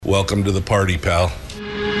Welcome to the party, pal.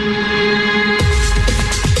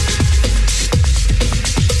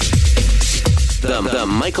 The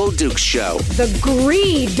Michael Dukes Show. The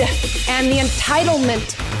greed and the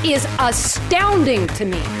entitlement is astounding to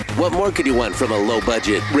me. What more could you want from a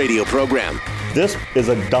low-budget radio program? This is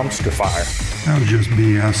a dumpster fire. That was just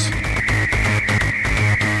BS.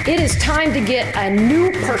 It is time to get a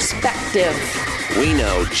new perspective. We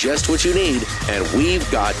know just what you need, and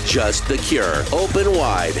we've got just the cure. Open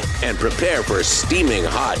wide and prepare for a steaming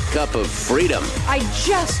hot cup of freedom. I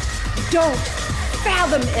just don't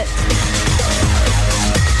fathom it.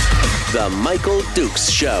 The Michael Dukes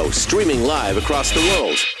Show, streaming live across the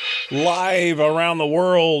world. Live around the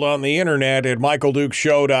world on the internet at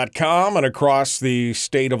michaeldukeshow.com and across the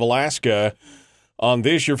state of Alaska on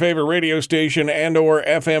this, your favorite radio station and or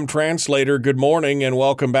FM translator. Good morning and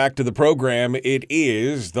welcome back to the program. It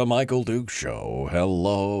is the Michael Dukes Show.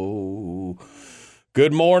 Hello.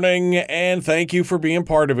 Good morning and thank you for being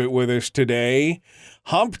part of it with us today.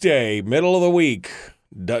 Hump Day, middle of the week.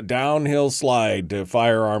 Downhill slide to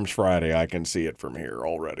Firearms Friday. I can see it from here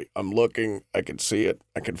already. I'm looking. I can see it.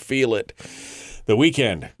 I can feel it. The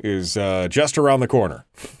weekend is just around the corner,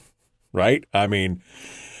 right? I mean,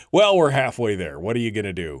 well, we're halfway there. What are you going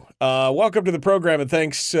to do? Welcome to the program, and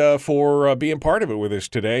thanks for being part of it with us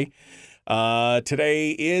today.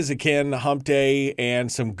 Today is, again, Hump Day,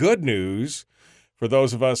 and some good news for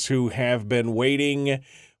those of us who have been waiting.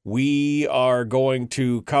 We are going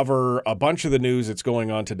to cover a bunch of the news that's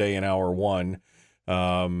going on today in hour one.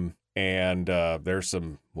 And there's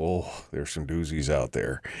some doozies out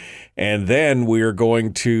there. And then we are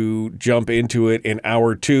going to jump into it in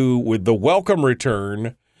hour two with the welcome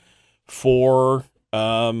return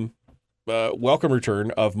of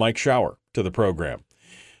Mike Shower to the program.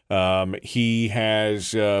 He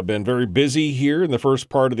has been very busy here in the first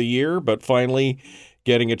part of the year, but finally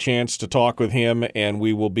getting a chance to talk with him, and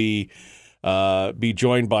we will be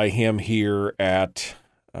joined by him here at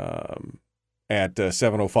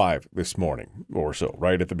 7:05 this morning or so,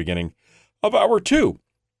 right at the beginning of hour two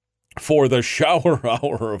for the Shower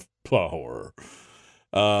Hour of Power.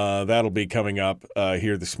 That'll be coming up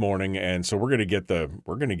here this morning, and so we're gonna get the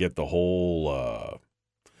whole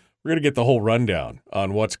rundown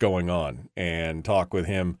on what's going on and talk with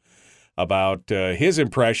him about his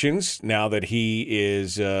impressions now that he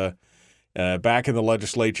is back in the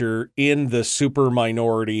legislature in the super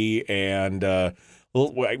minority, and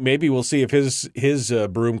maybe we'll see if his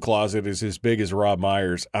broom closet is as big as Rob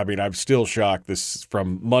Myers. I mean, I'm still shocked. This is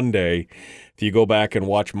from Monday. If you go back and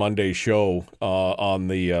watch Monday's show on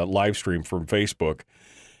the live stream from Facebook,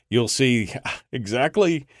 you'll see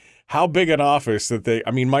exactly how big an office that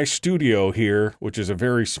my studio here, which is a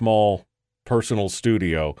very small personal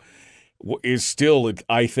studio, is still,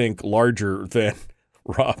 I think, larger than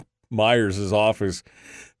Rob Myers' office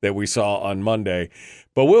that we saw on Monday.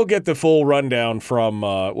 But we'll get the full rundown from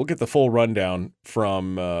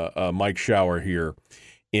Mike Shower here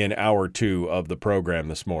in hour two of the program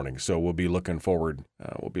this morning. So we'll be looking forward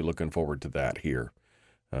to that here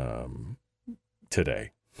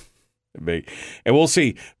today. And we'll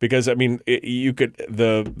see, because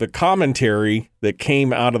the commentary that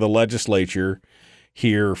came out of the legislature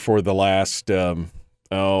here for the last, the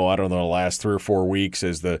last 3 or 4 weeks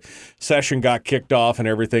as the session got kicked off and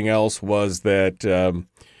everything else was that,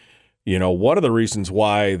 one of the reasons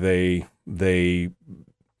why they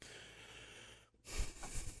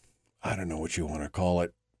I don't know what you want to call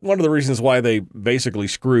it. One of the reasons why they basically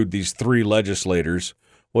screwed these 3 legislators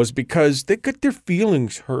was because they got their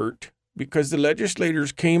feelings hurt because the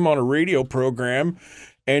legislators came on a radio program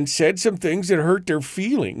and said some things that hurt their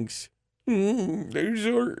feelings. They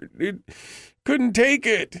couldn't take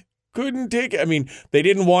it. I mean, they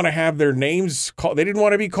didn't want to have their names called. They didn't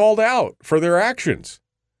want to be called out for their actions,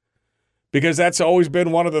 because that's always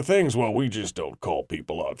been one of the things. Well, we just don't call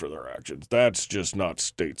people out for their actions. That's just not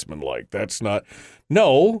statesmanlike. That's not.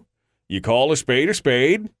 No, you call a spade a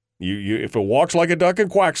spade. You if it walks like a duck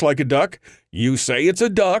and quacks like a duck, you say it's a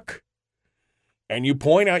duck. And you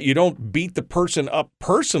point out, you don't beat the person up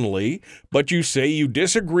personally, but you say you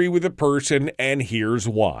disagree with the person and here's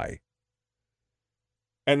why.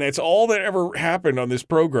 And that's all that ever happened on this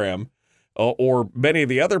program, or many of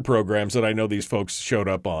the other programs that I know these folks showed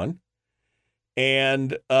up on.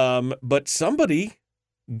 And but somebody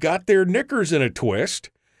got their knickers in a twist,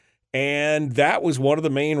 and that was one of the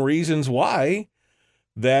main reasons why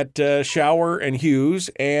that Shower and Hughes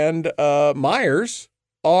and Myers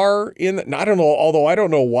are in. I don't know, although I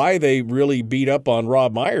don't know why they really beat up on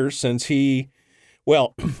Rob Myers, since I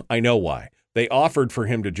know why. They offered for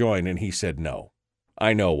him to join and he said no.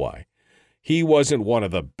 I know why. he wasn't one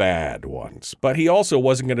of the bad ones, but he also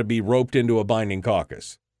wasn't going to be roped into a binding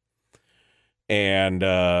caucus. And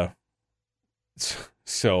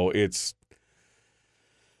so it's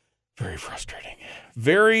very frustrating.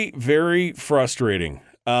 Very, very frustrating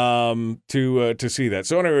to see that.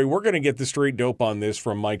 So anyway, we're going to get the straight dope on this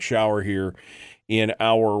from Mike Shower here in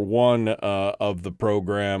hour one of the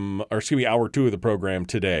program, or excuse me, hour two of the program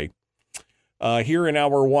today. Here in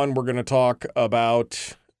hour one, we're going to talk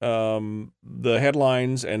about the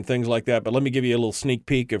headlines and things like that. But let me give you a little sneak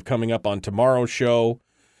peek of coming up on tomorrow's show.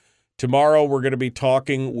 Tomorrow, we're going to be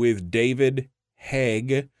talking with David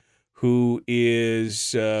Haig, who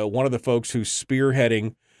is one of the folks who's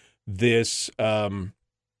spearheading this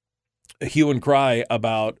hue and cry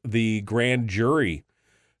about the grand jury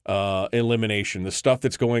elimination, the stuff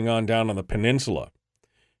that's going on down on the peninsula.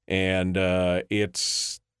 And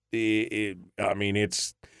it's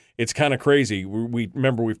kind of crazy. We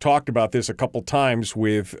remember we've talked about this a couple times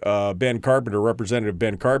with Ben Carpenter, Representative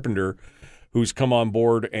Ben Carpenter, who's come on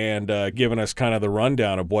board and given us kind of the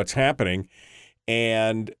rundown of what's happening.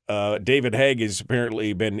 And David Haig has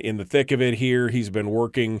apparently been in the thick of it here. He's been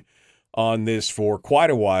working on this for quite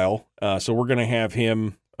a while. So we're going to have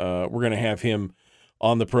him. We're going to have him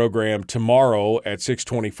on the program tomorrow at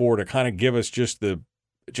 6:24 to kind of give us just the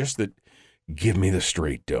give me the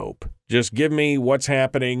straight dope. Just give me what's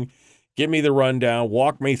happening. Give me the rundown.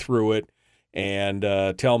 Walk me through it, and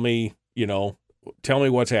tell me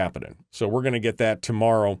what's happening. So we're going to get that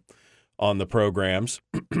tomorrow on the programs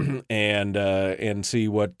and see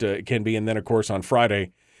what it can be. And then, of course, on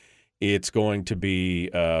Friday, it's going to be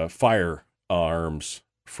Firearms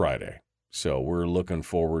Friday. So we're looking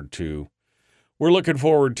forward to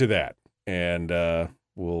that, and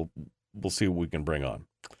we'll see what we can bring on.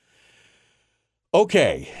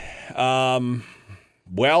 Okay.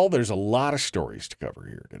 Well, there's a lot of stories to cover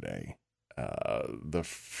here today. The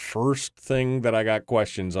first thing that I got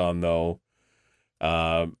questions on, though,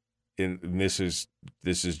 and this is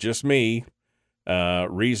just me,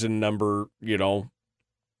 reason number,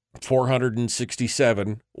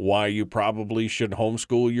 467, why you probably should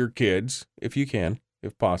homeschool your kids, if you can,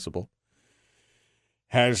 if possible,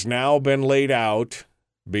 has now been laid out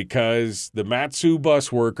because the Matsu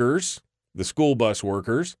bus workers, the school bus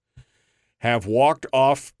workers, have walked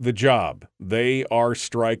off the job. They are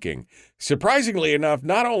striking. Surprisingly enough,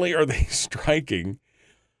 not only are they striking,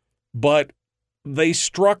 but they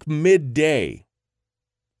struck midday,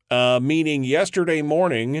 meaning yesterday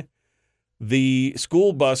morning, the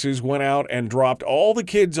school buses went out and dropped all the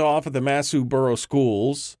kids off at the Matsu Borough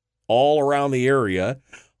schools all around the area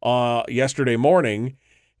yesterday morning,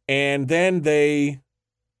 and then they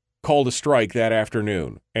called a strike that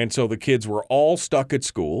afternoon. And so the kids were all stuck at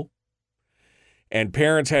school, and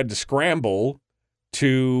parents had to scramble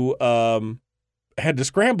to go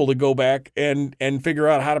back and figure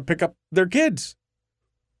out how to pick up their kids,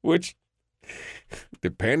 which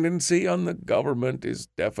dependency on the government is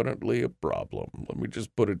definitely a problem. Let me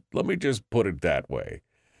just put it that way.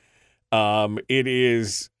 It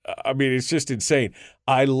is. I mean, it's just insane.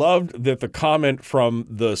 I loved that the comment from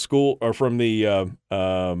the school, or from the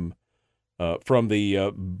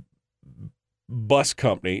bus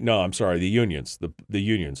company. No, I'm sorry, the unions. The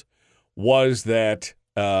unions was that.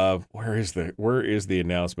 Where is the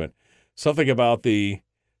announcement? Something about the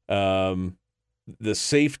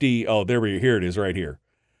safety. Oh, here it is, right here.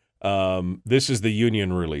 This is the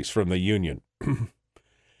union release from the union.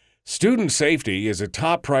 Student safety is a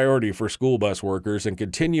top priority for school bus workers, and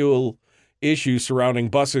continual issues surrounding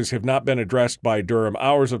buses have not been addressed by Durham.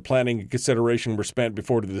 Hours of planning and consideration were spent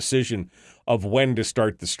before the decision of when to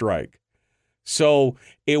start the strike. So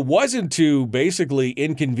it wasn't to basically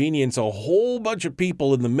inconvenience a whole bunch of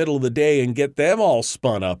people in the middle of the day and get them all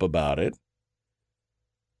spun up about it,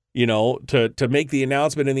 to make the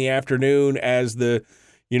announcement in the afternoon as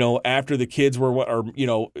after the kids were,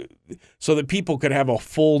 so that people could have a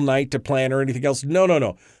full night to plan or anything else.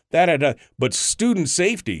 No. But student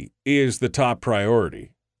safety is the top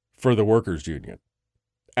priority for the workers' union.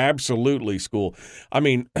 Absolutely school. I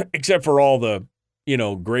mean, except for all the,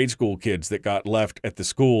 grade school kids that got left at the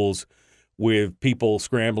schools with people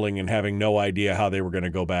scrambling and having no idea how they were going to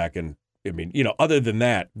go back. And I mean, other than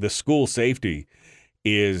that, the school safety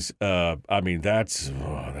is, that's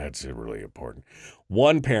really important.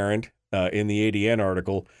 One parent in the ADN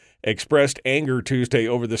article expressed anger Tuesday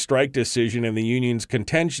over the strike decision and the union's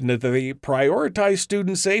contention that they prioritize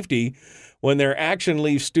student safety when their action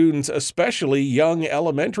leaves students, especially young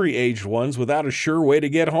elementary-aged ones, without a sure way to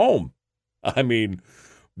get home. I mean,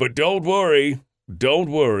 but don't worry.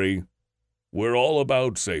 We're all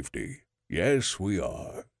about safety. Yes, we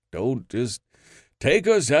are. Don't just take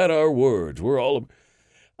us at our words. We're all.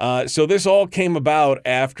 So this all came about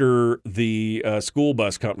after the school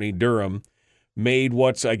bus company, Durham, made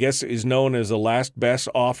what's, I guess, is known as a last best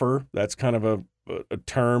offer. That's kind of a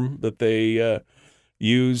term that they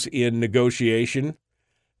use in negotiation.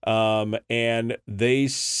 And they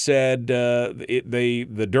said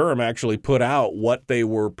the Durham actually put out what they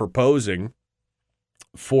were proposing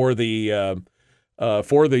for the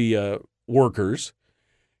workers.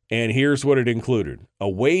 And here's what it included: a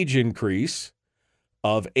wage increase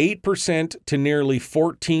of 8% to nearly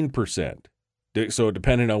 14%. So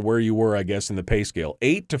depending on where you were, I guess, in the pay scale,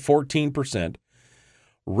 8 to 14%,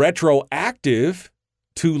 retroactive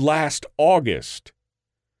to last August.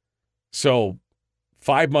 So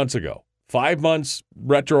 5 months ago, 5 months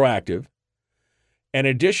retroactive, and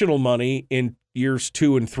additional money in years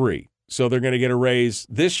 2 and 3. So they're going to get a raise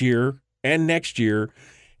this year and next year,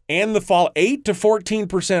 and the fall 8 to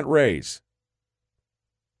 14% raise.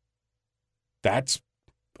 That's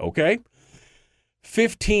okay.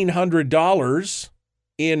 $1,500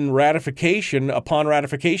 in ratification, upon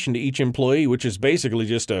ratification to each employee, which is basically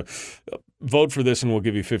just a vote for this and we'll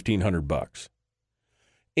give you $1,500.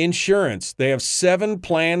 Insurance, they have 7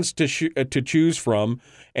 plans to choose from,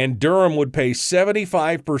 and Durham would pay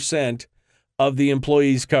 75% of the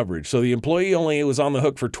employee's coverage. So the employee only was on the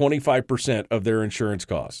hook for 25% of their insurance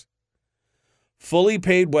costs. Fully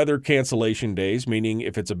paid weather cancellation days, meaning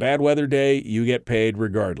if it's a bad weather day, you get paid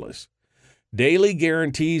regardless. Daily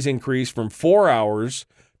guarantees increase from 4 hours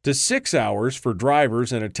to 6 hours for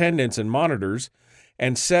drivers and attendants and monitors,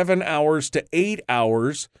 and 7 hours to 8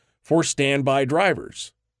 hours for standby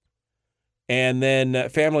drivers. And then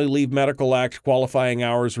Family Leave Medical Act qualifying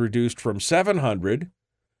hours reduced to 700,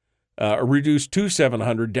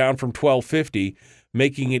 down from 1,250,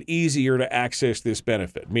 making it easier to access this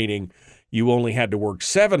benefit, meaning you only had to work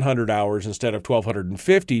 700 hours instead of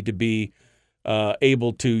 1,250 to be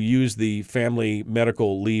able to use the Family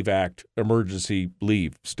Medical Leave Act emergency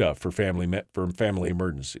leave stuff for family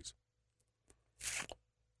emergencies.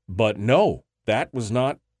 But no, that's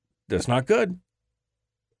not good.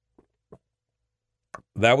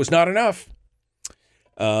 That was not enough.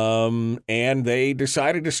 And they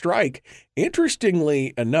decided to strike.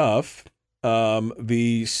 Interestingly enough,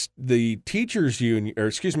 the teachers union,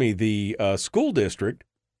 the school district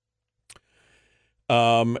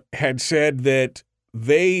had said that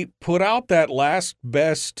they put out that last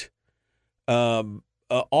best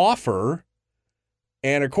offer,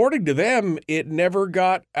 and according to them, it never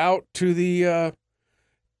got out to the.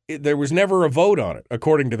 There was never a vote on it,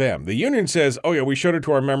 according to them. The union says, "Oh yeah, we showed it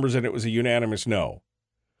to our members, and it was a unanimous no."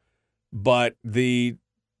 But the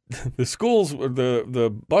schools,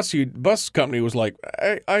 the bus company was like,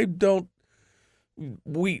 I don't.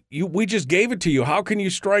 We just gave it to you. How can you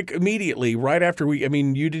strike immediately right after we? I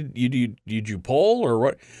mean, did you poll or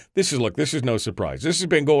what? This is no surprise. This has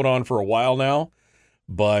been going on for a while now,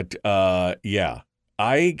 but yeah,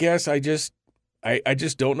 I guess I just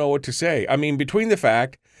don't know what to say. I mean, between the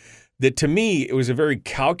fact that to me it was a very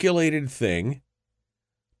calculated thing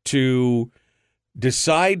to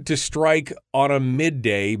decide to strike on a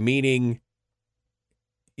midday, meaning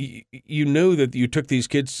you knew that you took these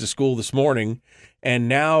kids to school this morning and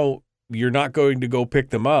now you're not going to go pick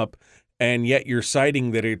them up, and yet you're citing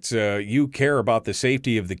that it's you care about the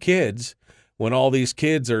safety of the kids when all these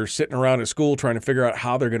kids are sitting around at school trying to figure out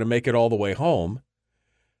how they're going to make it all the way home.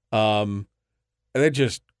 It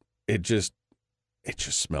just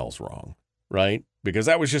smells wrong, right? Because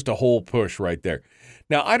that was just a whole push right there.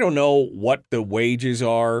 Now, I don't know what the wages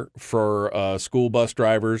are for school bus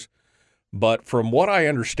drivers, but from what I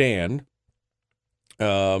understand,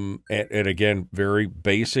 and again, very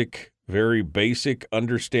basic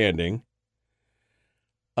understanding,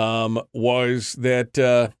 was that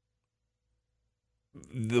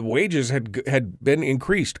the wages had been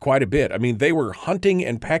increased quite a bit. I mean, they were hunting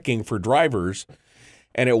and pecking for drivers.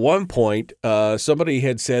 And at one point, somebody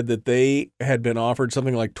had said that they had been offered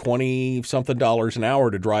something like $20-something an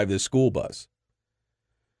hour to drive this school bus.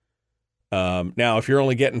 Now, if you're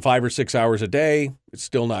only getting 5 or 6 hours a day, it's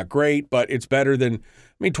still not great, but it's better than,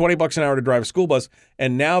 $20 an hour to drive a school bus.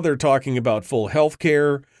 And now they're talking about full health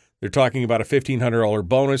care. They're talking about a $1,500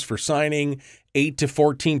 bonus for signing, 8 to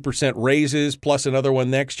 14% raises, plus another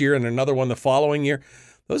one next year and another one the following year.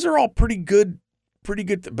 Those are all pretty good,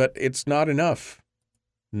 but it's not enough.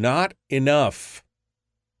 Not enough.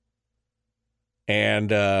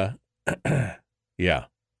 And yeah,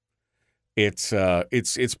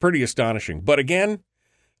 it's pretty astonishing. But again,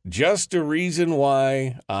 just a reason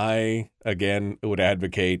why I again would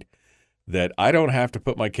advocate that I don't have to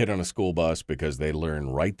put my kid on a school bus because they learn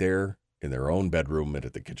right there in their own bedroom and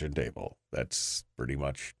at the kitchen table. That's pretty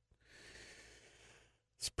much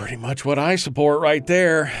what I support right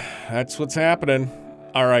there. That's what's happening.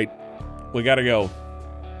 All right, we got to go.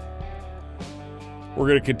 We're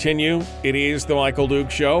going to continue. It is the Michael Duke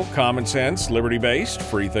Show. Common sense, liberty-based,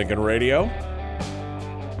 free-thinking radio.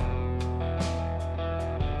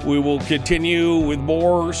 We will continue with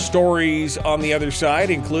more stories on the other side,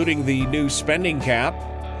 including the new spending cap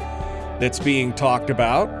that's being talked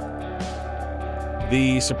about,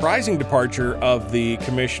 the surprising departure of the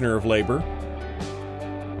Commissioner of Labor,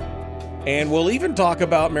 and we'll even talk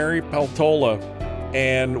about Mary Peltola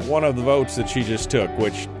and one of the votes that she just took,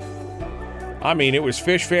 which, I mean, it was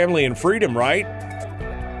fish, family, and freedom, right?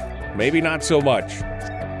 Maybe not so much.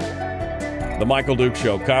 The Michael Duke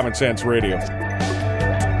Show, Common Sense Radio.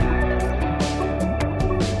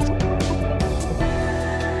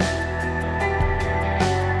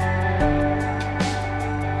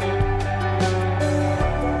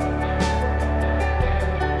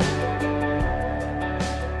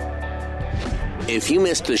 If you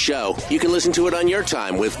missed the show, you can listen to it on your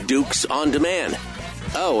time with Dukes On Demand.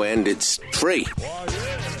 Oh, and it's free.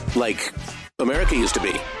 Like America used to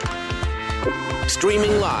be.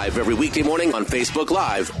 Streaming live every weekday morning on Facebook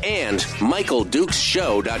Live and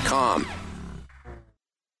MichaelDukesShow.com.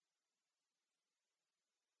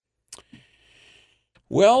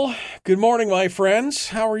 Well, good morning, my friends.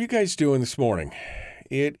 How are you guys doing this morning?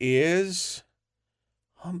 It is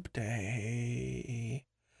Hump Day.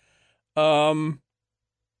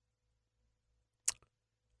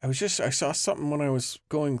 I saw something when I was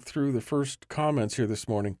going through the first comments here this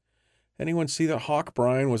morning. Anyone see that Hawk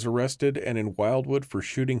Bryan was arrested and in Wildwood for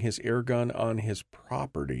shooting his air gun on his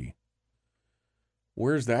property?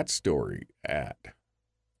 Where's that story at?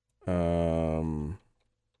 I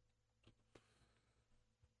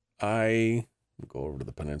go over to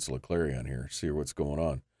the Peninsula Clarion here, see what's going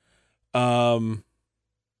on.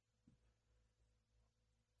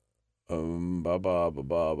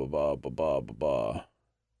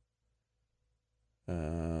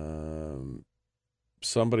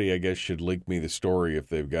 Somebody, I guess, should link me the story if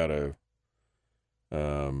they've got a,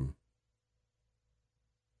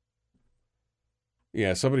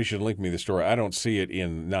 somebody should link me the story. I don't see it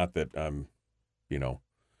in, not that I'm,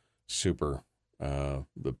 super,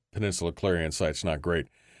 the Peninsula Clarion site's not great,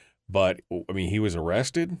 but, I mean, he was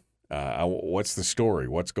arrested. What's the story?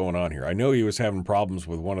 What's going on here? I know he was having problems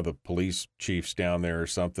with one of the police chiefs down there or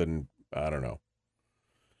something. I don't know.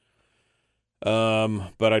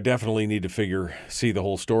 But I definitely need to see the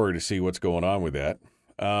whole story to see what's going on with that.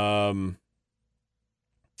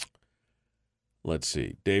 Let's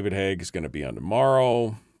see. David Haig is going to be on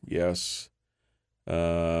tomorrow. Yes.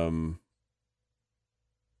 Let's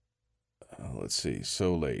see.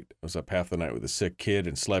 So late. I was up half the night with a sick kid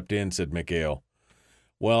and slept in, said McHale.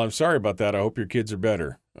 Well, I'm sorry about that. I hope your kids are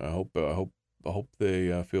better. I hope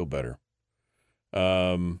they feel better.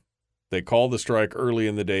 They called the strike early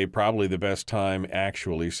in the day, probably the best time,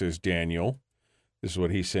 actually, says Daniel. This is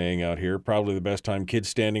what he's saying out here. Probably the best time. Kids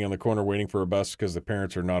standing on the corner waiting for a bus because the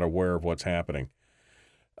parents are not aware of what's happening.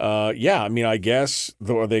 I mean, I guess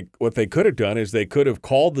what they could have done is they could have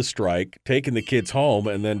called the strike, taken the kids home,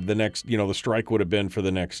 and then the next, the strike would have been for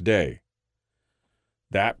the next day.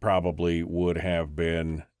 That probably would have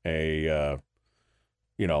been a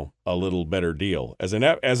little better deal as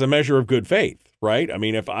a measure of good faith, right? I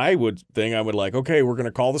mean, if I would like, okay, we're going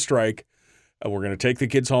to call the strike, and we're going to take the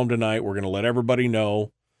kids home tonight. We're going to let everybody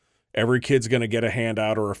know. Every kid's going to get a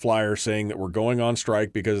handout or a flyer saying that we're going on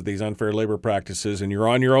strike because of these unfair labor practices, and you're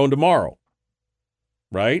on your own tomorrow,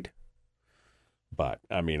 right? But,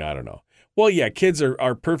 I mean, I don't know. Well, yeah, kids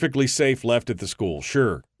are perfectly safe left at the school,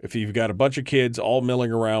 sure. If you've got a bunch of kids all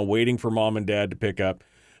milling around waiting for mom and dad to pick up.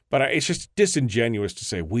 But it's just disingenuous to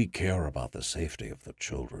say we care about the safety of the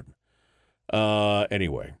children.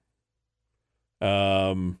 Anyway. 8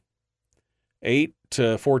 to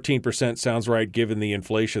 14% sounds right given the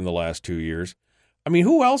inflation the last 2 years. I mean,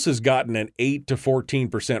 who else has gotten an 8 to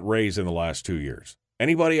 14% raise in the last 2 years?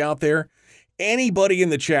 Anybody out there? Anybody in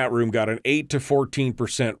the chat room got an 8 to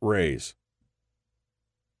 14% raise?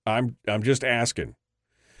 I'm just asking.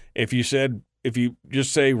 If you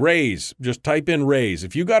just say raise, just type in raise.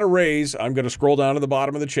 If you got a raise, I'm going to scroll down to the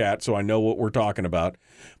bottom of the chat so I know what we're talking about.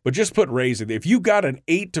 But just put raise. If you got an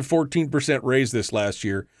 8 to 14% raise this last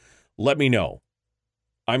year, let me know.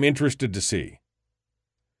 I'm interested to see.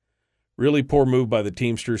 Really poor move by the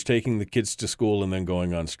Teamsters taking the kids to school and then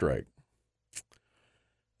going on strike.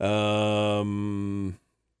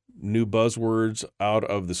 New buzzwords out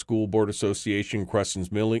of the School Board Association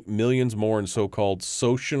questions millions more in so-called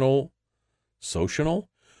social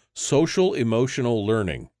emotional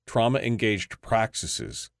learning, trauma-engaged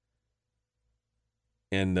practices.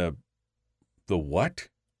 And the what?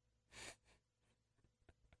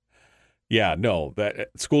 Yeah, no, that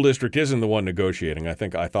school district isn't the one negotiating. I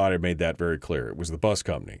thought I made that very clear. It was the bus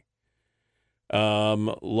company.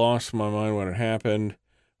 Lost my mind when it happened.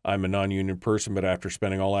 I'm a non-union person, but after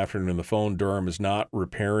spending all afternoon on the phone, Durham is not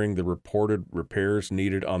repairing the reported repairs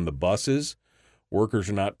needed on the buses. Workers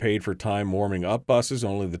are not paid for time warming up buses,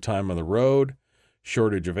 only the time on the road.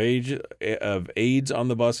 Shortage of aides on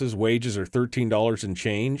the buses. Wages are $13 and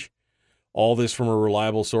change. All this from a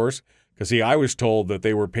reliable source. Because, see, I was told that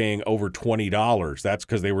they were paying over $20. That's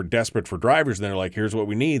because they were desperate for drivers, and they're like, here's what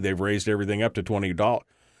we need. They've raised everything up to $20.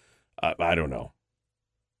 I don't know.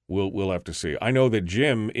 We'll have to see. I know that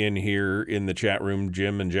Jim in here in the chat room,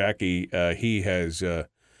 Jim and Jackie, he has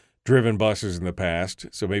driven buses in the past,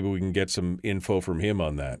 so maybe we can get some info from him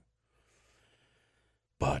on that.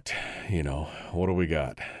 But, what do we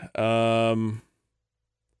got?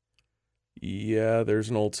 Yeah, there's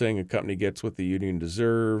an old saying, a company gets what the union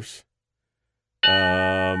deserves.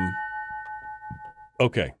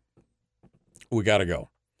 Okay. We got to go.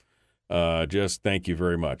 Just thank you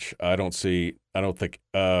very much. I don't think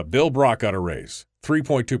Bill Brock got a raise,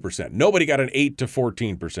 3.2%. Nobody got an 8 to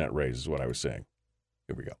 14% raise is what I was saying.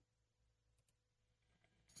 Here we go.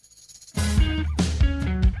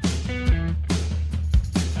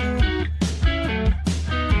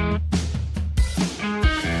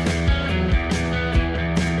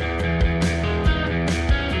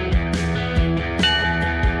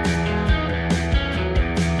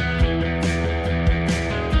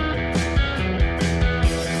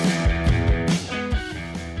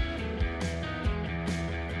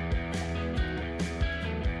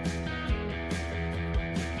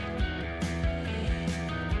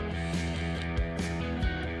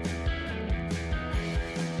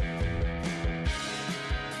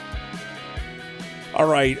 All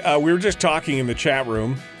right, we were just talking in the chat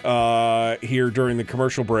room here during the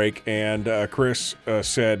commercial break, and Chris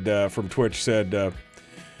said from Twitch said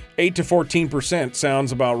 8 to 14%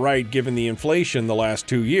 sounds about right given the inflation the last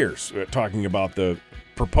 2 years. Talking about the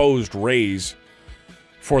proposed raise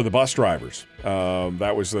for the bus drivers.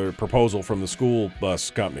 That was the proposal from the school bus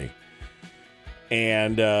company.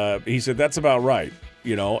 And he said, that's about right,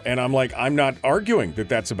 and I'm like, I'm not arguing that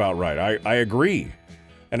that's about right. I agree.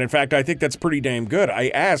 And in fact, I think that's pretty damn good. I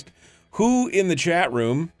asked who in the chat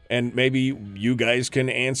room, and maybe you guys can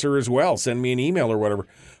answer as well, send me an email or whatever,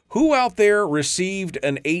 who out there received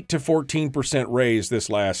an 8 to 14% raise this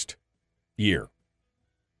last year?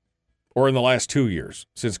 Or in the last 2 years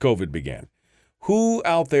since COVID began? Who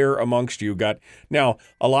out there amongst you got... Now,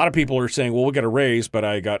 a lot of people are saying, well, we got a raise, but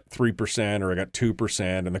I got 3% or I got 2%,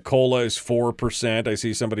 and the COLA is 4%. I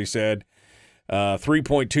see somebody said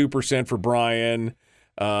 3.2% for Brian.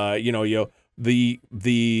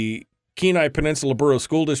 The Kenai Peninsula Borough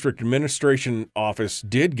School District Administration Office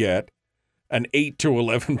did get an 8 to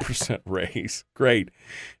 11% raise. Great.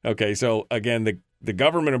 Okay, so again, the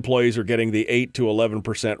government employees are getting the 8 to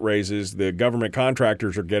 11% raises. The government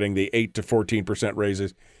contractors are getting the 8 to 14%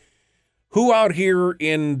 raises. Who out here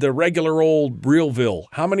in the regular old Realville,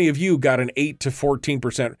 how many of you got an 8 to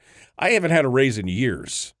 14%? I haven't had a raise in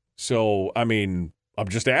years. So, I'm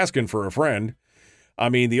just asking for a friend.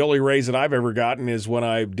 The only raise that I've ever gotten is when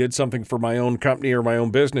I did something for my own company or my own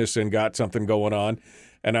business and got something going on,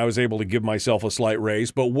 and I was able to give myself a slight raise.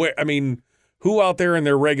 But who out there in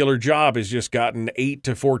their regular job has just gotten 8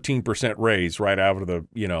 to 14% raise right out of the,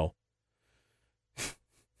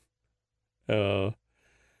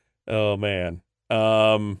 oh man.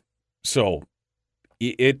 So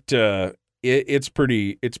it's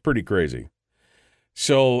pretty crazy.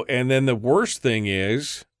 So, and then the worst thing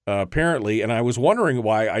is, apparently, and I was wondering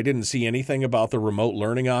why I didn't see anything about the remote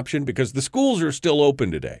learning option, because the schools are still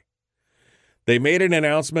open today. They made an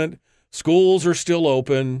announcement, schools are still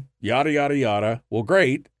open, yada, yada, yada. Well,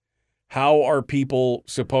 great. How are people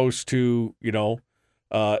supposed to,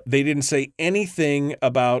 they didn't say anything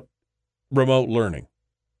about remote learning.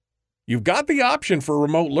 You've got the option for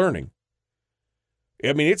remote learning.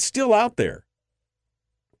 It's still out there.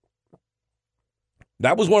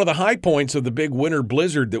 That was one of the high points of the big winter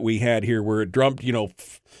blizzard that we had here, where it dumped,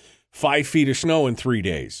 5 feet of snow in 3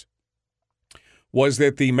 days. Was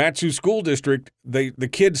that the Matsu School District, the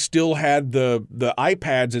kids still had the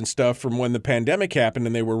iPads and stuff from when the pandemic happened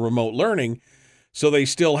and they were remote learning, so they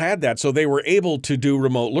still had that. So they were able to do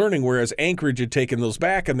remote learning, whereas Anchorage had taken those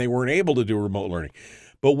back and they weren't able to do remote learning.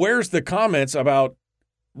 But where's the comments about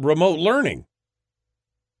remote learning.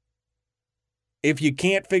 If you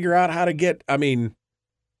can't figure out how to get, you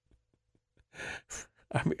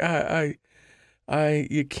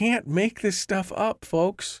can't make this stuff up,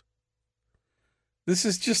 folks. This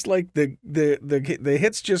is just like the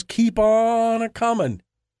hits just keep on coming.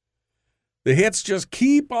 The hits just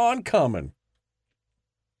keep on coming.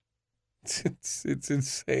 It's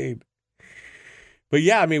insane. But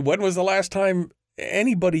yeah, when was the last time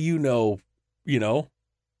anybody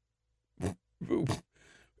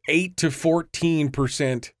 8 to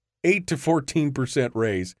 14%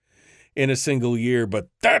 raise in a single year, but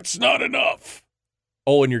that's not enough.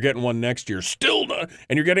 Oh, and you're getting one next year, still not.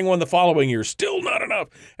 And you're getting one the following year, still not enough.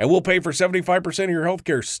 And we'll pay for 75% of your health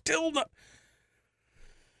care, still not.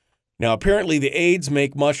 Now, apparently the aides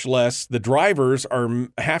make much less. The drivers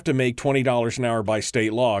have to make $20 an hour by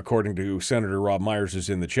state law, according to Senator Rob Myers, who's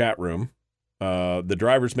in the chat room. The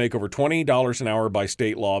drivers make over $20 an hour by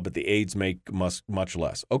state law, but the aides make much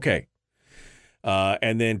less. Okay.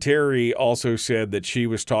 And then Terry also said that she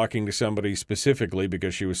was talking to somebody specifically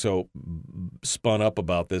because she was so spun up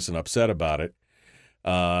about this and upset about it,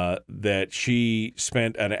 that she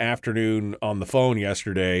spent an afternoon on the phone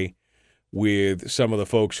yesterday with some of the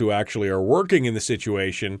folks who actually are working in the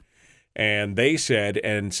situation, and they said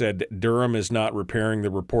Durham is not repairing the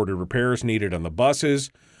reported repairs needed on the buses.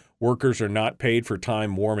 Workers are not paid for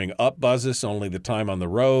time warming up buses, only the time on the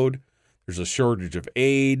road. There's a shortage of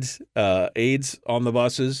aides on the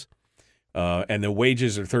buses, and the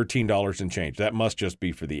wages are $13 and change. That must just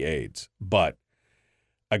be for the aides. But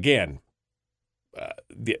again,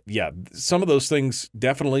 some of those things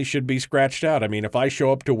definitely should be scratched out. If I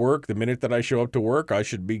show up to work, the minute that I show up to work, I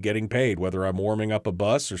should be getting paid, whether I'm warming up a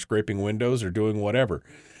bus or scraping windows or doing whatever,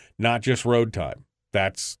 not just road time.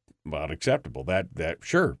 That's not acceptable. That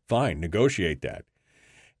sure, fine, negotiate that.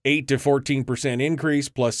 8 to 14% increase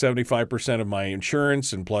plus 75% of my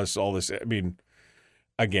insurance and plus all this.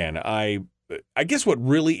 Again, I guess what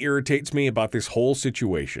really irritates me about this whole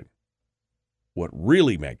situation, what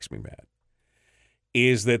really makes me mad,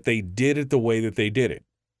 is that they did it the way that they did it.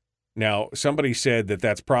 Now, somebody said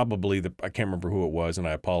that's probably I can't remember who it was, and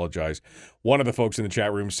I apologize. One of the folks in the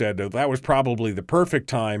chat room said that was probably the perfect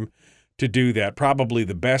time to do that, probably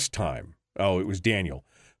the best time. Oh, it was Daniel.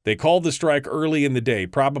 They called the strike early in the day,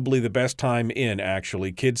 probably the best time in,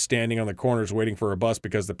 actually. Kids standing on the corners waiting for a bus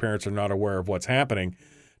because the parents are not aware of what's happening,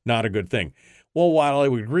 not a good thing. Well, while I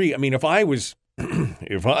would agree, if I was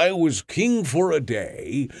if I was king for a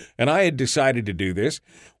day and I had decided to do this,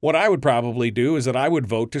 what I would probably do is that I would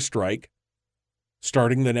vote to strike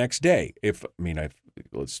starting the next day.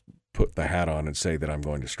 Let's put the hat on and say that I'm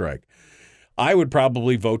going to strike. I would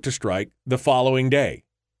probably vote to strike the following day.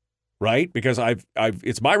 Right? Because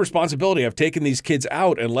it's my responsibility. I've taken these kids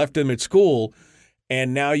out and left them at school,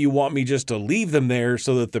 and now you want me just to leave them there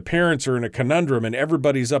so that the parents are in a conundrum and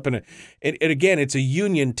everybody's up in a. And again, it's a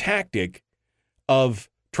union tactic of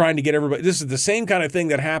trying to get everybody. This is the same kind of thing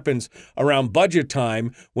that happens around budget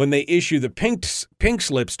time when they issue the pink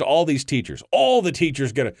slips to all these teachers. All the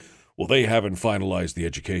teachers get well, they haven't finalized the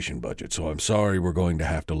education budget, so I'm sorry, we're going to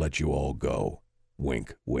have to let you all go.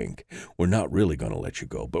 Wink, wink. We're not really going to let you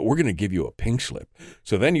go, but we're going to give you a pink slip.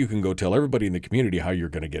 So then you can go tell everybody in the community how you're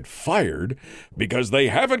going to get fired because they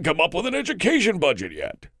haven't come up with an education budget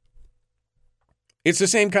yet. It's the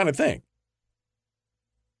same kind of thing.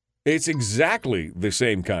 It's exactly the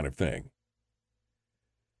same kind of thing.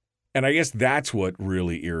 And I guess that's what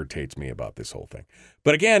really irritates me about this whole thing.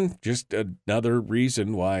 But again, just another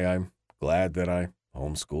reason why I'm glad that I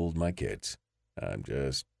homeschooled my kids. I'm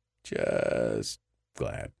just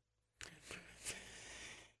glad.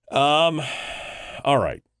 All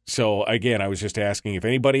right. So again, I was just asking if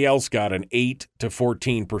anybody else got an 8 to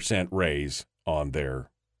 14% raise on their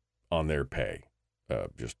pay.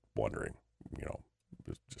 Just wondering,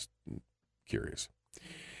 just curious.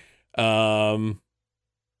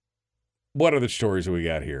 What other stories do we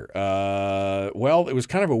got here? Well, it was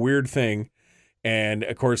kind of a weird thing, and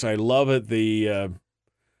of course, I love it. The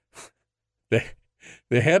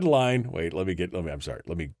headline. Wait,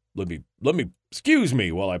 excuse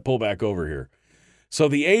me while I pull back over here. So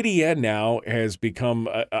the ADN now has become.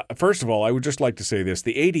 First of all, I would just like to say this: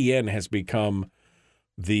 the ADN has become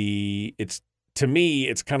to me,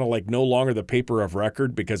 it's kind of like no longer the paper of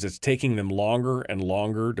record because it's taking them longer and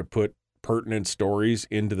longer to put pertinent stories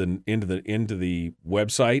into the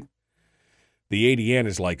website. The ADN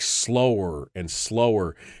is like slower and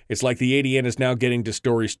slower. It's like the ADN is now getting to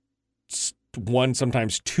stories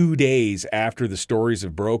sometimes 2 days after the stories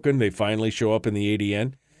have broken. They finally show up in the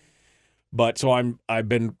ADN. But so I've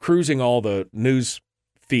been cruising all the news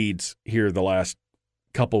feeds here the last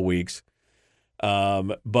couple weeks.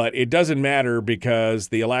 But it doesn't matter because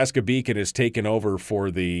the Alaska Beacon has taken over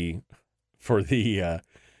for the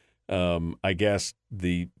I guess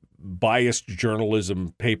the biased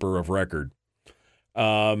journalism paper of record.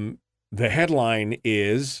 The headline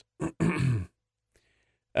is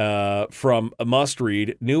from a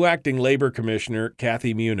must-read, New Acting Labor Commissioner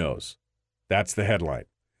Kathy Munoz. That's the headline.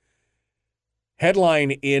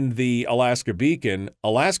 Headline in the Alaska Beacon,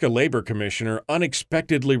 Alaska Labor Commissioner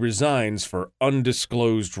unexpectedly resigns for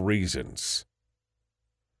undisclosed reasons.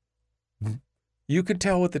 You could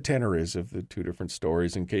tell what the tenor is of the two different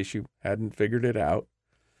stories in case you hadn't figured it out.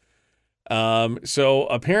 So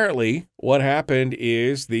apparently what happened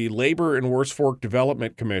is the Labor and Worst Fork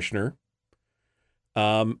Development Commissioner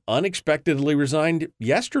unexpectedly resigned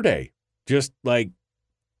yesterday. Just like,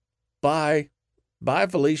 bye,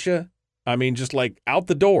 Felicia. I mean, just like out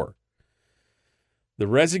the door. The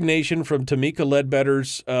resignation from Tamika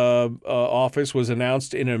Ledbetter's office was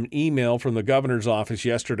announced in an email from the governor's office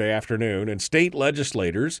yesterday afternoon, and state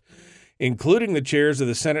legislators, including the chairs of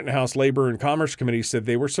the Senate and House Labor and Commerce Committees, said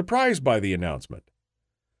they were surprised by the announcement.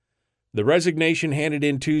 The resignation handed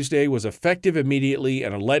in Tuesday was effective immediately,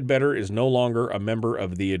 and Ledbetter is no longer a member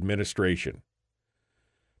of the administration.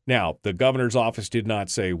 Now, the governor's office did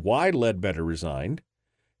not say why Ledbetter resigned,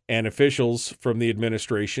 and officials from the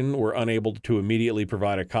administration were unable to immediately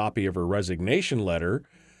provide a copy of her resignation letter.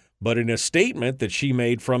 But in a statement that she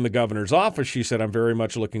made from the governor's office, she said, I'm very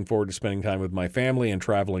much looking forward to spending time with my family and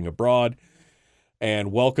traveling abroad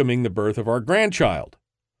and welcoming the birth of our grandchild.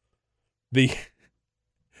 The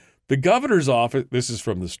governor's office, this is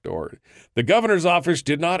from the story, the governor's office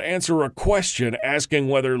did not answer a question asking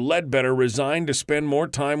whether Ledbetter resigned to spend more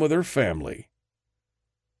time with her family.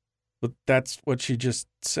 But that's what she just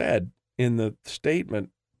said in the statement.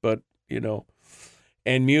 But,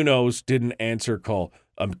 and Munoz didn't answer call.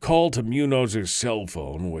 A call to Munoz's cell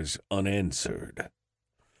phone was unanswered.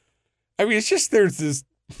 I mean, it's just there's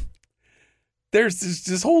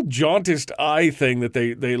this whole jauntist eye thing that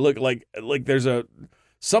they look like there's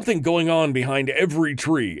something going on behind every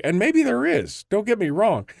tree. And maybe there is. Don't get me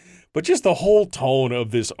wrong. But just the whole tone of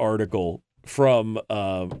this article from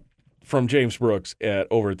James Brooks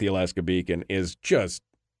over at the Alaska Beacon is just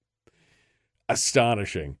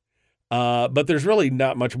astonishing. But there's really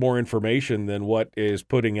not much more information than what is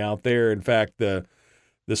putting out there. In fact, the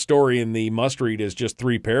story in the must-read is just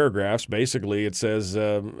 3 paragraphs. Basically, it says,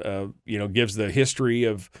 gives the history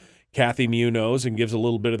of Kathy Munoz and gives a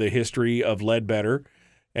little bit of the history of Ledbetter.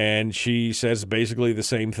 And she says basically the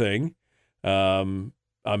same thing.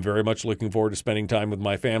 I'm very much looking forward to spending time with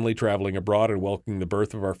my family, traveling abroad, and welcoming the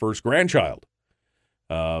birth of our first grandchild.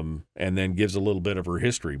 And then gives a little bit of her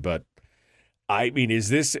history. But, I mean, is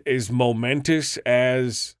this as momentous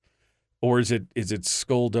as, or is it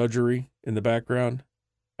skullduggery in the background?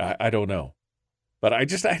 I don't know. But I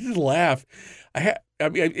had to laugh. I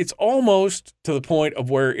mean, it's almost to the point of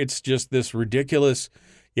where it's just this ridiculous,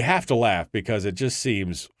 you have to laugh because it just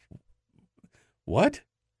seems, what?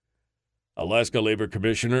 Alaska Labor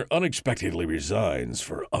Commissioner unexpectedly resigns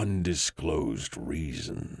for undisclosed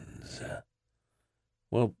reasons.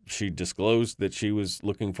 Well, she disclosed that she was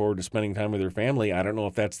looking forward to spending time with her family. I don't know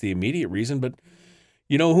if that's the immediate reason, but,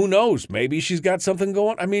 who knows? Maybe she's got something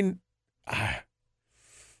going. I mean,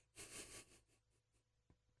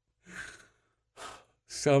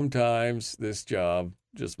 sometimes this job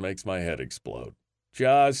just makes my head explode.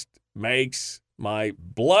 Just makes my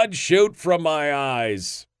blood shoot from my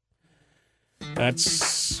eyes.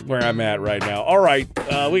 That's where I'm at right now. All right,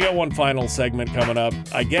 we got one final segment coming up.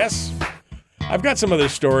 I guess I've got some other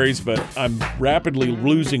stories, but I'm rapidly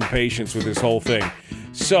losing patience with this whole thing.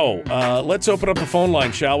 So let's open up the phone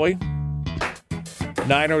line, shall we?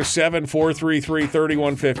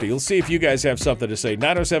 907-433-3150. Let's see if you guys have something to say.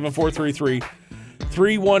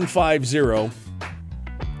 907-433-3150.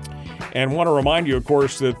 And want to remind you, of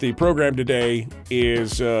course, that the program today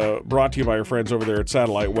is brought to you by our friends over there at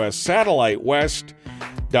Satellite West.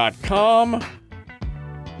 SatelliteWest.com.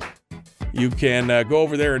 You can go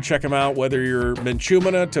over there and check them out, whether you're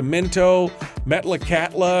Minchumina to Minto,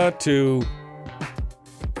 Metlakatla to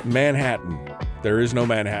Manhattan. There is no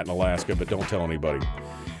Manhattan, Alaska, but don't tell anybody.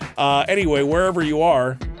 Anyway, wherever you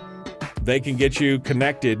are, they can get you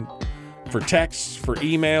connected for texts, for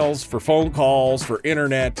emails, for phone calls, for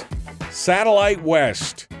internet. Satellite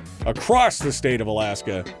West, across the state of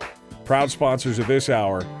Alaska, proud sponsors of this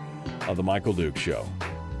hour of The Michael Dukes Show.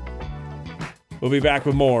 We'll be back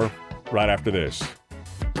with more right after this.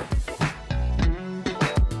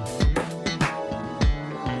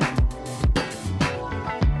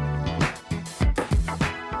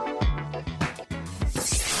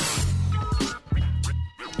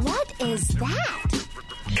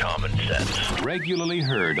 Regularly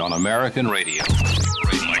heard on American radio.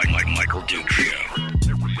 Michael Duke Show.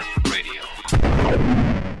 Radio.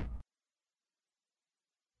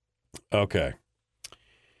 Okay.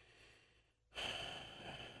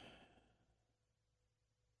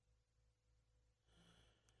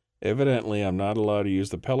 Evidently, I'm not allowed to use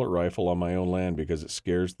the pellet rifle on my own land because it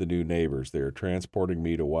scares the new neighbors. They are transporting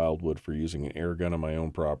me to Wildwood for using an air gun on my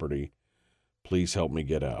own property. Please help me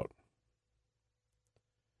get out.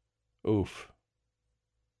 Oof.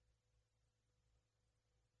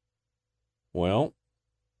 Well,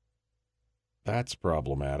 that's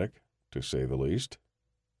problematic, to say the least.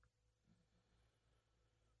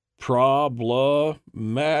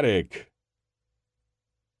 Problematic.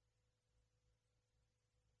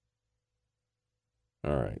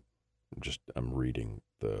 All right. I'm reading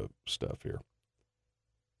the stuff here.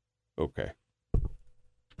 Okay.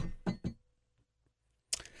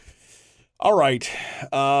 All right.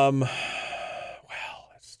 Well,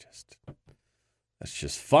 that's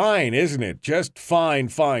just fine, isn't it? Just fine,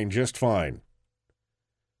 just fine.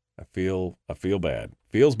 I feel bad.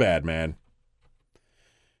 Feels bad, man.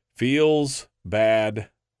 Feels bad,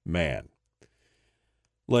 man.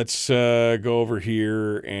 Let's go over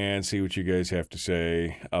here and see what you guys have to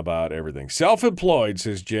say about everything. Self-employed,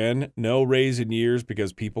 says Jen. No raise in years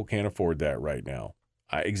because people can't afford that right now.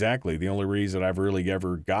 Exactly. The only reason I've really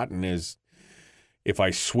ever gotten is if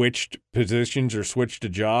I switched positions or switched a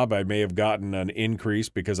job, I may have gotten an increase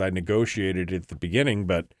because I negotiated at the beginning.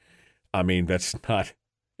 But, I mean, it's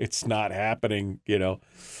not happening, you know.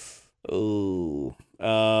 Oh,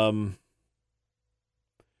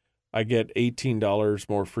 I get $18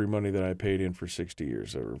 more free money than I paid in for 60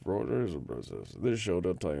 years. This show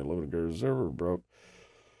don't tell you living girls ever broke.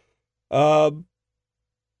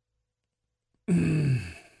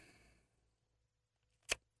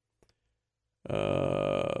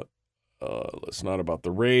 It's not about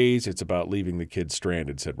the raise. It's about leaving the kids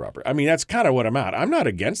stranded, said Robert. I mean, that's kind of what I'm at. I'm not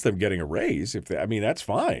against them getting a raise. That's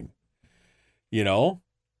fine. You know,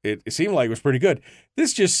 it seemed like it was pretty good.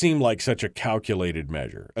 This just seemed like such a calculated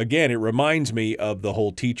measure. Again, it reminds me of the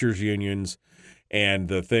whole teachers' unions and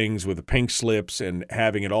the things with the pink slips and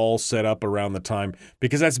having it all set up around the time,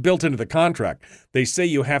 because that's built into the contract. They say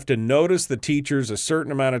you have to notice the teachers a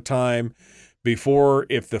certain amount of time before,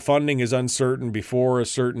 if the funding is uncertain, before a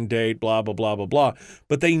certain date, blah, blah, blah, blah, blah.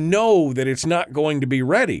 But they know that it's not going to be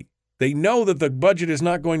ready. They know that the budget is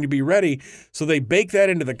not going to be ready, so they bake that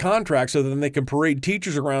into the contract so that then they can parade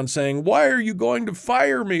teachers around saying, why are you going to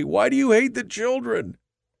fire me? Why do you hate the children?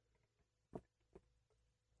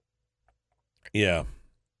 Yeah.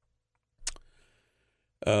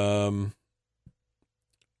 I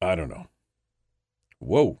don't know.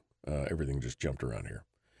 Whoa. Everything just jumped around here.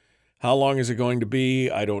 How long is it going to be?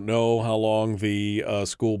 I don't know how long the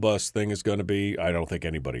school bus thing is going to be. I don't think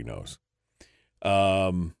anybody knows.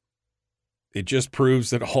 It just proves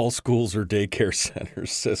that all schools are daycare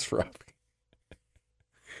centers, says Robbie.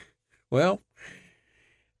 Well,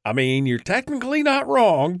 I mean, you're technically not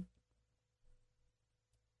wrong.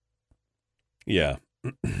 Yeah.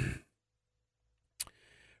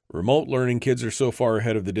 Remote learning, kids are so far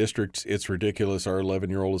ahead of the districts, it's ridiculous. Our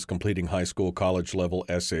 11-year-old is completing high school, college-level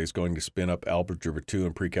essays, going to spin up Algebra 2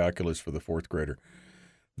 and pre-calculus for the fourth grader.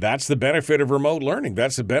 That's the benefit of remote learning.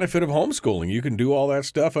 That's the benefit of homeschooling. You can do all that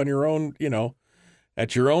stuff on your own,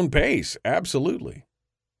 at your own pace. Absolutely.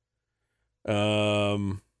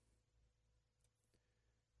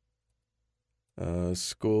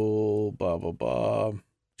 School, blah, blah, blah.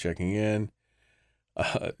 Checking in.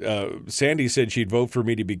 Sandy said she'd vote for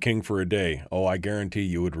me to be king for a day. Oh, I guarantee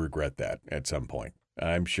you would regret that at some point.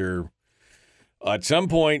 I'm sure at some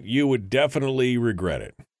point you would definitely regret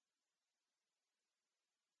it.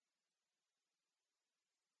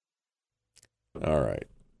 All right.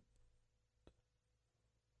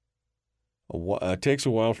 It takes a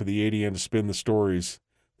while for the ADN to spin the stories.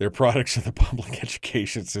 They're products of the public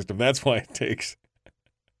education system. That's why it takes.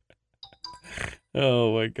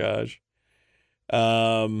 Oh, my gosh.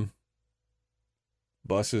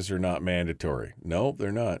 Buses are not mandatory. No,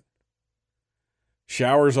 they're not.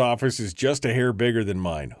 Shower's office is just a hair bigger than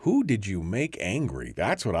mine. Who did you make angry?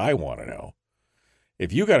 That's what I want to know.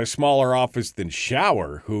 If you got a smaller office than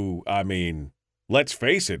Shower, who, let's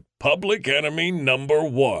face it, public enemy number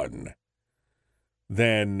one,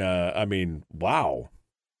 then, wow.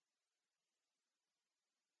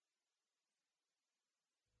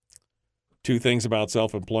 Two things about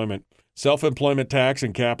self-employment. Self-employment tax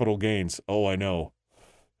and capital gains. Oh, I know.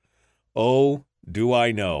 Oh, do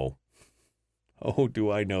I know. Oh,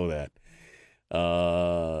 do I know that.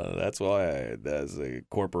 That's why that's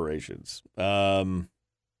corporations.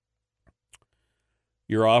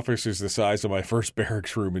 Your office is the size of my first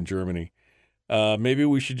barracks room in Germany. Maybe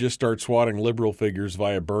we should just start swatting liberal figures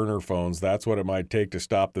via burner phones. That's what it might take to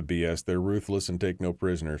stop the BS. They're ruthless and take no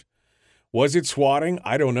prisoners. Was it swatting?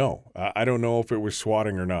 I don't know. I don't know if it was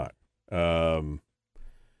swatting or not.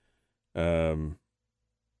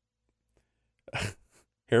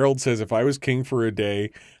 Harold says, if I was king for a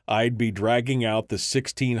day, I'd be dragging out the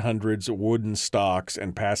 1600s wooden stocks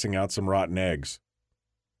and passing out some rotten eggs.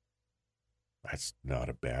 That's not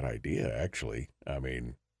a bad idea, actually. I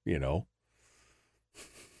mean,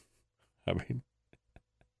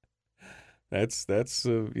 that's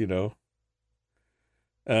the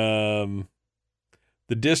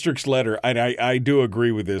district's letter. I do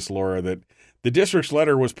agree with this, Laura, that the district's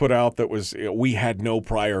letter was put out that was, we had no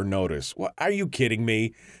prior notice. Well, are you kidding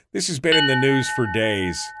me? This has been in the news for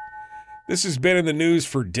days.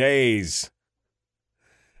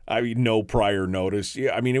 I mean, no prior notice.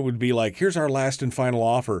 Yeah, I mean, it would be like, here's our last and final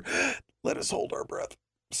offer. Let us hold our breath.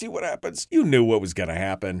 See what happens. You knew what was going to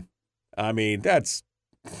happen. I mean, that's...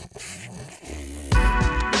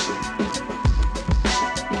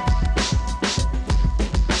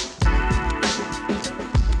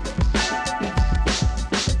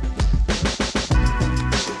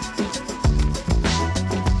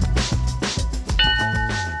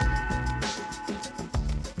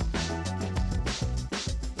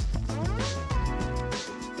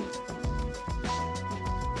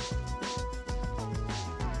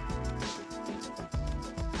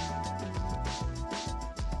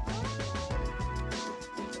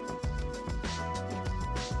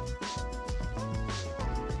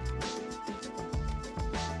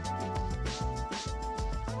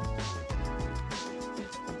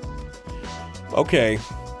 Okay.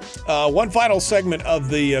 One final segment of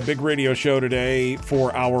the big radio show today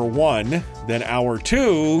for hour one. Then hour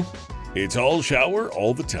two, it's all shower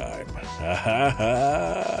all the time.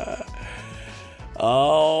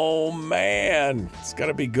 Oh, man. It's going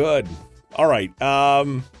to be good. All right.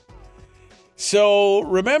 So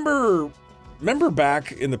remember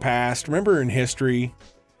back in the past, remember in history,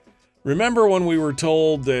 remember when we were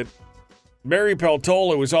told that Mary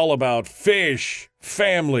Peltola was all about fish,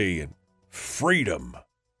 family, and freedom.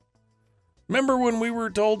 Remember when we were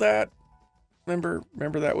told that? Remember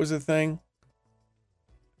that was a thing?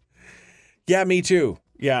 Yeah, me too.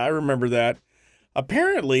 Yeah, I remember that.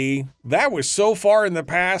 Apparently, that was so far in the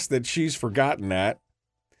past that she's forgotten that.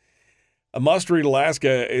 A Must Read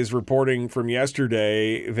Alaska is reporting from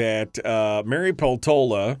yesterday that Mary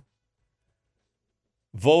Peltola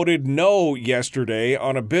voted no yesterday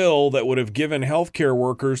on a bill that would have given healthcare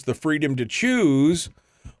workers the freedom to choose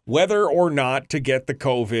whether or not to get the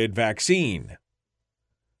COVID vaccine.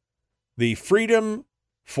 The Freedom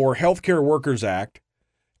for Healthcare Workers Act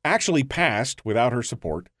actually passed, without her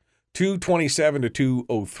support, 227 to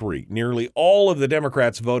 203. Nearly all of the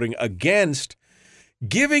Democrats voting against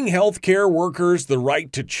giving healthcare workers the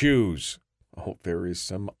right to choose. Oh, there is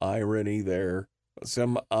some irony there.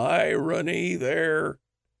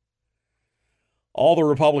 All the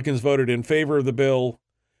Republicans voted in favor of the bill,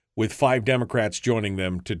 with 5 Democrats joining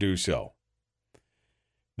them to do so.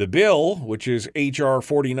 The bill, which is H.R.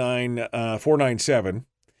 497,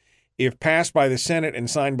 if passed by the Senate and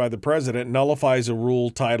signed by the President, nullifies a rule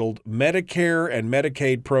titled Medicare and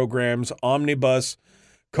Medicaid Programs Omnibus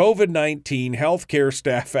COVID-19 Healthcare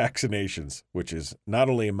Staff Vaccinations, which is not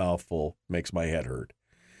only a mouthful, makes my head hurt.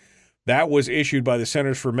 That was issued by the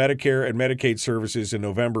Centers for Medicare and Medicaid Services in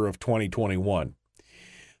November of 2021.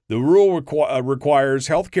 The rule requires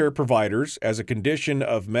healthcare providers, as a condition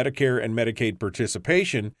of Medicare and Medicaid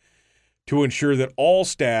participation, to ensure that all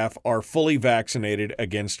staff are fully vaccinated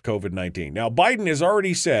against COVID-19. Now, Biden has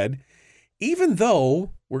already said, even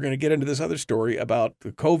though we're going to get into this other story about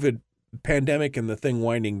the COVID pandemic and the thing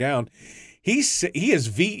winding down, he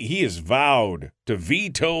has vowed to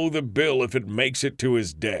veto the bill if it makes it to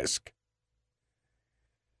his desk.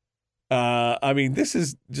 I mean, this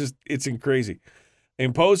is just, it's crazy.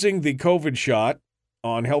 Imposing the COVID shot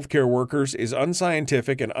on healthcare workers is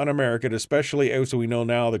unscientific and un-American, especially as we know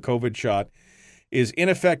now the COVID shot is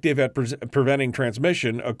ineffective at preventing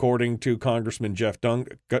transmission, according to Congressman Jeff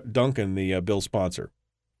Duncan, the bill sponsor.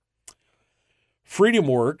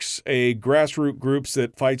 FreedomWorks, a grassroots group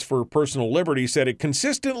that fights for personal liberty, said it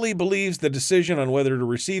consistently believes the decision on whether to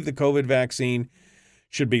receive the COVID vaccine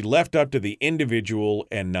should be left up to the individual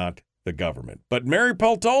and not the government. But Mary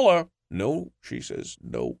Peltola, no, she says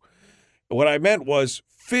no. What I meant was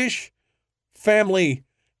fish, family,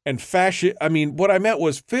 and fascism. I mean, what I meant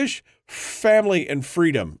was fish, family, and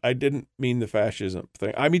freedom. I didn't mean the fascism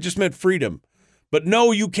thing. I mean, just meant freedom. But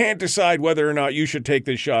no, you can't decide whether or not you should take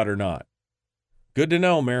this shot or not. Good to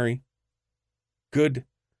know, Mary. Good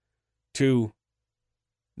to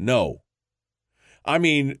know. I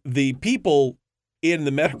mean, the people in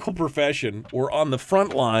the medical profession were on the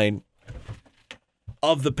front line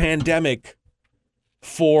of the pandemic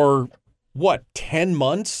for, 10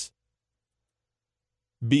 months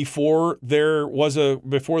before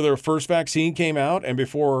before their first vaccine came out, and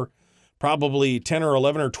before probably 10 or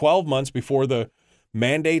 11 or 12 months before the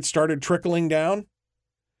mandates started trickling down.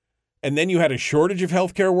 And then you had a shortage of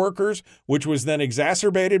healthcare workers, which was then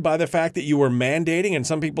exacerbated by the fact that you were mandating and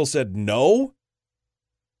some people said no.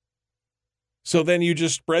 So then you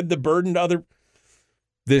just spread the burden to other.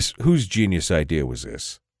 Whose genius idea was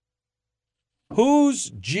this?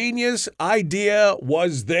 Whose genius idea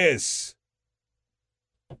was this?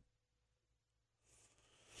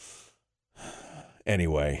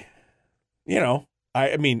 Anyway,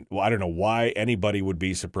 I mean, I don't know why anybody would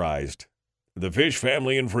be surprised. The fish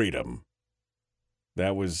family and freedom.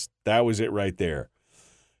 That was it right there.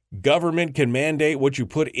 Government can mandate what you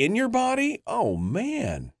put in your body? Oh,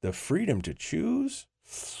 man. The freedom to choose?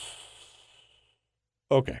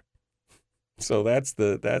 Okay. So that's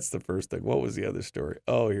the first thing. What was the other story?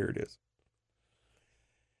 Oh, here it is.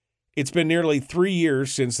 It's been nearly 3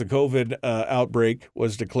 years since the COVID outbreak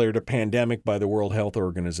was declared a pandemic by the World Health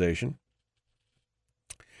Organization.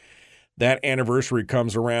 That anniversary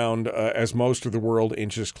comes around as most of the world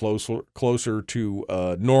inches closer to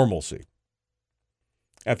normalcy.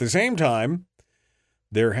 At the same time,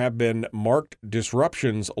 there have been marked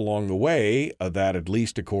disruptions along the way, that at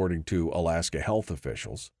least according to Alaska health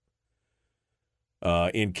officials.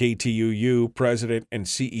 In KTUU, President and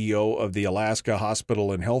CEO of the Alaska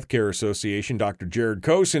Hospital and Healthcare Association, Dr. Jared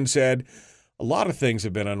Kosin, said, a lot of things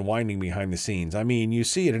have been unwinding behind the scenes. I mean, you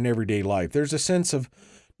see it in everyday life. There's a sense of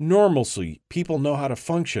normalcy. People know how to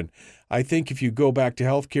function. I think if you go back to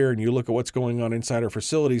healthcare and you look at what's going on inside our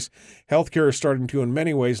facilities, healthcare is starting to, in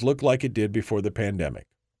many ways, look like it did before the pandemic.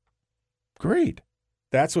 Great.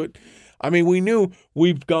 That's what, I mean, we knew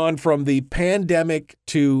we've gone from the pandemic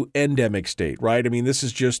to endemic state, right? I mean, this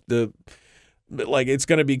is just it's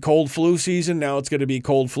going to be cold flu season. Now it's going to be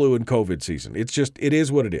cold flu and COVID season. It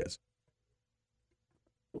is what it is.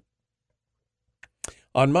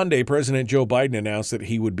 On Monday, President Joe Biden announced that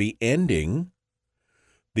he would be ending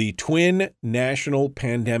the twin national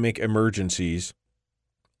pandemic emergencies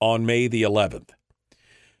on May the 11th,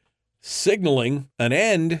 signaling an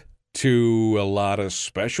end to a lot of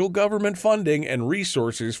special government funding and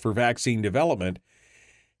resources for vaccine development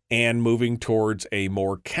and moving towards a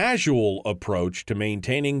more casual approach to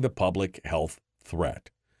maintaining the public health threat.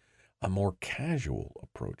 A more casual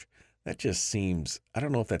approach. That just seems, I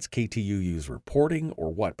don't know if that's KTUU's reporting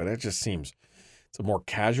or what, but that just seems, it's a more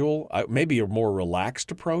casual, maybe a more relaxed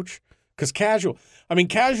approach. Because casual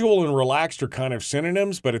and relaxed are kind of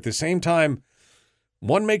synonyms, but at the same time,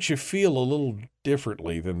 one makes you feel a little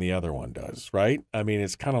differently than the other one does, right? I mean,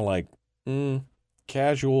 it's kind of like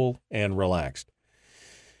casual and relaxed.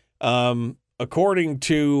 According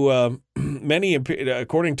to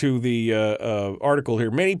the article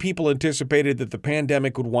here, many people anticipated that the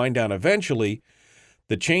pandemic would wind down eventually.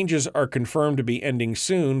 The changes are confirmed to be ending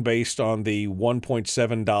soon based on the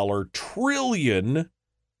 $1.7 trillion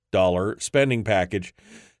spending package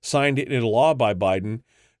signed into law by Biden,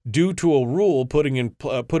 due to a rule put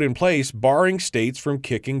in place barring states from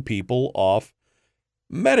kicking people off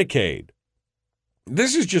Medicaid.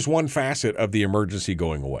 This is just one facet of the emergency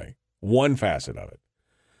going away. One facet of it.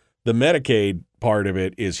 The Medicaid part of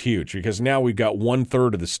it is huge because now we've got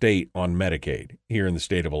 1/3 of the state on Medicaid here in the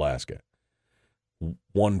state of Alaska.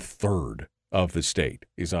 1/3 of the state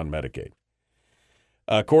is on Medicaid.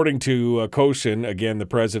 According to Kosin, again, the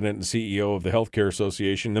president and CEO of the Healthcare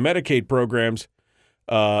Association, the Medicaid programs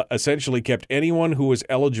essentially kept anyone who was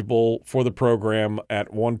eligible for the program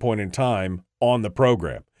at one point in time on the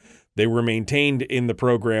program. They were maintained in the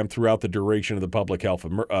program throughout the duration of the public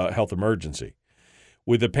health emergency.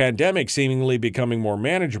 With the pandemic seemingly becoming more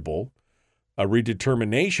manageable, a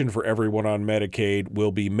redetermination for everyone on Medicaid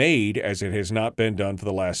will be made, as it has not been done for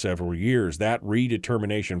the last several years. That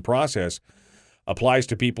redetermination process applies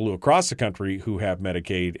to people across the country who have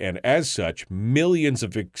Medicaid, and as such, millions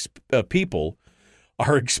of people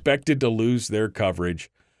are expected to lose their coverage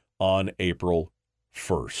on April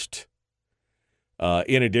 1st.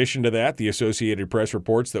 In addition to that, the Associated Press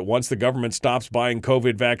reports that once the government stops buying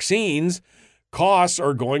COVID vaccines, costs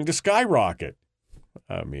are going to skyrocket.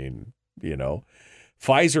 I mean,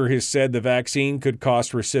 Pfizer has said the vaccine could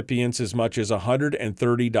cost recipients as much as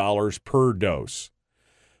 $130 per dose.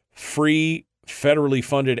 Free, federally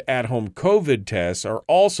funded at-home COVID tests are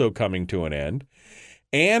also coming to an end,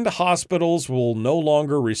 And hospitals will no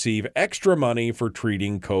longer receive extra money for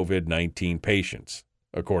treating COVID-19 patients,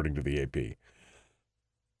 according to the AP.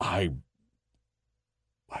 I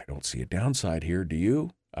don't see a downside here, do you?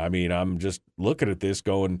 I mean, I'm just looking at this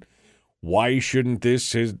going, why shouldn't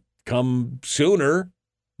this have come sooner?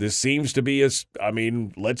 This seems to be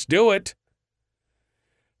let's do it.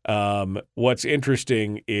 What's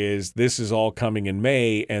interesting is this is all coming in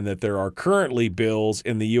May, and that there are currently bills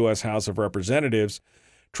in the U.S. House of Representatives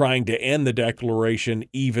trying to end the declaration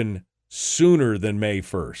even sooner than May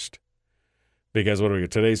 1st. Because what do we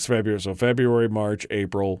get? Today's February, so February, March,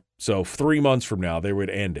 April. So 3 months from now, they would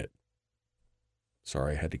end it.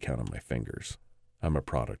 Sorry, I had to count on my fingers. I'm a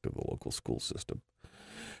product of the local school system.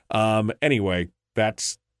 Anyway,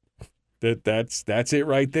 that's it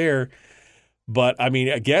right there. But, I mean,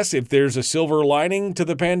 I guess if there's a silver lining to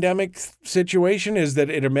the pandemic situation is that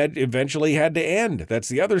it eventually had to end. That's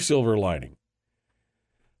the other silver lining.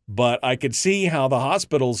 But I could see how the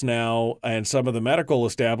hospitals now and some of the medical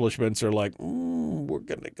establishments are like, we're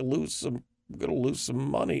going to lose some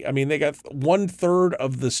money. I mean, they got 1/3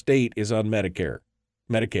 of the state is on Medicaid.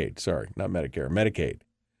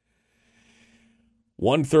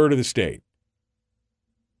 1/3 of the state.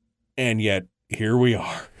 And yet here we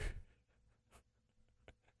are.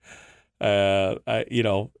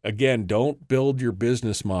 Again, don't build your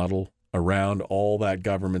business model around all that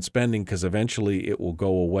government spending, because eventually it will go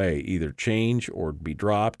away, either change or be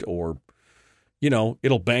dropped, or,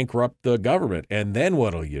 it'll bankrupt the government. And then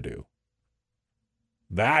what'll you do?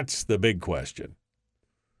 That's the big question.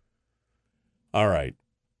 All right.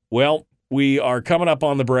 Well, we are coming up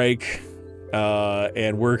on the break,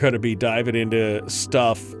 and we're going to be diving into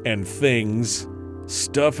stuff and things,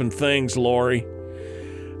 Lori.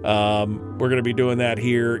 We're going to be doing that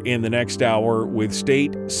here in the next hour with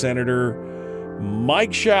State Senator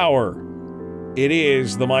Mike Shower. It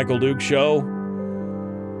is the Michael Duke Show.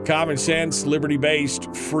 Common sense,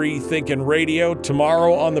 liberty-based, free-thinking radio.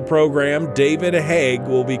 Tomorrow on the program, David Haig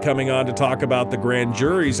will be coming on to talk about the grand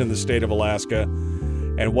juries in the state of Alaska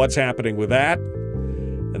and what's happening with that.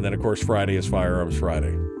 And then, of course, Friday is Firearms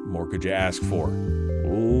Friday. More could you ask for?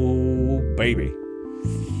 Ooh, baby.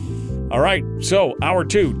 All right, so hour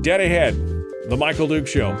 2, dead ahead, the Michael Duke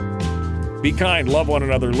Show. Be kind, love one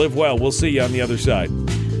another, live well. We'll see you on the other side.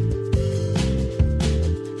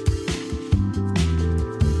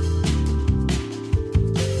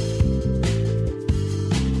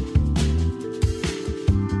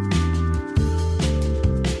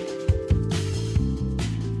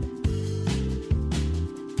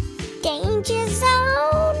 Danger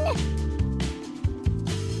Zone!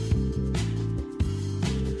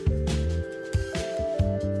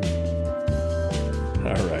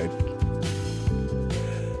 All right.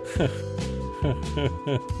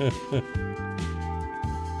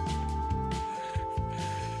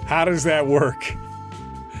 How does that work?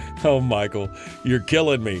 Oh, Michael, you're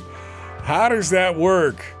killing me. How does that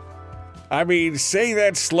work? I mean, say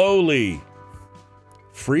that slowly.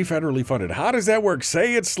 Free federally funded. How does that work?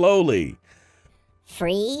 Say it slowly.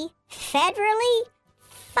 Free federally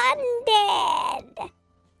funded.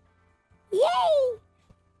 Yay!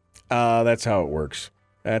 That's how it works.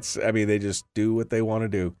 They just do what they want to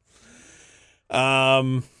do.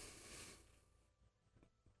 Oh,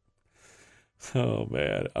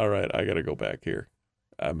 man. All right, I got to go back here.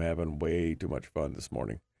 I'm having way too much fun this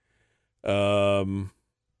morning. Oh,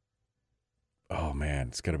 man,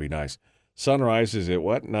 it's going to be nice. Sunrise is at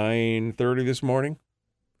what, 9:30 this morning?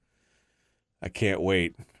 I can't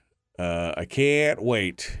wait.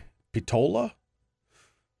 Pitola?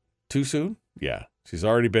 Too soon? Yeah, she's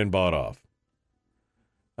already been bought off.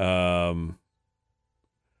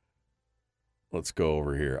 Let's go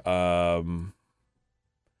over here.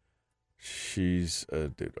 She's a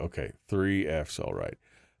dude. Okay, 3 F's, all right.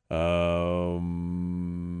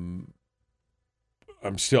 I'm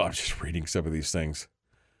just reading some of these things.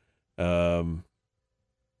 No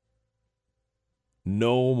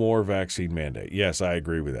more vaccine mandate. Yes, I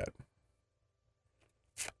agree with that.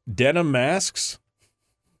 Denim masks?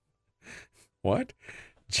 What?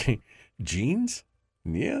 Jeans?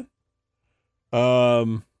 Yeah.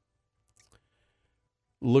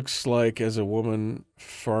 Looks like as a woman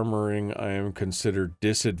farmering, I am considered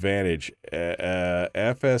disadvantaged.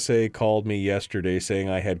 FSA called me yesterday saying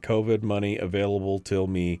I had COVID money available till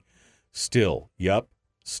me still. Yup,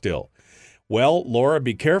 still. Well, Laura,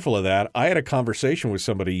 be careful of that. I had a conversation with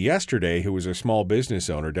somebody yesterday who was a small business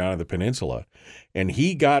owner down in the peninsula, and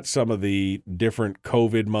he got some of the different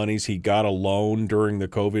COVID monies. He got a loan during the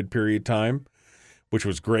COVID period time, which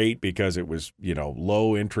was great because it was,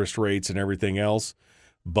 low interest rates and everything else.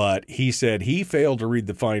 But he said he failed to read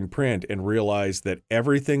the fine print and realized that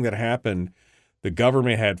everything that happened, the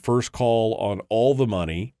government had first call on all the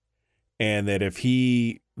money, and that if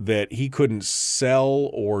he couldn't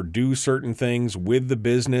sell or do certain things with the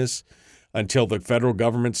business until the federal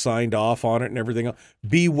government signed off on it and everything else.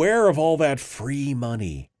 Beware of all that free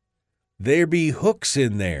money. There be hooks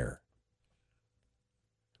in there.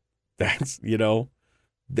 That's,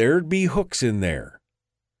 there'd be hooks in there.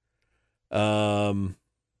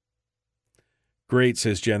 Great,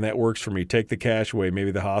 says Jen. That works for me. Take the cash away.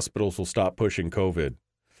 Maybe the hospitals will stop pushing COVID.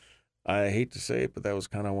 I hate to say it, but that was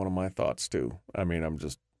kind of one of my thoughts too. I mean, I'm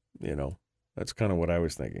just, that's kind of what I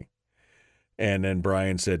was thinking. And then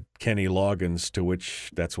Brian said Kenny Loggins, to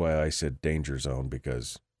which that's why I said danger zone,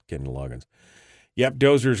 because Kenny Loggins. Yep,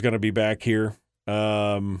 Dozer's going to be back here.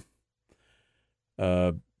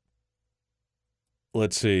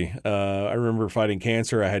 Let's see. I remember fighting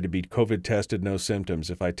cancer. I had to be COVID tested, no symptoms.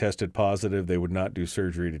 If I tested positive, they would not do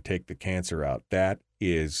surgery to take the cancer out. That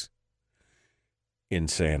is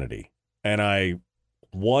insanity. And I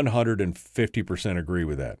 150% agree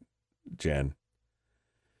with that, Jen.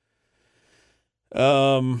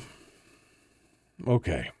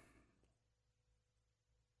 Okay.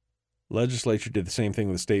 Legislature did the same thing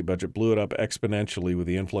with the state budget, blew it up exponentially with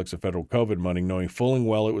the influx of federal COVID money, knowing full and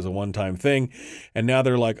well it was a one-time thing. And now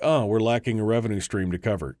they're like, oh, we're lacking a revenue stream to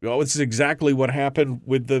cover. Oh, this is exactly what happened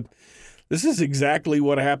with the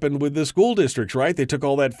school districts, right? They took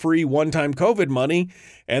all that free one-time COVID money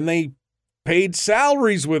and they paid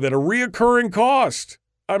salaries with it, a reoccurring cost.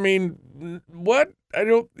 I mean, what? I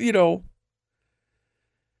don't,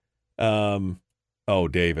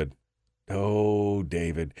 David. Oh,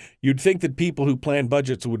 David. You'd think that people who plan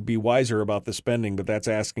budgets would be wiser about the spending, but that's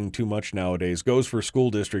asking too much nowadays. Goes for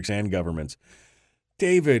school districts and governments.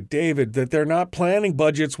 David, that they're not planning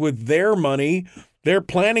budgets with their money. They're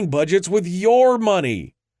planning budgets with your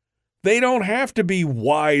money. They don't have to be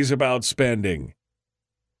wise about spending.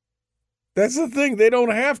 That's the thing. They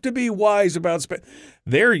don't have to be wise about spending.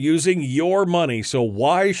 They're using your money, so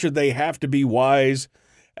why should they have to be wise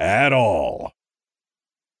at all?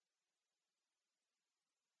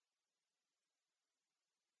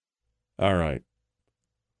 All right.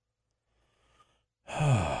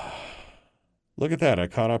 Look at that. I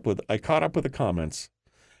caught up with the comments.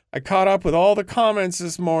 I caught up with all the comments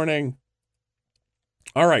this morning.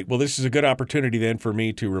 All right. Well, this is a good opportunity then for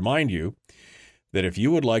me to remind you that if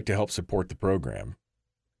you would like to help support the program,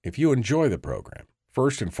 if you enjoy the program,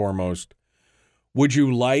 first and foremost, would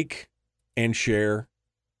you like and share?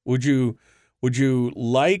 Would you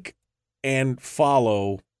like and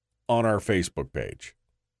follow on our Facebook page?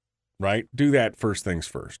 Right? Do that first things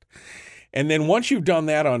first. And then once you've done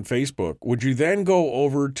that on Facebook, would you then go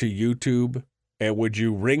over to YouTube and would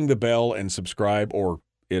you ring the bell and subscribe, or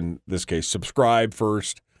in this case, subscribe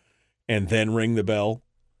first and then ring the bell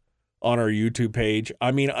on our YouTube page?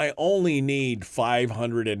 I mean, I only need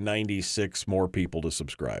 596 more people to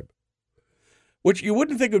subscribe, which you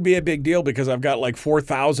wouldn't think would be a big deal because I've got like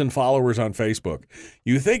 4,000 followers on Facebook.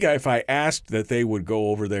 You think if I asked that they would go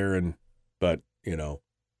over there but it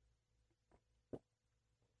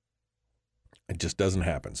just doesn't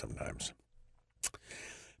happen sometimes.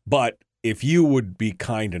 But if you would be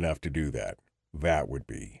kind enough to do that, that would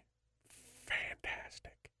be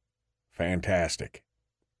fantastic. Fantastic.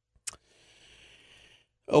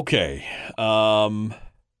 Okay.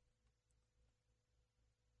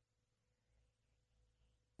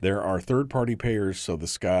 There are third-party payers, so the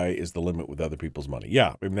sky is the limit with other people's money.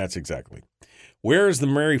 Yeah, I mean, that's exactly. Where is the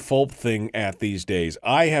Mary Fulp thing at these days?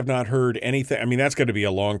 I have not heard anything. I mean, that's going to be a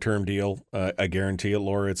long-term deal. I guarantee it,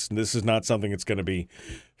 Laura. This is not something that's going to be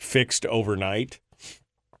fixed overnight.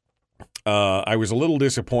 I was a little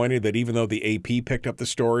disappointed that even though the AP picked up the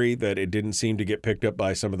story, that it didn't seem to get picked up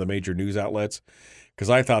by some of the major news outlets, because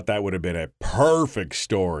I thought that would have been a perfect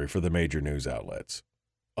story for the major news outlets.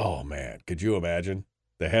 Oh, man. Could you imagine?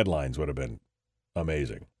 The headlines would have been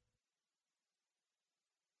amazing.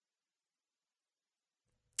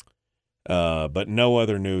 But no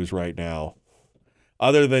other news right now,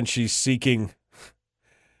 other than she's seeking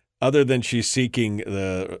the,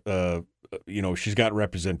 she's got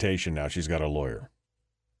representation now. She's got a lawyer.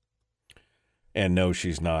 And no,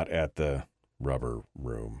 she's not at the rubber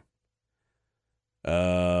room.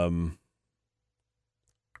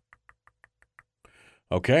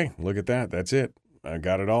 Okay, look at that. That's it. I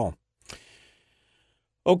got it all.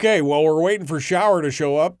 Okay, well, we're waiting for Shower to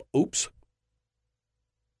show up. Oops.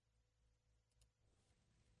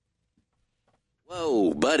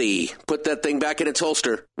 Whoa, buddy. Put that thing back in its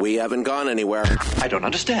holster. We haven't gone anywhere. I don't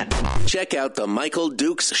understand. Check out the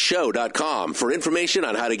MichaelDukesShow.com for information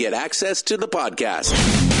on how to get access to the podcast.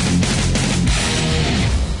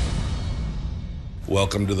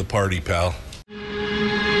 Welcome to the party, pal.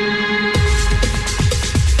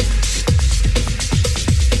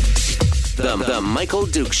 The Michael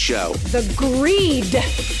Dukes Show. The greed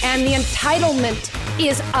and the entitlement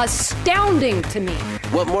is astounding to me.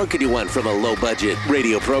 What more could you want from a low-budget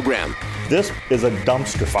radio program? This is a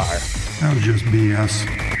dumpster fire. That was just BS.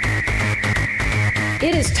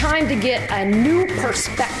 It is time to get a new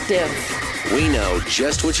perspective. We know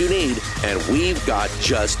just what you need, and we've got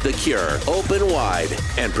just the cure. Open wide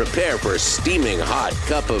and prepare for a steaming hot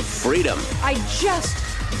cup of freedom. I just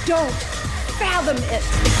don't fathom it.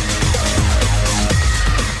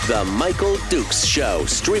 The Michael Dukes Show,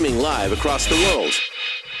 streaming live across the world.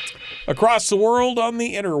 Across the world on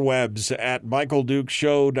the interwebs at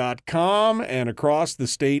MichaelDukesShow.com and across the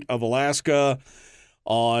state of Alaska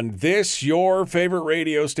on this, your favorite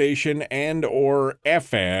radio station and or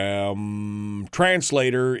FM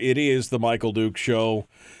translator. It is the Michael Dukes Show.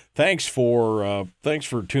 Thanks for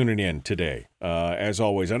tuning in today. As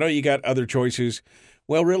always, I know you got other choices.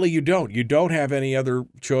 Well, really, you don't. You don't have any other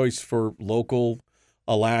choice for local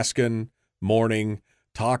Alaskan morning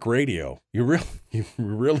talk radio. You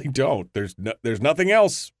really don't. There's nothing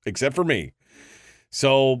else except for me.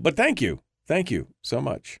 So, but thank you so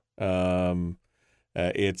much. I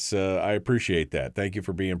appreciate that. Thank you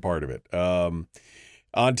for being part of it. On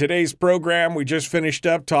today's program, we just finished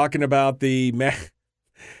up talking about the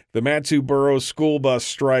Matsu Borough school bus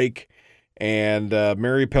strike and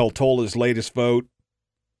Mary Peltola's latest vote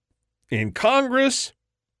in Congress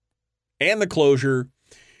and the closure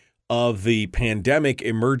of the pandemic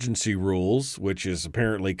emergency rules, which is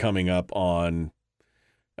apparently coming up on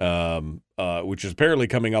May the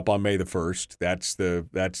 1st. That's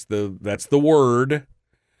the word.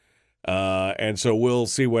 And so we'll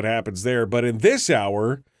see what happens there. But in this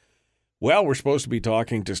hour, well, we're supposed to be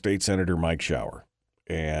talking to State Senator Mike Shower,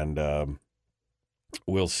 and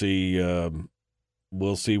we'll see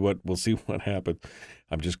what happens.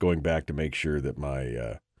 I'm just going back to make sure that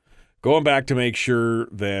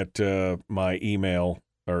my email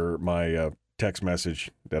or my text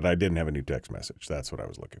message, that I didn't have a new text message. That's what I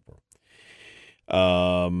was looking for.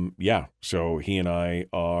 So he and I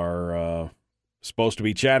are supposed to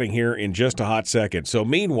be chatting here in just a hot second. So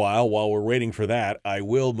meanwhile, while we're waiting for that, I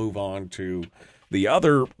will move on to the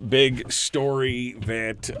other big story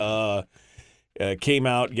that came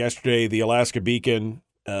out yesterday, the Alaska Beacon,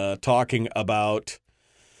 talking about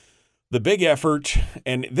the big effort,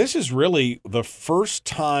 and this is really the first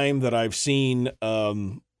time that I've seen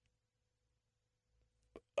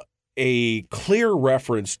a clear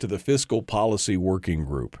reference to the Fiscal Policy Working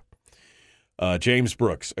Group. James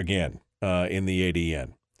Brooks, again, in the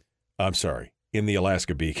ADN. I'm sorry, in the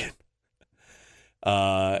Alaska Beacon.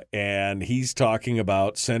 And he's talking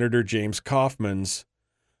about Senator James Kaufman's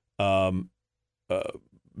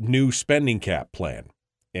new spending cap plan.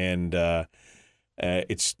 And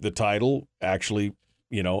it's the title, actually,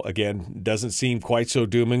 again, doesn't seem quite so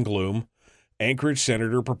doom and gloom. Anchorage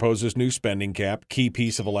Senator proposes new spending cap, key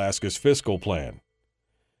piece of Alaska's fiscal plan.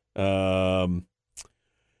 And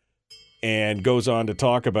goes on to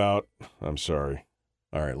talk about, I'm sorry.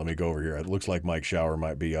 All right, let me go over here. It looks like Mike Shower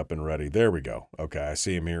might be up and ready. There we go. Okay, I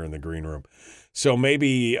see him here in the green room. So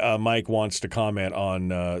maybe Mike wants to comment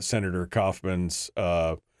on Senator Kaufman's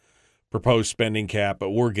proposed spending cap, but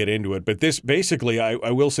we'll get into it. But this basically,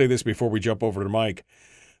 I will say this before we jump over to Mike.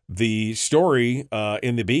 The story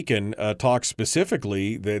in the Beacon talks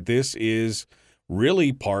specifically that this is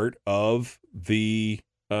really part of the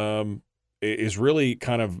is really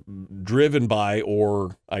kind of driven by,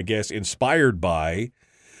 or I guess inspired by,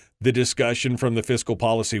 the discussion from the Fiscal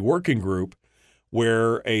Policy Working Group,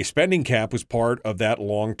 where a spending cap was part of that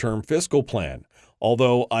long-term fiscal plan.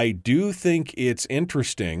 Although I do think it's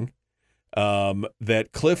interesting that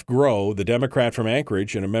Cliff Grow, the Democrat from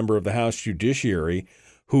Anchorage and a member of the House Judiciary,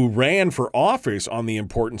 who ran for office on the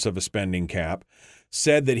importance of a spending cap,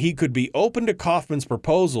 said that he could be open to Kaufman's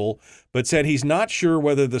proposal, but said he's not sure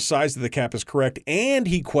whether the size of the cap is correct, and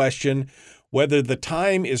he questioned whether the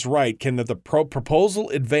time is right. Can the proposal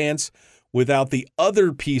advance without the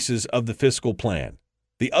other pieces of the fiscal plan,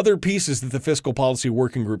 the other pieces that the Fiscal Policy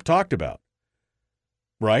Working Group talked about?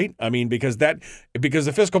 Right? I mean, because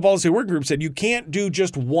the Fiscal Policy Working Group said you can't do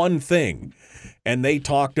just one thing, and they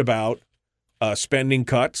talked about spending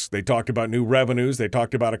cuts. They talked about new revenues. They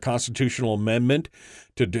talked about a constitutional amendment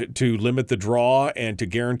to limit the draw and to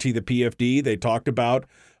guarantee the PFD. They talked about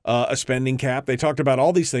a spending cap. They talked about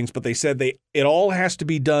all these things, but they said it all has to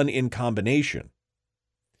be done in combination.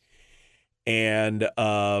 And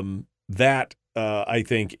that I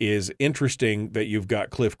think is interesting that you've got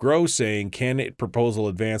Cliff Gross saying, can it proposal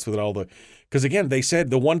advance with all the – because, again, they said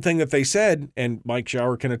the one thing that they said, and Mike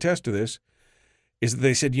Shower can attest to this, is that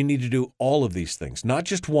they said you need to do all of these things, not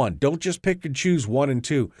just one. Don't just pick and choose 1 and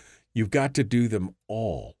 2. You've got to do them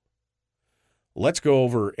all. Let's go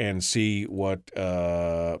over and see what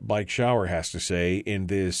Mike Shower has to say in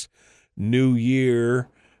this new year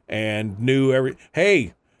and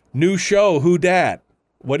Hey, new show, Who Dat?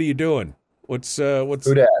 What are you doing? What's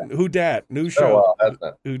Who Dat? New show. Oh,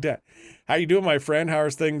 well, Who Dat? How you doing, my friend? How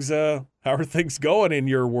are things going in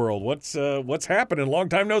your world? What's happening? Long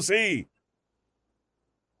time no see.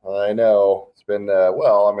 I know it's been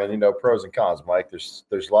pros and cons, Mike.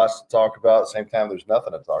 There's lots to talk about. At the same time, there's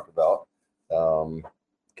nothing to talk about.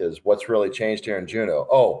 Because what's really changed here in Juneau?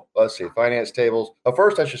 Oh, let's see, finance tables.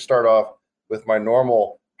 First, I should start off with my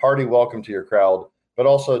normal hearty welcome to your crowd, but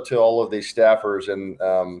also to all of these staffers and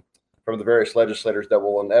from the various legislators that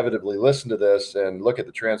will inevitably listen to this and look at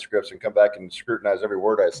the transcripts and come back and scrutinize every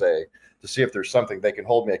word I say to see if there's something they can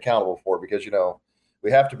hold me accountable for. Because, we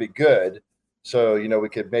have to be good. So, we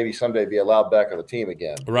could maybe someday be allowed back on the team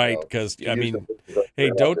again. Right, because,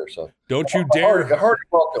 hey, don't you dare. Hearty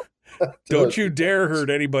welcome. Don't you dare hurt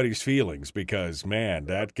anybody's feelings because, man,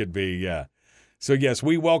 that could be, yeah. So, yes,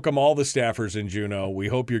 we welcome all the staffers in Juneau. We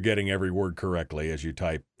hope you're getting every word correctly as you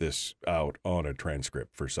type this out on a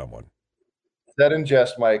transcript for someone. That in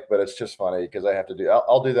jest, Mike, but it's just funny because I have to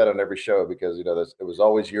I'll do that on every show because, it was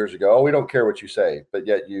always years ago. Oh, we don't care what you say, but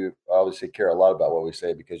yet you obviously care a lot about what we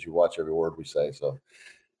say because you watch every word we say. So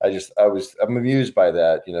I'm amused by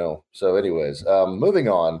that, So anyways, moving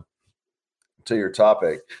on to your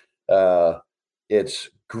topic. It's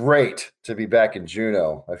great to be back in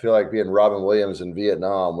Juneau. I feel like being Robin Williams in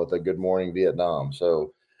Vietnam with a Good Morning Vietnam.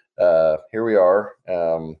 So here we are.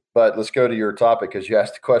 But let's go to your topic because you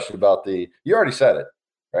asked a question about you already said it,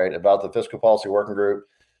 right? About the fiscal policy working group.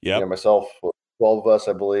 Yeah. Myself, 12 of us,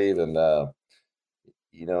 I believe. And,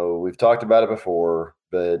 we've talked about it before,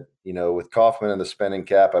 but, with Kaufman and the spending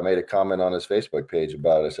cap, I made a comment on his Facebook page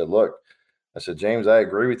about it. I said, James, I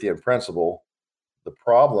agree with you in principle. The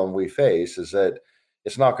problem we face is that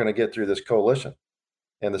it's not going to get through this coalition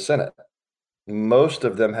in the Senate. Most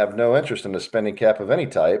of them have no interest in a spending cap of any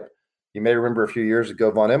type. You may remember a few years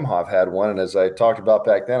ago, Von Imhoff had one. And as I talked about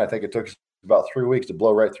back then, I think it took us about 3 weeks to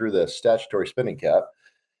blow right through the statutory spending cap.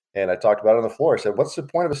 And I talked about it on the floor. I said, what's the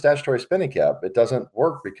point of a statutory spending cap? It doesn't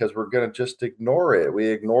work because we're going to just ignore it. We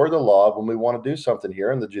ignore the law when we want to do something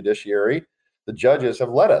here in the judiciary. The judges have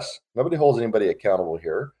let us. Nobody holds anybody accountable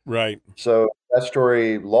here. Right. So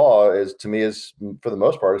statutory law is for the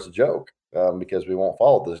most part, is a joke because we won't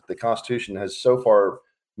follow this. The Constitution has so far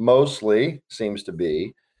mostly seems to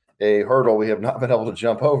be a hurdle we have not been able to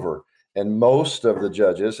jump over. And most of the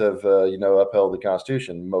judges have, upheld the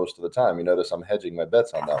Constitution most of the time. You notice I'm hedging my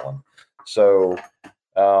bets on that one. So,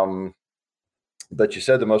 but you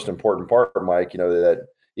said the most important part, Mike, that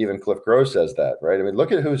even Cliff Gross says that, right? I mean,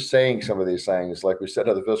 look at who's saying some of these things. Like we said,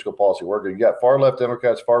 of the fiscal policy worker, you got far left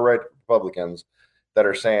Democrats, far right Republicans that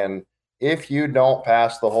are saying, if you don't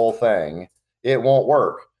pass the whole thing, it won't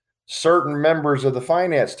work. Certain members of the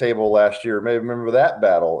finance table last year may remember that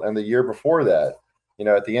battle, and the year before that,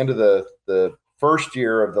 at the end of the first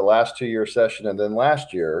year of the last 2-year session, and then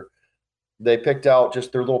last year, they picked out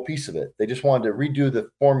just their little piece of it. They just wanted to redo the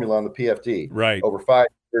formula on the PFD right over 5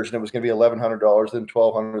 years, and it was going to be $1,100, then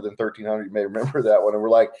 $1,200, then $1,300. You may remember that one. And we're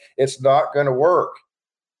like, it's not going to work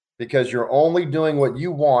because you're only doing what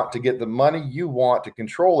you want to get the money you want to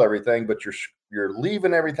control everything, but you're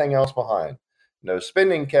leaving everything else behind. No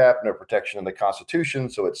spending cap, no protection in the Constitution,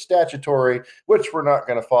 so it's statutory, which we're not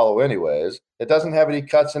going to follow anyways. It doesn't have any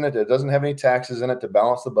cuts in it. It doesn't have any taxes in it to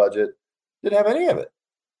balance the budget. It didn't have any of it.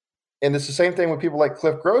 And it's the same thing with people like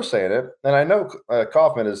Cliff Gross saying it. And I know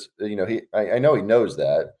Kaufman is, I know he knows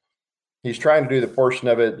that. He's trying to do the portion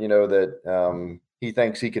of it, that he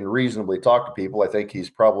thinks he can reasonably talk to people. I think he's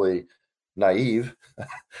probably naive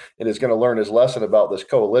and is going to learn his lesson about this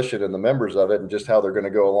coalition and the members of it and just how they're going to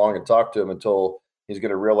go along and talk to him until he's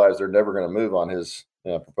going to realize they're never going to move on his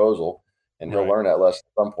proposal. And he'll learn that lesson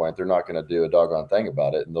at some point. They're not going to do a doggone thing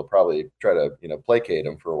about it. And they'll probably try to, placate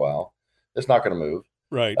him for a while. It's not going to move.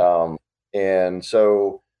 Right. And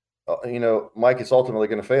so, Mike, it's ultimately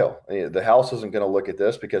going to fail. The House isn't going to look at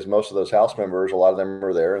this because most of those House members, a lot of them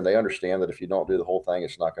are there and they understand that if you don't do the whole thing,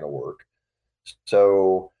 it's not going to work.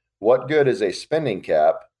 So what good is a spending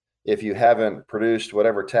cap if you haven't produced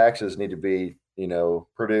whatever taxes need to be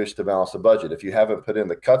produce to balance the budget, if you haven't put in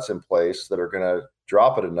the cuts in place that are going to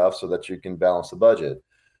drop it enough so that you can balance the budget?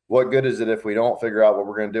 What good is it if we don't figure out what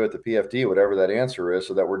we're going to do with the PFD, whatever that answer is,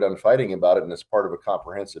 so that we're done fighting about it and it's part of a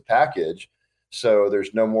comprehensive package? So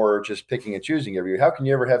there's no more just picking and choosing every year. How can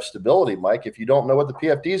you ever have stability, Mike, if you don't know what the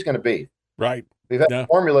PFD is going to be? Right. We've had a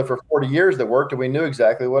formula for 40 years that worked, and we knew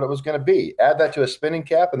exactly what it was going to be. Add that to a spending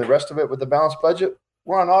cap and the rest of it with the balanced budget,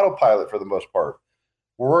 we're on autopilot for the most part.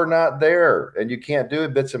 We're not there, and you can't do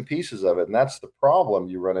bits and pieces of it. And that's the problem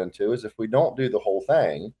you run into, is if we don't do the whole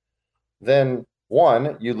thing, then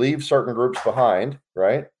one, you leave certain groups behind,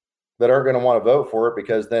 right, that aren't going to want to vote for it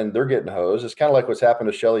because then they're getting hosed. It's kind of like what's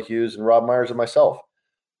happened to Shelley Hughes and Rob Myers and myself.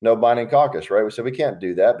 No binding caucus, right? We said we can't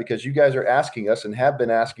do that because you guys are asking us and have been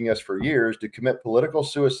asking us for years to commit political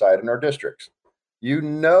suicide in our districts. You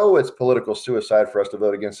know it's political suicide for us to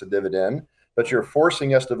vote against the dividend, but you're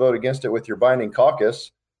forcing us to vote against it with your binding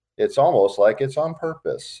caucus. It's almost like it's on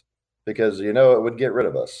purpose because it would get rid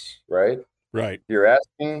of us, right? Right. You're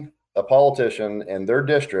asking a politician in their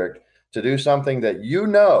district to do something that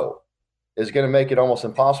is going to make it almost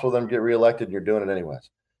impossible for them to get reelected, and you're doing it anyways.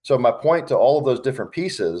 So my point to all of those different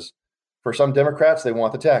pieces, for some Democrats, they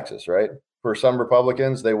want the taxes, right? For some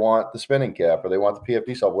Republicans, they want the spending cap or they want the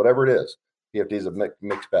PFD solved, whatever it is. PFD is a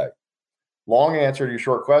mixed bag. Long answer to your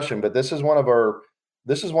short question, but this is one of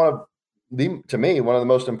the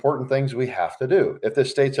most important things we have to do. If this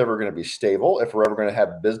state's ever going to be stable, if we're ever going to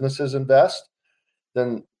have businesses invest,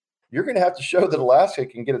 then you're going to have to show that Alaska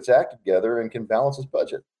can get its act together and can balance its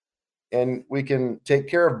budget. And we can take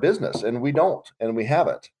care of business, and we don't, and we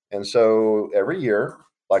haven't. And so every year,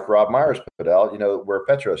 like Rob Myers put out, we're a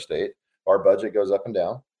petro state. Our budget goes up and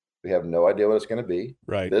down. We have no idea what it's going to be.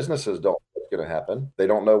 Right. Businesses don't know what's going to happen. They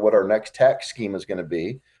don't know what our next tax scheme is going to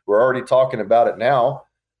be. We're already talking about it now.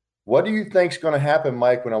 What do you think is going to happen,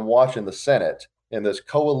 Mike, when I'm watching the Senate and this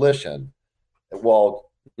coalition?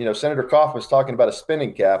 Well, Senator Kaufman's talking about a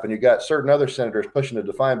spending cap, and you got certain other senators pushing a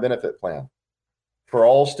defined benefit plan for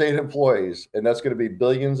all state employees, and that's going to be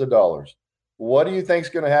billions of dollars. What do you think is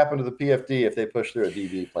going to happen to the PFD if they push through a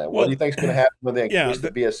DB plan? What do you think is going to happen when they increase the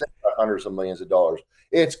BSA by hundreds of millions of dollars?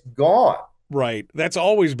 It's gone. Right. That's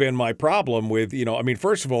always been my problem with,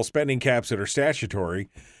 first of all, spending caps that are statutory.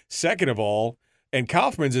 Second of all, and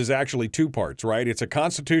Kaufman's is actually two parts, right? It's a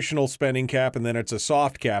constitutional spending cap, and then it's a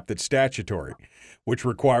soft cap that's statutory, which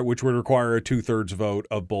would require a 2/3 vote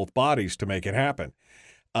of both bodies to make it happen.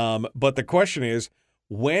 But the question is,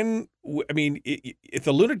 if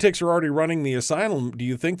the lunatics are already running the asylum, do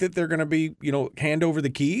you think that they're going to be, hand over the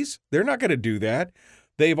keys? They're not going to do that.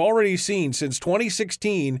 They've already seen since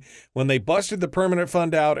 2016 when they busted the permanent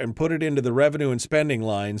fund out and put it into the revenue and spending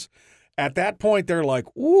lines. At that point, they're like,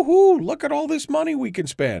 woohoo, look at all this money we can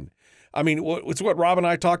spend. It's what Rob and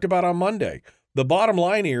I talked about on Monday. The bottom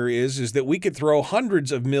line here is that we could throw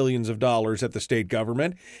hundreds of millions of dollars at the state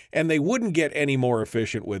government, and they wouldn't get any more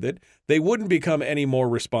efficient with it. They wouldn't become any more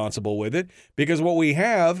responsible with it, because what we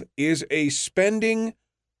have is a spending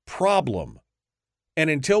problem. And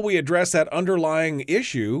until we address that underlying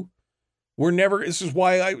issue, this is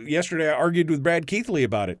why yesterday I argued with Brad Keithley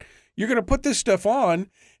about it. You're going to put this stuff on,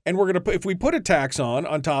 and if we put a tax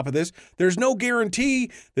on top of this, there's no guarantee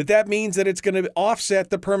that means that it's going to offset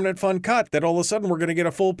the permanent fund cut, that all of a sudden we're going to get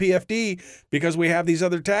a full PFD because we have these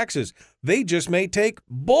other taxes. They just may take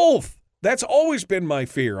both. That's always been my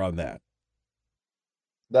fear on that.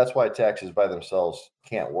 That's why taxes by themselves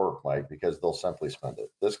can't work, Mike, because they'll simply spend it.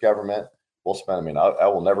 This government will spend. I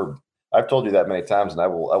will never, I've told you that many times, and I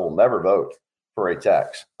will never vote for a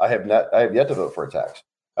tax. I have yet to vote for a tax.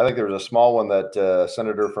 I think there was a small one that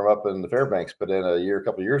senator from up in the Fairbanks put in a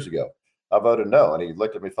couple of years ago. I voted no, and he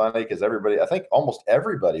looked at me funny because I think almost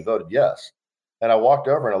everybody voted yes. And I walked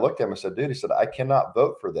over and I looked at him and said, dude, he said, I cannot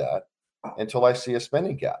vote for that until I see a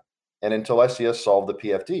spending cap and until I see us solve the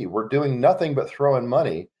PFD. We're doing nothing but throwing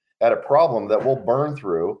money at a problem that will burn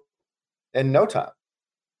through in no time.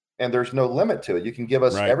 And there's no limit to it. You can give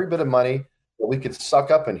us every bit of money that we could suck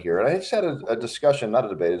up in here. And I just had a discussion, not a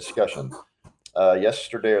debate, a discussion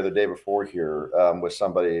yesterday or the day before here with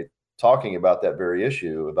somebody talking about that very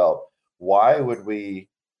issue, about why would we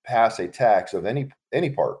pass a tax of any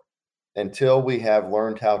part until we have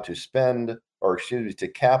learned how to spend, or to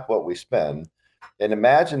cap what we spend. And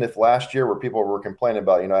imagine if last year, where people were complaining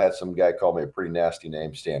about, I had some guy call me a pretty nasty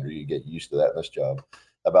name, Standard. You get used to that in this job,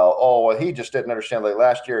 about, he just didn't understand, like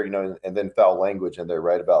last year, and then foul language in there,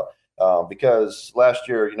 right? About because last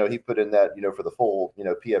year, he put in that, for the full,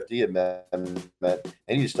 PFD amendment,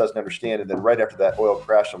 and he just doesn't understand. And then right after that oil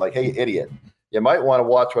crash, I'm like, hey, idiot, you might want to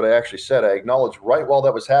watch what I actually said. I acknowledged right while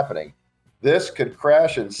that was happening This could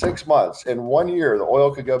crash in 6 months. In 1 year, the oil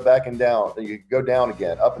could go back and down. You could go down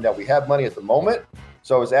again, up and down. We have money at the moment.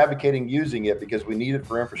 So I was advocating using it because we need it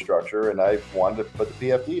for infrastructure. And I wanted to put the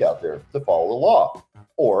PFD out there to follow the law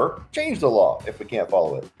or change the law if we can't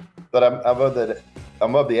follow it. But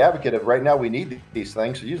I'm of the advocate of right now we need these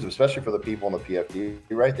things to use them, especially for the people in the PFD,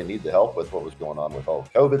 right? They need the help with what was going on with all the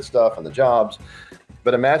COVID stuff and the jobs.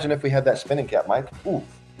 But imagine if we had that spending cap, Mike. Ooh,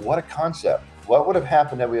 what a concept. What would have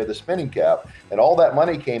happened if we had the spending cap and all that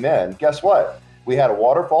money came in? Guess what? We had a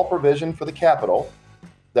waterfall provision for the capital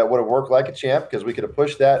that would have worked like a champ because we could have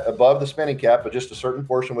pushed that above the spending cap, but just a certain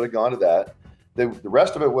portion would have gone to that. The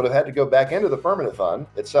rest of it would have had to go back into the permanent fund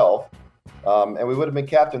itself. And we would have been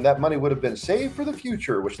capped, and that money would have been saved for the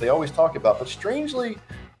future, which they always talk about. But strangely,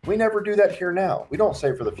 we never do that here now. We don't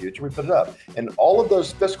save for the future. We put it up. And all of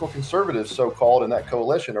those fiscal conservatives, so-called, in that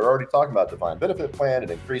coalition are already talking about defined benefit plan and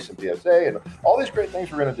increase in PSA and all these great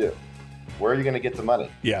things we're going to do. Where are you going to get the money?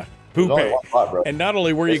 Yeah. Who pays? Bro. And not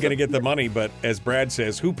only where are you going to get the money, but as Brad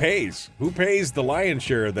says, who pays? Who pays the lion's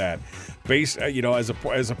share of that, based as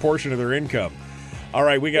a portion of their income? All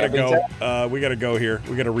right, we got to go. We got to go here.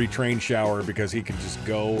 We got to retrain Shower because he can just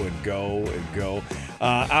go and go and go.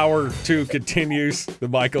 Hour 2 continues. The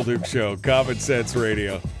Michael Duke Show, Common Sense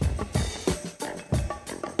Radio.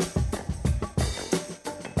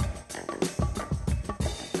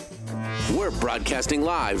 We're broadcasting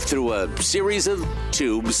live through a series of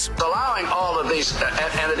tubes. Allowing all of these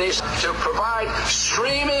entities to provide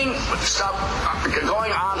streaming stuff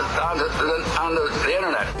going on the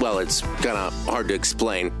internet. Well, it's kind of hard to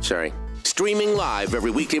explain. Sorry. Streaming live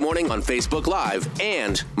every weekday morning on Facebook Live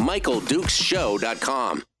and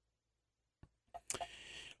MichaelDukesShow.com.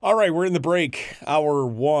 All right, we're in the break.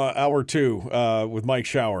 Hour 2 with Mike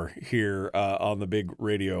Shower here on the big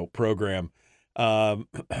radio program.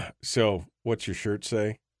 So what's your shirt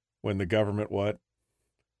say? When the government what?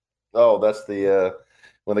 Oh, that's the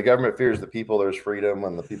when the government fears the people, there's freedom.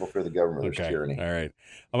 When the people fear the government, there's tyranny. All right.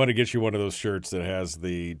 I'm going to get you one of those shirts that has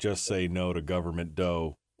the "Just Say No to Government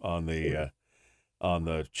Dough" on the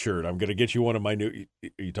shirt. I'm going to get you one of my new.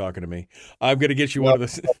 Are you talking to me? I'm going to get you one of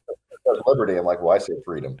the. Liberty. I'm like, well, I say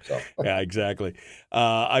freedom. So yeah, exactly.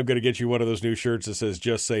 I'm going to get you one of those new shirts that says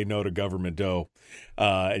 "Just Say No to Government Dough,"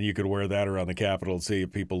 and you could wear that around the Capitol and see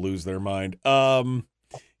if people lose their mind.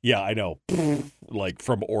 Yeah, I know. Like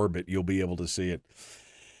from orbit, you'll be able to see it.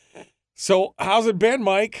 So, how's it been,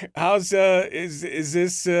 Mike? How's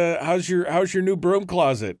how's your new broom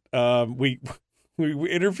closet? We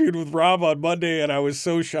interviewed with Rob on Monday, and I was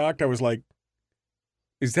so shocked. I was like,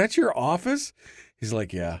 "Is that your office?" He's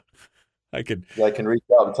like, "Yeah." I can reach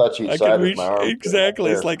out and touch each side of my arm.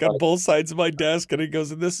 Exactly. It's like on both sides of my desk. And he goes,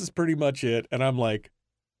 and this is pretty much it. And I'm like,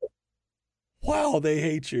 wow, they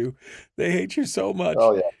hate you. They hate you so much.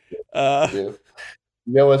 Oh, yeah. You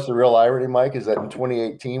know what's the real irony, Mike, is that in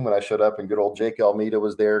 2018, when I showed up and good old Jake Almeida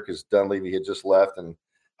was there because Dunleavy had just left and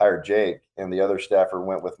hired Jake, and the other staffer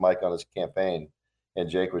went with Mike on his campaign. And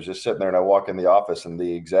Jake was just sitting there, and I walk in the office, and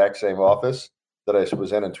the exact same office that I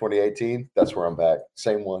was in 2018, that's where I'm back.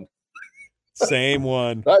 Same one. Same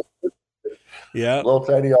one. Yeah. Little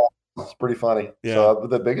tiny office. It's pretty funny. Yeah. So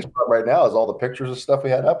the biggest part right now is all the pictures and stuff we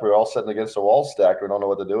had up. We were all sitting against the wall stacked. We don't know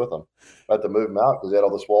what to do with them. We had to move them out because they had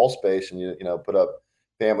all this wall space, and you put up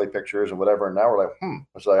family pictures and whatever. And now we're like,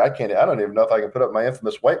 It's like I don't even know if I can put up my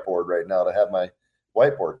infamous whiteboard right now to have my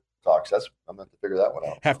whiteboard talks. I'm going to figure that one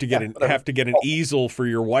out. Have to get an easel for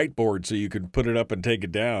your whiteboard so you can put it up and take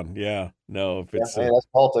it down. Yeah. No, if it's that's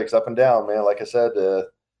politics up and down, man. Like I said,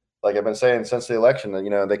 like I've been saying since the election,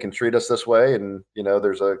 they can treat us this way. And,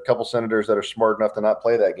 there's a couple senators that are smart enough to not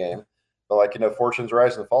play that game. But fortunes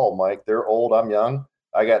rise and fall, Mike. They're old. I'm young.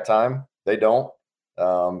 I got time. They don't.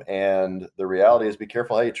 And the reality is be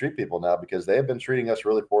careful how you treat people now because they have been treating us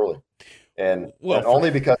really poorly. And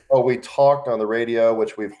only because, we talked on the radio,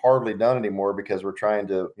 which we've hardly done anymore because we're trying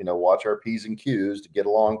to, watch our P's and Q's to get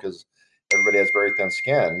along because everybody has very thin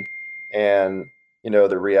skin. And,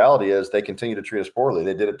 the reality is they continue to treat us poorly.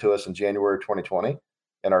 They did it to us in January 2020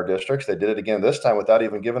 in our districts. They did it again this time without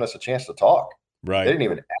even giving us a chance to talk. Right. They didn't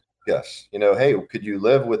even ask us, hey, could you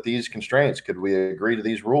live with these constraints? Could we agree to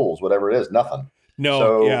these rules? Whatever it is, nothing. No,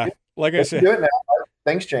 so, yeah. Like I said, do it now.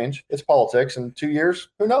 Things change. It's politics. In 2 years,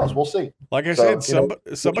 who knows? We'll see. Like I said,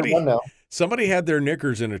 somebody had their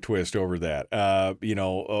knickers in a twist over that.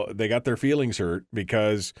 They got their feelings hurt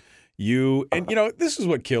because this is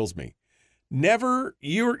what kills me. Never,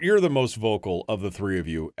 you're the most vocal of the three of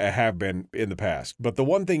you, have been in the past. But the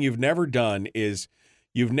one thing you've never done is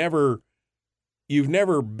now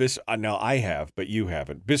I have, but you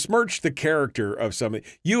haven't besmirched the character of somebody.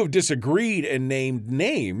 You have disagreed and named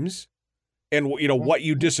names, and what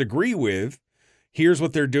you disagree with. Here's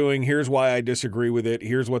what they're doing. Here's why I disagree with it.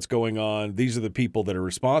 Here's what's going on. These are the people that are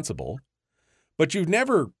responsible. But you've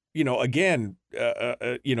never,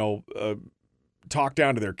 talked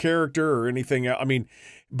down to their character or anything. I mean,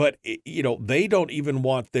 but they don't even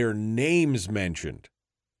want their names mentioned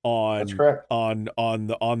on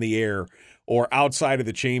the air or outside of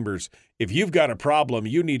the chambers. If you've got a problem,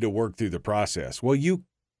 you need to work through the process. Well, you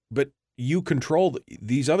control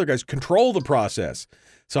these other guys control the process.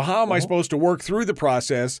 So how am I supposed to work through the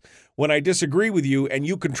process when I disagree with you and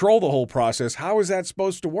you control the whole process? How is that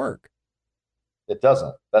supposed to work? It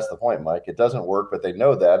doesn't. That's the point, Mike. It doesn't work, but they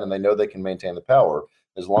know that, and they know they can maintain the power.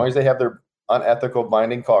 As long as they have their unethical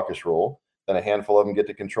binding caucus rule, then a handful of them get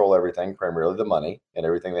to control everything, primarily the money and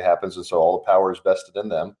everything that happens. And so all the power is vested in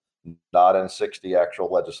them, not in 60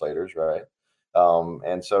 actual legislators, right?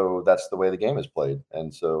 And so that's the way the game is played.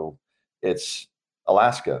 And so it's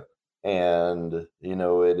Alaska. And,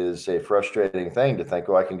 it is a frustrating thing to think,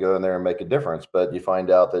 I can go in there and make a difference. But you find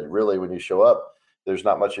out that really when you show up, there's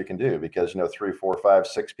not much you can do because, 3, 4, 5,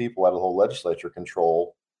 6 people out of the whole legislature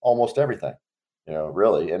control almost everything,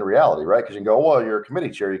 really in reality, right? Because you can go, well, you're a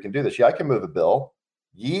committee chair, you can do this. Yeah, I can move a bill.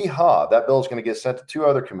 Yeehaw. That bill is going to get sent to 2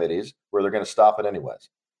 other committees where they're going to stop it anyways.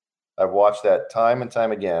 I've watched that time and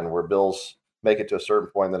time again where bills make it to a certain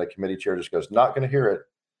point, then a committee chair just goes, not going to hear it.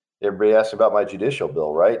 Everybody asked about my judicial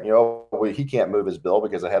bill, right? He can't move his bill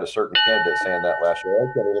because I had a certain candidate saying that last year.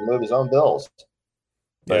 He can't even move his own bills.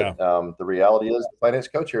 But the reality is the finance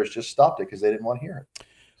co-chairs just stopped it because they didn't want to hear it.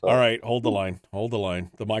 So, all right, hold the line. Hold the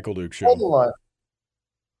line. The Michael Duke Show. Hold the line.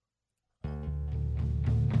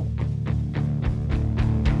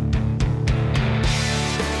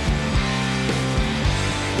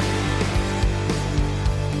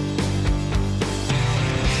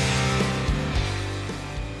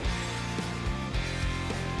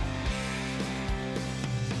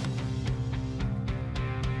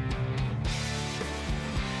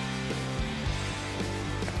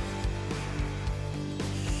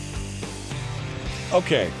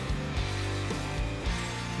 Okay.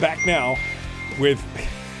 Back now with,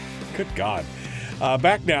 good God,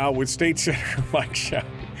 back now with State Senator Mike Shower.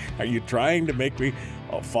 Are you trying to make me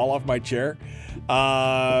fall off my chair?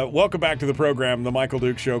 Welcome back to the program, The Michael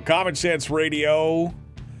Duke Show. Common Sense Radio.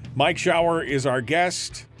 Mike Shower is our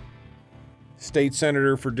guest. State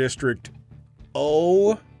Senator for District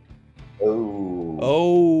O.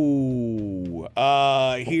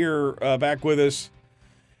 Here, back with us.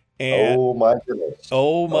 And, oh my goodness.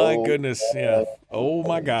 Oh my goodness. Yeah. Oh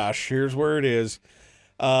my gosh. Here's where it is.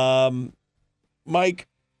 Mike,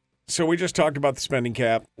 so we just talked about the spending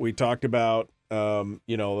cap. We talked about,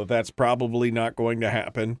 that's probably not going to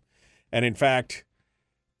happen. And in fact,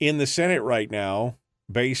 in the Senate right now,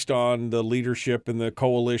 based on the leadership and the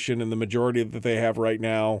coalition and the majority that they have right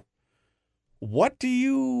now, what do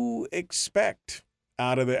you expect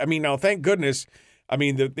out of it? I mean, now, thank goodness. I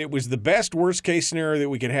mean, it was the best worst-case scenario that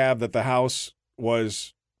we could have that the House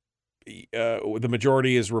was the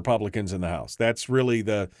majority is Republicans in the House. That's really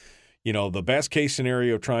the best-case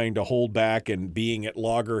scenario, trying to hold back and being at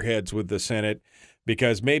loggerheads with the Senate,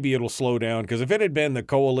 because maybe it'll slow down. Because if it had been the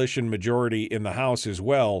coalition majority in the House as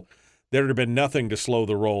well, there would have been nothing to slow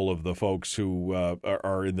the roll of the folks who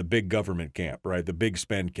are in the big government camp, right, the big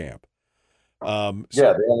spend camp.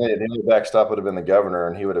 The only backstop would have been the governor,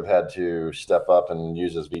 and he would have had to step up and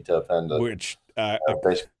use his veto pen to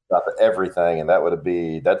basically stop everything, and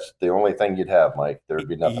that's the only thing you'd have, Mike. There would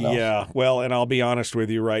be nothing else. Yeah, well, and I'll be honest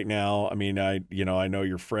with you right now. I mean, I know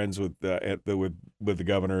you're friends with the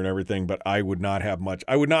governor and everything, but I would not have much.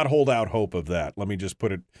 I would not hold out hope of that. Let me just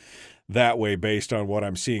put it that way, based on what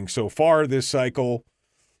I'm seeing so far this cycle.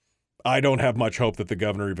 I don't have much hope that the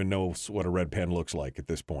governor even knows what a red pen looks like at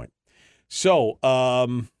this point. So,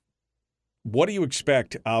 what do you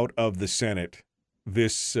expect out of the Senate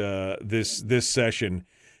this session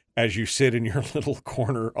as you sit in your little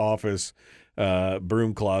corner office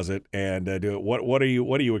broom closet and do it? What are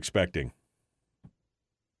you expecting?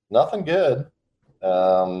 Nothing good.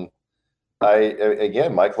 Again,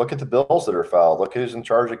 Mike, look at the bills that are filed. Look who's in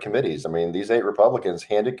charge of committees. I mean, these 8 Republicans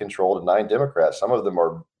handed control to 9 Democrats. Some of them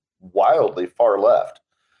are wildly far left.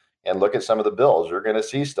 And look at some of the bills. You're going to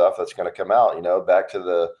see stuff that's going to come out, back to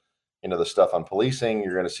the stuff on policing.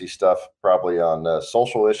 You're going to see stuff probably on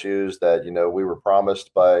social issues that, we were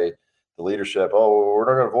promised by the leadership. Oh, we're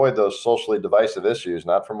not going to avoid those socially divisive issues,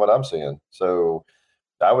 not from what I'm seeing. So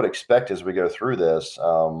I would expect as we go through this,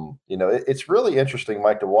 it's really interesting,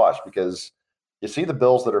 Mike, to watch, because you see the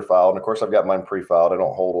bills that are filed. And of course, I've got mine pre-filed. I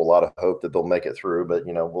don't hold a lot of hope that they'll make it through, but,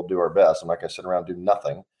 we'll do our best. I'm not going to sit around and do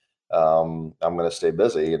nothing. I'm going to stay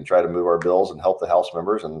busy and try to move our bills and help the House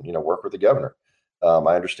members and, work with the governor.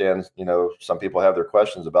 I understand, some people have their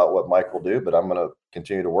questions about what Mike will do, but I'm going to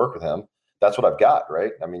continue to work with him. That's what I've got,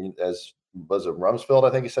 right? I mean, as was it Rumsfeld, I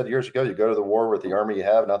think he said years ago, you go to the war with the army you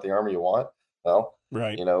have, not the army you want. Well,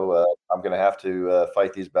 right. I'm going to have to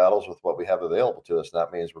fight these battles with what we have available to us. And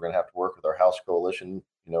that means we're going to have to work with our House coalition,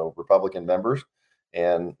 Republican members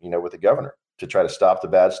and, with the governor to try to stop the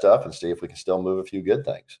bad stuff and see if we can still move a few good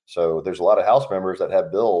things. So there's a lot of House members that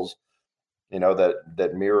have bills,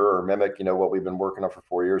 that mirror or mimic, what we've been working on for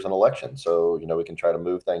 4 years in elections. So, we can try to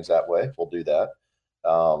move things that way. We'll do that.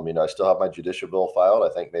 I still have my judicial bill filed.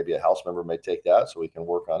 I think maybe a House member may take that so we can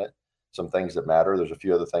work on it. Some things that matter. There's a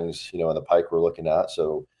few other things, in the pike we're looking at.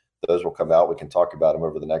 So those will come out. We can talk about them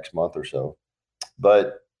over the next month or so.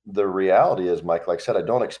 But the reality is, Mike, like I said, I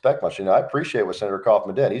don't expect much. I appreciate what Senator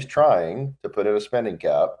Kaufman did. He's trying to put in a spending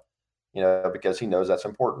cap, because he knows that's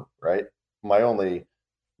important, right? My only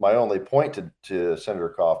point to Senator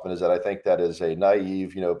Kaufman is that I think that is a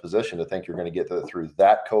naive, position to think you're going to get through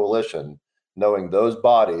that coalition, knowing those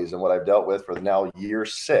bodies and what I've dealt with for now year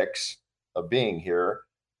 6 of being here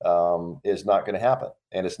is not going to happen.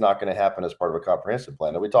 And it's not going to happen as part of a comprehensive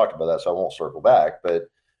plan. And we talked about that, so I won't circle back, but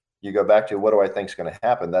you go back to what do I think is going to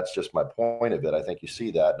happen? That's just my point of it. I think you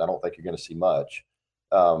see that, and I don't think you're going to see much.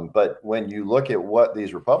 But when you look at what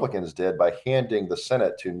these Republicans did by handing the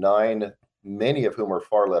Senate to 9, many of whom are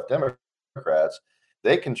far left Democrats,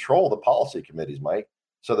 they control the policy committees, Mike.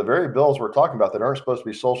 So the very bills we're talking about that aren't supposed to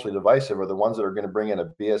be socially divisive are the ones that are going to bring in a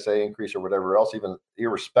BSA increase or whatever else, even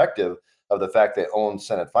irrespective of the fact they own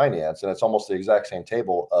Senate finance. And it's almost the exact same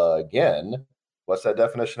table again. What's that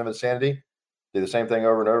definition of insanity? Do the same thing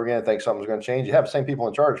over and over again and think something's going to change. You have the same people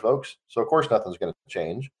in charge, folks. So of course nothing's going to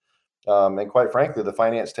change. And quite frankly, the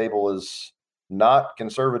finance table is not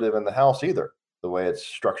conservative in the House either, the way it's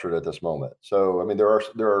structured at this moment. So I mean, there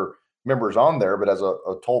are members on there, but as a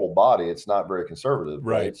total body, it's not very conservative,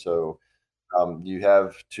 right? So you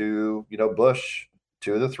have Bush,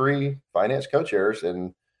 2 of the 3 finance co-chairs,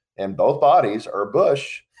 and both bodies are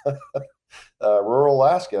Bush, rural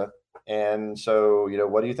Alaska. And so,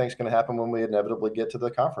 what do you think is going to happen when we inevitably get to the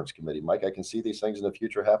conference committee, Mike? I can see these things in the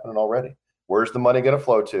future happening already. Where's the money going to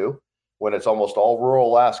flow to when it's almost all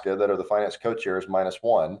rural Alaska that are the finance co-chairs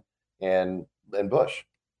 -1 and Bush?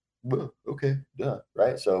 Okay, duh,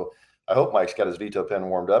 right? So I hope Mike's got his veto pen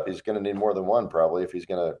warmed up. He's going to need more than one probably if he's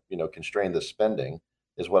going to, constrain the spending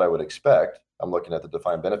is what I would expect. I'm looking at the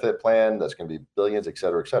defined benefit plan. That's going to be billions, et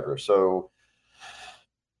cetera, et cetera. So,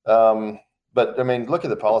 but I mean, look at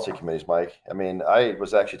the policy committees, Mike. I mean, I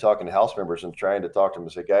was actually talking to House members and trying to talk to them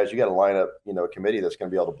and say, guys, you got to line up, a committee that's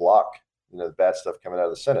going to be able to block, the bad stuff coming out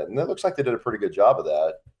of the Senate. And it looks like they did a pretty good job of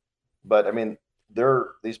that. But I mean,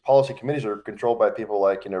 these policy committees are controlled by people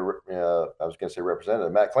like, I was going to say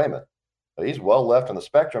Representative Matt Claimant. He's well left on the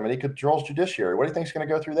spectrum and he controls judiciary. What do you think is going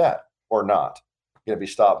to go through that or not? Going to be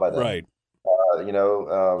stopped by them. Right.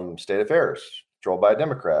 State affairs controlled by a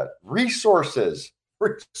Democrat. Resources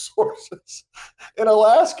in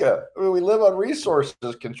Alaska. I mean, we live on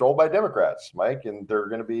resources controlled by Democrats, Mike, and they're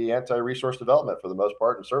going to be anti-resource development for the most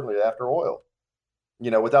part, and certainly after oil,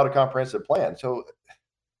 without a comprehensive plan. So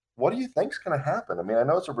what do you think is going to happen? I mean, I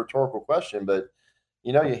know it's a rhetorical question, but,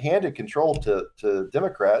 you handed control to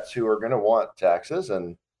Democrats who are going to want taxes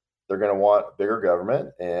and they're going to want bigger government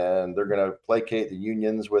and they're going to placate the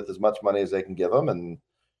unions with as much money as they can give them. And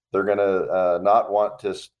they're going to not want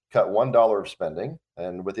to cut $1 of spending.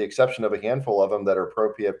 And with the exception of a handful of them that are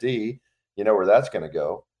pro PFD, where that's going to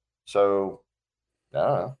go. So, I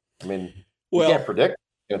don't know. I mean, you can't predict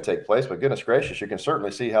what's going to take place, but goodness gracious, you can certainly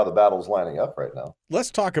see how the battle's lining up right now. Let's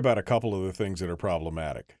talk about a couple of the things that are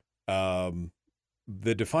problematic.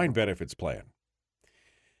 The defined benefits plan.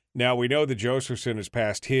 Now, we know that Josephson has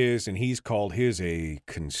passed his, and he's called his a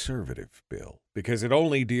conservative bill because it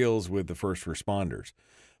only deals with the first responders.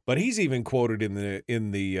 But he's even quoted in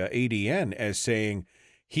the ADN as saying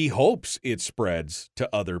he hopes it spreads to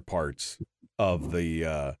other parts of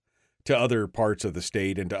the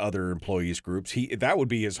state and to other employees groups. That would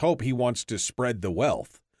be his hope. He wants to spread the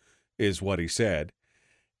wealth, is what he said.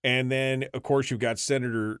 And then, of course, you've got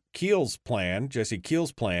Senator Keel's plan, Jesse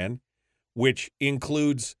Keel's plan, which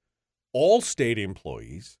includes all state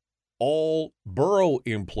employees, all borough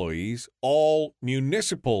employees, all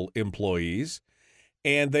municipal employees,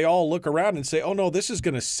 and they all look around and say, oh, no, this is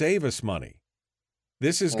going to save us money.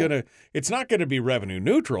 It's not going to be revenue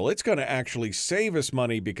neutral. It's going to actually save us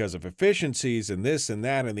money because of efficiencies and this and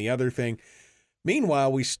that and the other thing.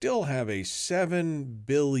 Meanwhile, we still have a $7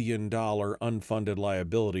 billion unfunded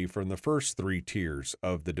liability from the first 3 tiers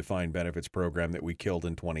of the defined benefits program that we killed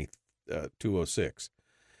in 206.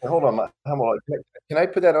 Hold on. Hold on. Can I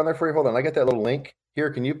put that on there for you? Hold on. I got that little link here.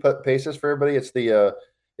 Can you paste this for everybody? It's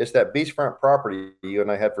that beachfront property you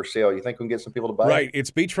and I had for sale. You think we can get some people to buy it? Right. It's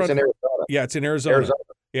beachfront. It's in Arizona. Yeah, it's in Arizona. Arizona.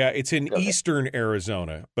 Yeah, it's in Okay. eastern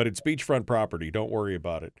Arizona, but it's beachfront property. Don't worry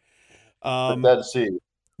about it. The Dead Sea.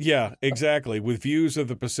 Yeah, exactly. With views of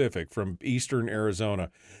the Pacific from eastern Arizona.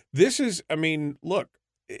 This is, I mean, look,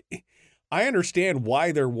 I understand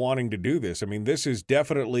why they're wanting to do this. I mean, this is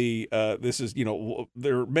definitely,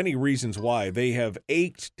 there are many reasons why. They have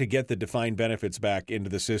ached to get the defined benefits back into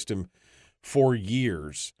the system for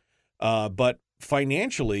years. But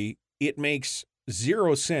financially, it makes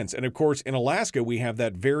zero sense. And of course, in Alaska, we have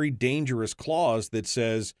that very dangerous clause that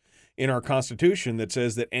says in our Constitution that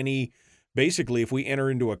says that basically, if we enter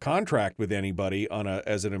into a contract with anybody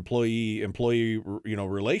as an employee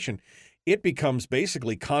relation, it becomes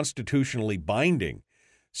basically constitutionally binding.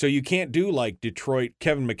 So you can't do like Detroit.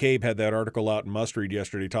 Kevin McCabe had that article out in Must Read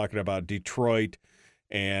yesterday talking about Detroit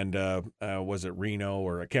and was it Reno,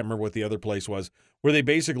 or I can't remember what the other place was, where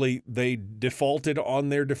they defaulted on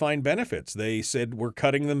their defined benefits. They said, we're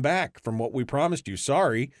cutting them back from what we promised you.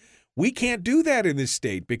 Sorry, we can't do that in this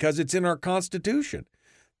state because it's in our Constitution.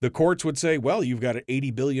 The courts would say, well, you've got an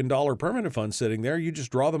 $80 billion permanent fund sitting there. You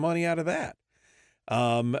just draw the money out of that.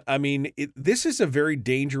 I mean, this is a very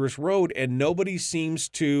dangerous road, and nobody seems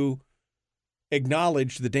to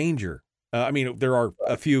acknowledge the danger. I mean, there are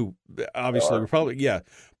a few, obviously,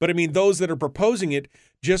 but I mean, those that are proposing it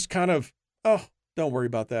just kind of, oh, don't worry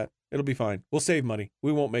about that. It'll be fine. We'll save money.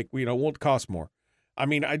 We won't won't cost more. I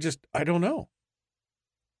mean, I don't know.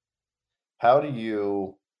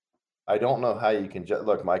 I don't know how you can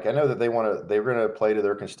look, Mike. I know that they're going to play to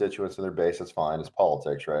their constituents and their base. It's fine. It's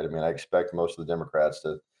politics, right? I mean, I expect most of the Democrats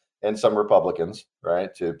and some Republicans,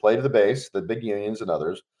 right, to play to the base, the big unions and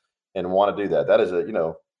others, and want to do that. That is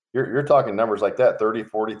you're talking numbers like that, 30,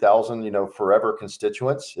 40,000, forever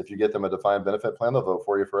constituents. If you get them a defined benefit plan, they'll vote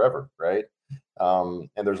for you forever, right? And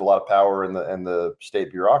there's a lot of power in the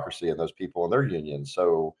state bureaucracy and those people and their unions.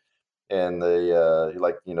 So, and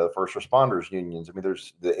the first responders unions. I mean,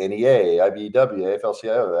 there's the NEA, IBEW,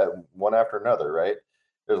 AFL-CIO, one after another, right?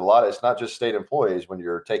 There's a lot. It's not just state employees. When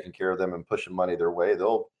you're taking care of them and pushing money their way,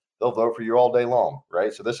 they'll vote for you all day long,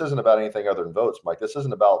 right? So this isn't about anything other than votes, Mike. This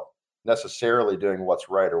isn't about necessarily doing what's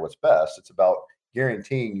right or what's best. It's about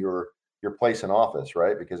guaranteeing your place in office,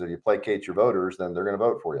 right? Because if you placate your voters, then they're going to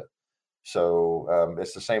vote for you. So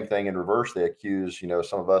it's the same thing in reverse. They accuse,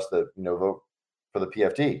 some of us that, vote for the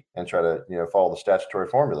PFD and try to, follow the statutory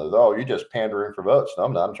formula. Oh, you're just pandering for votes. No,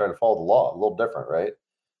 I'm not. I'm trying to follow the law. A little different, right?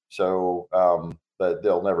 So, but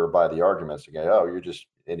they'll never buy the arguments again. Oh, you're just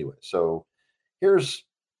anyway. So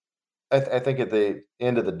I think at the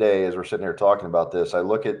end of the day, as we're sitting here talking about this, I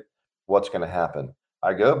look at what's going to happen.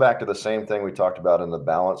 I go back to the same thing we talked about in the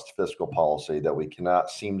balanced fiscal policy that we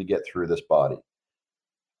cannot seem to get through this body.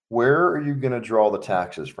 Where are you going to draw the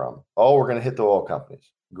taxes from? Oh, we're going to hit the oil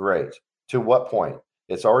companies. Great. To what point?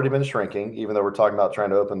 It's already been shrinking, even though we're talking about trying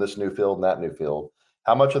to open this new field and that new field.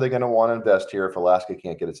 How much are they going to want to invest here if Alaska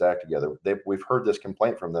can't get its act together? We've heard this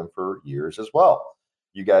complaint from them for years as well.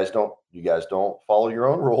 You guys don't follow your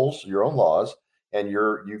own rules, your own laws, and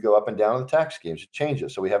you go up and down in the tax schemes. You change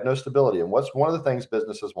it. So we have no stability. And what's one of the things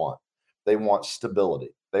businesses want? They want stability.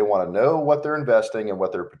 They want to know what they're investing and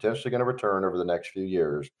what they're potentially going to return over the next few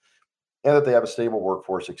years, and that they have a stable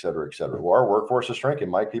workforce, et cetera, et cetera. Well, our workforce is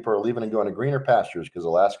shrinking, Mike. People are leaving and going to greener pastures because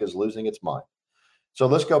Alaska is losing its mind. So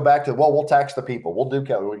let's go back to, we'll tax the people. We'll do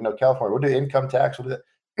California. We'll do income tax. We'll do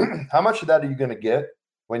that. How much of that are you going to get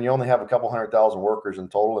when you only have a couple 100,000 workers in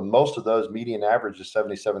total? And most of those, median average is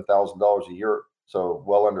 $77,000 a year. So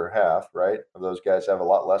well under half, right, of those guys have a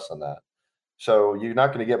lot less than that. So you're not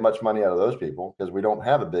going to get much money out of those people because we don't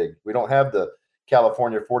have the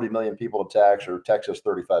California 40 million people to tax, or Texas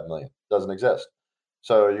 35 million. Doesn't exist.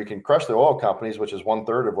 So you can crush the oil companies, which is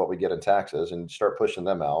 1/3 of what we get in taxes, and start pushing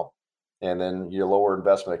them out. And then you lower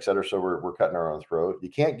investment, et cetera. So we're cutting our own throat. You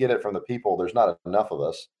can't get it from the people. There's not enough of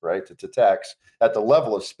us, right, to tax at the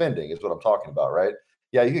level of spending is what I'm talking about, right?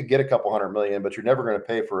 Yeah, you could get a couple $100 million, but you're never going to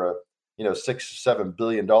pay for a $6-7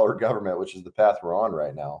 billion government, which is the path we're on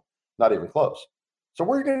right now. Not even close. So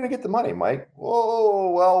where are you going to get the money, Mike?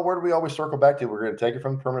 Whoa, well, where do we always circle back to? We're going to take it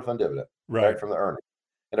from the permanent fund dividend, right, from the earnings.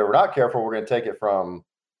 And if we're not careful, we're going to take it from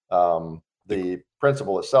the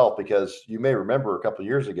principal itself, because you may remember a couple of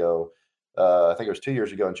years ago, I think it was 2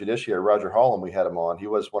 years ago in Judiciary, Roger Holland, we had him on. He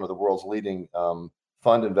was one of the world's leading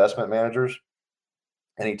fund investment managers.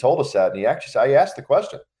 And he told us that, and I asked the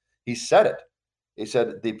question. He said it. He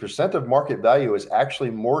said the percent of market value is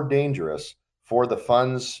actually more dangerous for the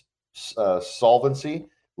fund's solvency,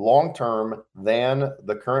 long-term than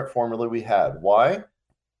the current formula we had. Why?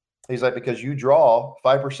 He's like, because you draw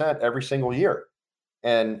 5% every single year.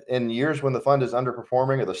 And in years when the fund is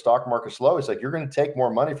underperforming or the stock market's low, he's like, you're going to take more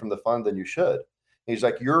money from the fund than you should. He's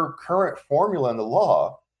like, your current formula in the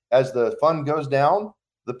law, as the fund goes down,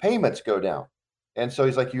 the payments go down. And so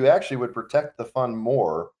he's like, you actually would protect the fund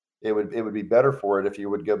more. It would be better for it if you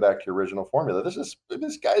would go back to your original formula. This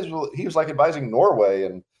guy's, he was like advising Norway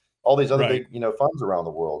and all these other big, funds around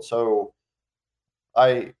the world. So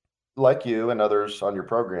I, like you and others on your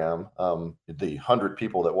program, the 100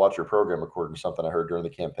 people that watch your program, according to something I heard during the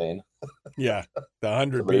campaign. Yeah, the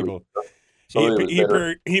 100 people.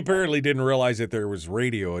 He apparently didn't realize that there was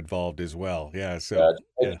radio involved as well. Yeah, so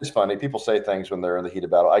it's funny. People say things when they're in the heat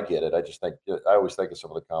of battle. I get it. I always think of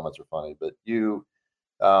some of the comments are funny, but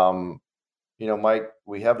Mike,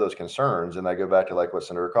 we have those concerns, and I go back to like what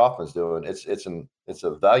Senator Kaufman's doing. It's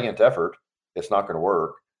a valiant effort. It's not going to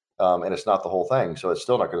work. And it's not the whole thing. So it's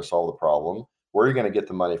still not going to solve the problem. Where are you going to get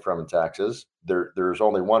the money from in taxes? There's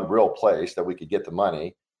only one real place that we could get the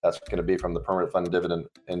money. That's going to be from the permanent fund dividend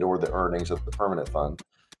and or the earnings of the permanent fund.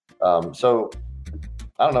 So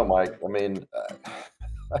I don't know, Mike. I mean,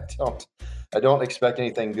 I don't expect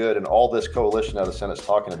anything good. And all this coalition out of the Senate's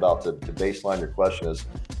talking about to baseline your question is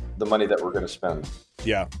the money that we're going to spend.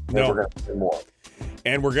 Yeah. No. We're going to spend more.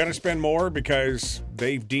 And we're going to spend more because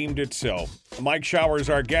they've deemed it so. Mike Shower is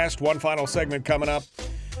our guest. One final segment coming up.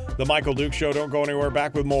 The Michael Duke Show. Don't go anywhere.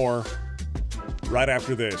 Back with more right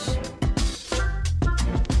after this.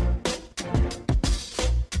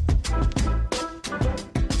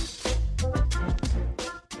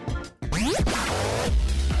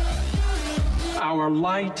 Our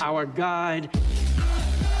light, our guide,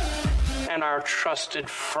 and our trusted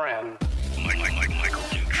friend. Michael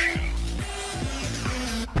Duke Show.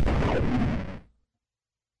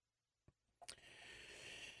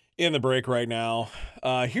 In the break right now,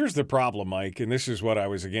 here's the problem, Mike, and this is what I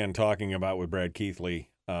was, again, talking about with Brad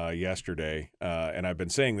Keithley yesterday, and I've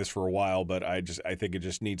been saying this for a while, but I think it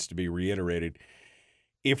just needs to be reiterated.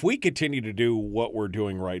 If we continue to do what we're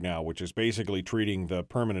doing right now, which is basically treating the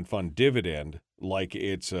permanent fund dividend like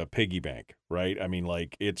it's a piggy bank, right? I mean,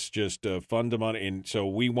 like it's just a fund of money, and so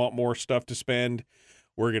we want more stuff to spend,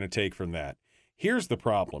 we're going to take from that. Here's the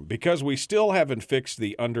problem. Because we still haven't fixed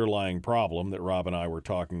the underlying problem that Rob and I were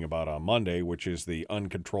talking about on Monday, which is the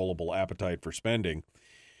uncontrollable appetite for spending,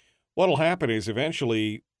 what'll happen is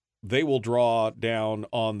eventually they will draw down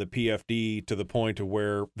on the PFD to the point of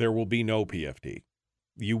where there will be no PFD.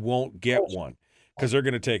 You won't get one because they're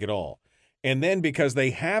going to take it all. And then because they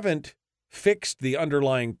haven't fixed the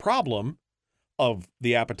underlying problem of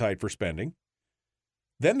the appetite for spending,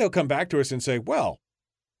 then they'll come back to us and say, well,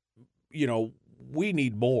 we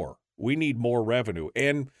need more. We need more revenue.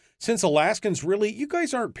 And since Alaskans really, you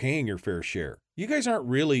guys aren't paying your fair share. You guys aren't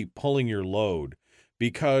really pulling your load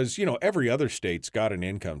because, every other state's got an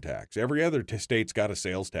income tax. Every other state's got a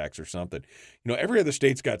sales tax or something. Every other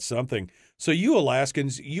state's got something. So you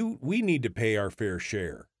Alaskans, we need to pay our fair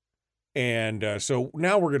share. And so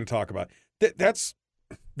now we're going to talk about that's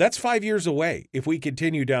 5 years away if we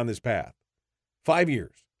continue down this path. 5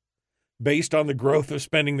 years. Based on the growth of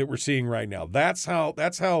spending that we're seeing right now. That's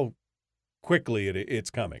how quickly it's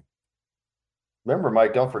coming. Remember,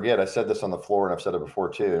 Mike, don't forget, I said this on the floor and I've said it before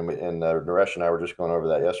too. And Naresh and I were just going over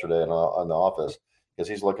that yesterday in the office because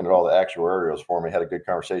he's looking at all the actuarials for me. Had a good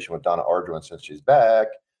conversation with Donna Arduin since she's back.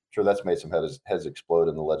 I'm sure that's made some heads explode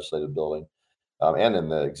in the legislative building and in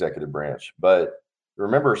the executive branch. But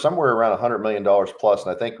remember, somewhere around $100 million plus,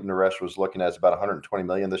 and I think Naresh was looking at it's about $120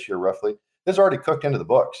 million this year roughly, is already cooked into the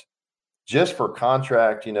books. Just for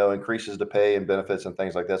contract, increases to pay and benefits and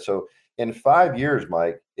things like that. So in 5 years,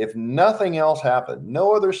 Mike, if nothing else happened,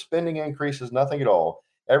 no other spending increases, nothing at all,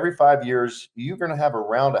 every 5 years, you're going to have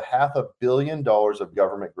around $500 million of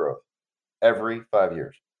government growth every 5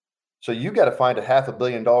 years. So you got to find $500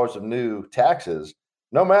 million of new taxes,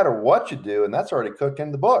 no matter what you do. And that's already cooked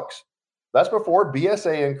in the books. That's before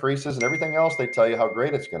BSA increases and everything else. They tell you how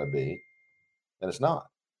great it's going to be. And it's not.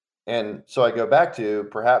 And so I go back to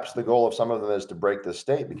perhaps the goal of some of them is to break this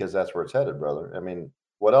state because that's where it's headed, brother. I mean,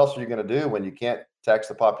 what else are you going to do when you can't tax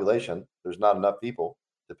the population? There's not enough people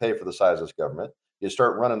to pay for the size of this government. You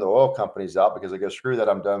start running the oil companies out because they go, screw that,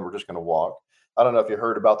 I'm done. We're just going to walk. I don't know if you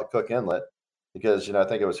heard about the Cook Inlet because, I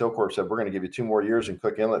think it was Hillcorp said, we're going to give you 2 more years in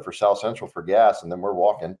Cook Inlet for South Central for gas. And then we're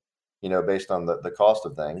walking, based on the cost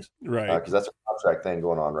of things. Right. Because that's a contract thing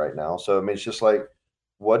going on right now. So, I mean, it's just like,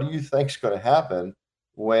 what do you think's going to happen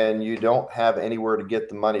when you don't have anywhere to get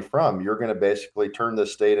the money from? You're going to basically turn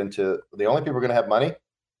this state into the only people who are going to have money,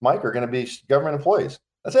 Mike, are going to be government employees.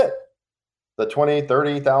 That's it. The 20,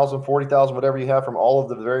 30,000, 40,000, whatever you have from all of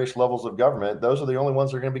the various levels of government, those are the only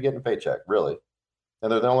ones that are going to be getting a paycheck, really.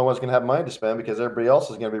 And they're the only ones going to have money to spend because everybody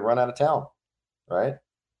else is going to be run out of town, right?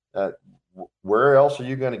 Where else are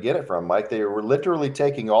you going to get it from, Mike? They were literally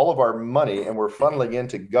taking all of our money and we're funneling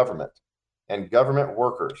into government and government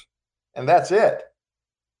workers. And that's it.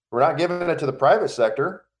 We're not giving it to the private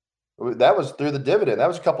sector. That was through the dividend. That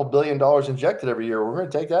was a couple $1 billion injected every year. We're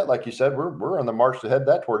going to take that, like you said, we're on the march to head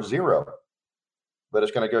that towards zero. But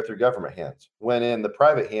it's going to go through government hands. When in the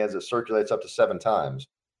private hands, it circulates up to 7 times.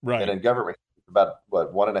 Right. And in government, about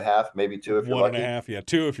what, 1.5, maybe 2 if you're lucky. 1.5, yeah,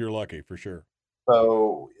 2 if you're lucky, for sure.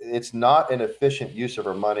 So it's not an efficient use of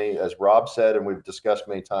our money. As Rob said, and we've discussed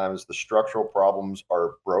many times, the structural problems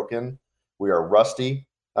are broken. We are rusty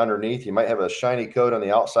underneath. You might have a shiny coat on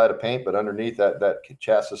the outside of paint, but underneath that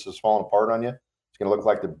chassis is falling apart on you. It's going to look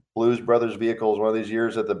like the Blues Brothers vehicles one of these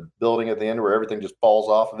years at the building at the end where everything just falls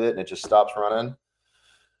off of it and it just stops running.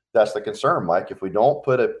 That's the concern, Mike. If we don't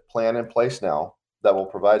put a plan in place now that will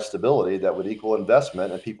provide stability, that would equal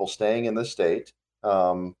investment and people staying in the state,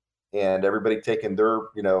 and everybody taking their,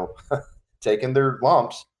 taking their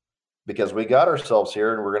lumps, because we got ourselves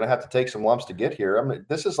here and we're going to have to take some lumps to get here. I mean,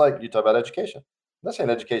 this is like you talk about education. I'm not saying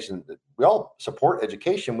education. We all support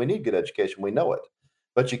education. We need good education. We know it.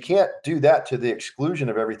 But you can't do that to the exclusion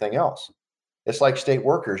of everything else. It's like state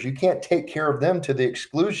workers. You can't take care of them to the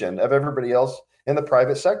exclusion of everybody else in the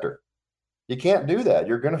private sector. You can't do that.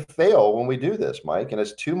 You're going to fail when we do this, Mike. And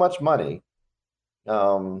it's too much money.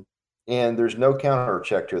 And there's no counter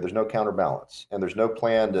check to it. There's no counterbalance. And there's no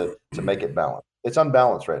plan to make it balanced. It's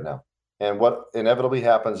unbalanced right now. And what inevitably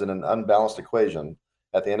happens in an unbalanced equation,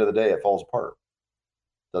 at the end of the day, it falls apart.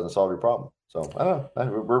 Doesn't solve your problem. So I don't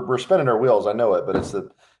know. We're spinning our wheels. I know it, but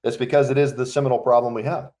it's because it is the seminal problem we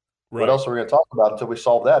have. Right. What else are we going to talk about until we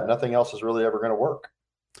solve that? Nothing else is really ever going to work.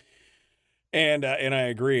 And I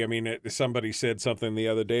agree. I mean, somebody said something the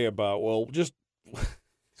other day about, well, just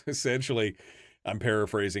essentially, I'm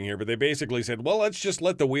paraphrasing here, but they basically said, well, let's just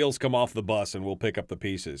let the wheels come off the bus and we'll pick up the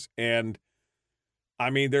pieces. And I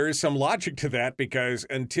mean, there is some logic to that, because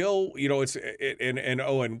until, and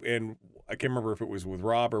I can't remember if it was with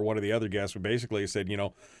Rob or one of the other guests, but basically said,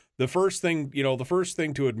 the first thing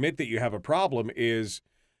to admit that you have a problem is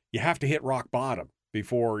you have to hit rock bottom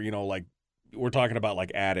before, like we're talking about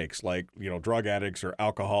like addicts, like, drug addicts or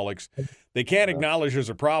alcoholics. They can't acknowledge there's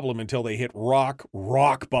a problem until they hit rock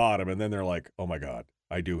bottom. And then they're like, oh my God,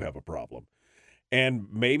 I do have a problem. And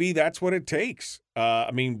maybe that's what it takes.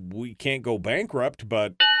 I mean, we can't go bankrupt,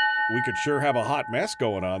 but we could sure have a hot mess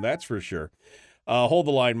going on. That's for sure. Hold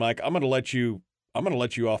the line, Mike. I'm going to let you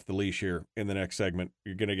off the leash here in the next segment.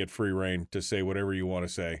 You're going to get free reign to say whatever you want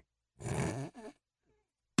to say.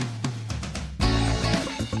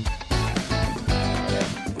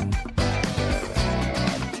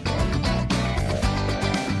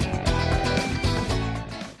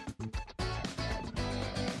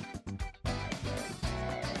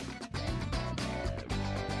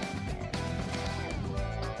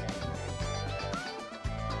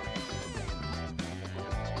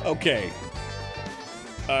 Okay.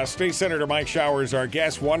 State Senator Mike Showers, our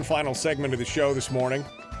guest, one final segment of the show this morning.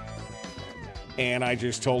 And I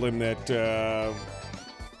just told him that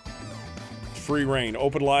free reign,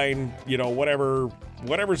 open line,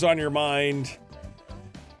 whatever's on your mind.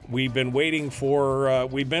 We've been waiting for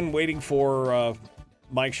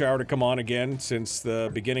Mike Shower to come on again since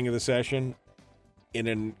the beginning of the session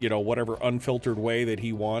in whatever unfiltered way that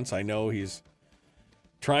he wants. I know he's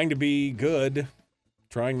trying to be good,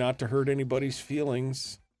 trying not to hurt anybody's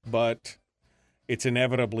feelings, but it's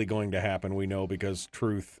inevitably going to happen, we know, because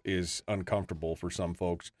truth is uncomfortable for some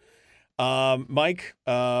folks. Mike,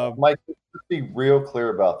 let's be real clear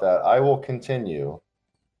about that. I will continue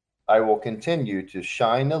to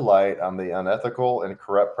shine the light on the unethical and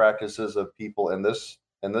corrupt practices of people in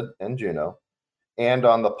Juneau, and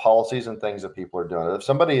on the policies and things that people are doing. If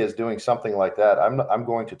somebody is doing something like that, I'm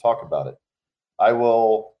going to talk about it. I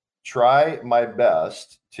will try my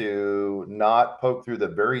best to not poke through the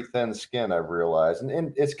very thin skin, I've realized.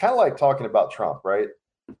 And it's kind of like talking about Trump, right?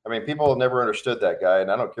 I mean, people have never understood that guy.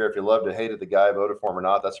 And I don't care if you loved or hated the guy, voted for him or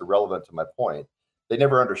not. That's irrelevant to my point. They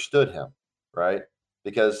never understood him, right?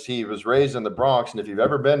 Because he was raised in the Bronx. And if you've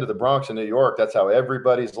ever been to the Bronx in New York, that's how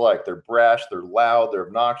everybody's like. They're brash, they're loud, they're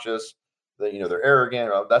obnoxious, they're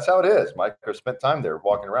arrogant. That's how it is. Mike, I've spent time there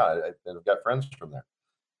walking around. I've got friends from there.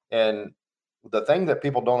 And the thing that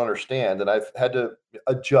people don't understand, and I've had to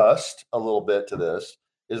adjust a little bit to this,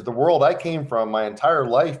 is the world I came from my entire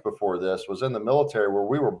life before this was in the military, where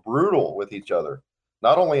we were brutal with each other,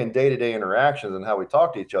 not only in day-to-day interactions and how we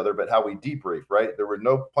talk to each other, but how we debrief, right? There were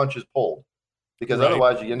no punches pulled. because Right.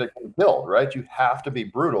 otherwise you end up getting killed, right? You have to be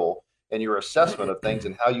brutal in your assessment of things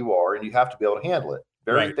and how you are, and you have to be able to handle it.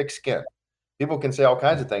 Very Right. thick skin. People can say all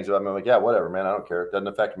kinds of things about me. I'm like, yeah, whatever, man. I don't care. It doesn't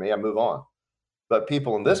affect me. I move on. But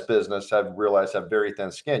people in this business have realized have very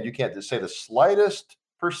thin skin. You can't just say the slightest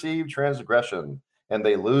perceived transgression and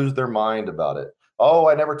they lose their mind about it. Oh,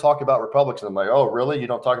 I never talk about Republicans. I'm like, oh, really? You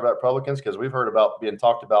don't talk about Republicans? Because we've heard about being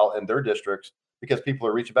talked about in their districts because people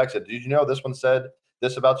are reaching back and said, did you know this one said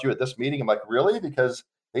this about you at this meeting? I'm like, really? Because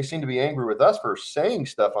they seem to be angry with us for saying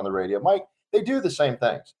stuff on the radio. Mike, they do the same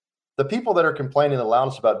things. The people that are complaining the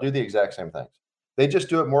loudest about do the exact same things. They just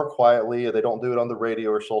do it more quietly. Or they don't do it on the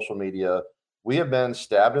radio or social media. We have been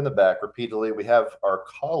stabbed in the back repeatedly. We have our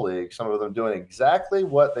colleagues, some of them doing exactly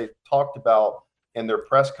what they talked about in their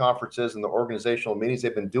press conferences and the organizational meetings.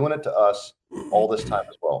 They've been doing it to us all this time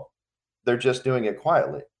as well. They're just doing it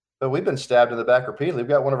quietly. But we've been stabbed in the back repeatedly. We've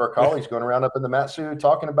got one of our colleagues going around up in the Matsu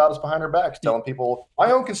talking about us behind our backs, telling people,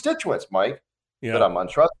 my own constituents, Mike, that I'm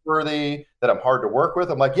untrustworthy, that I'm hard to work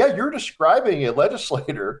with. I'm like, yeah, you're describing a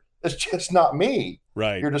legislator. It's just not me.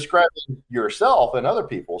 Right. You're describing yourself and other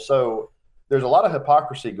people. So there's a lot of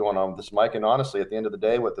hypocrisy going on with this, Mike. And honestly, at the end of the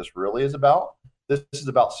day, what this really is about, this is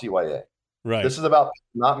about CYA. Right. This is about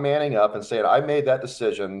not manning up and saying, I made that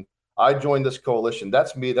decision. I joined this coalition.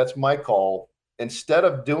 That's me. That's my call. Instead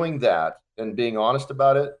of doing that and being honest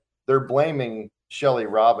about it, they're blaming Shelley,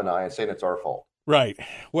 Rob, and I and saying it's our fault. Right.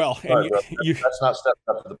 Well, and that's not stepping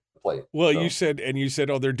up to the plate. Well, so. you said,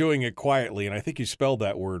 oh, they're doing it quietly. And I think you spelled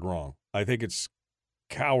that word wrong. I think it's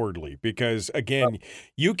cowardly because, again,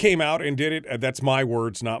 you came out and did it. That's my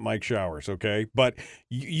words, not Mike Showers. Okay. But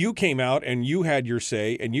you came out and you had your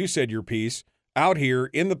say and you said your piece out here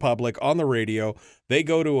in the public on the radio. They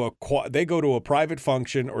go to a private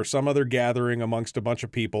function or some other gathering amongst a bunch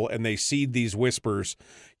of people and they seed these whispers,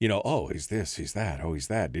 oh, he's this, he's that. Oh, he's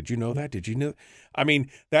that. Did you know that? Did you know? I mean,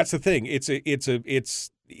 that's the thing. It's in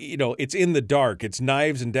the dark. It's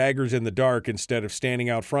knives and daggers in the dark instead of standing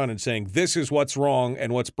out front and saying, this is what's wrong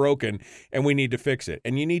and what's broken and we need to fix it.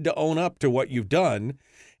 And you need to own up to what you've done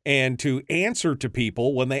and to answer to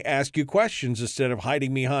people when they ask you questions instead of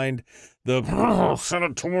hiding behind the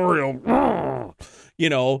senatorial,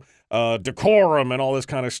 decorum and all this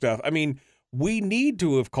kind of stuff. I mean, we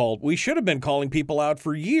should have been calling people out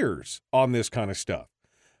for years on this kind of stuff.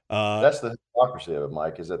 That's the hypocrisy of it,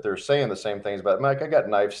 Mike, is that they're saying the same things about Mike. I got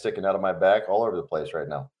knives sticking out of my back all over the place right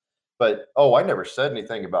now. But, I never said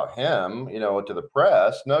anything about him, to the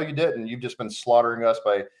press. No, you didn't. You've just been slaughtering us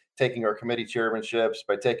by taking our committee chairmanships,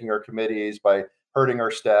 by taking our committees, by hurting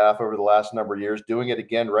our staff over the last number of years, doing it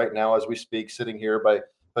again right now as we speak, sitting here by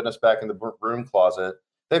putting us back in the broom closet.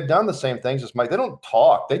 They've done the same things as Mike. They don't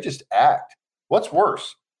talk. They just act. What's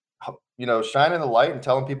worse? Shining the light and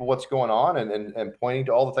telling people what's going on and pointing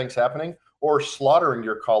to all the things happening, or slaughtering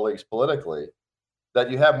your colleagues politically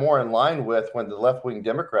that you have more in line with when the left-wing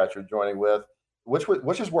Democrats are joining with,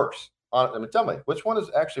 which is worse? Tell me, which one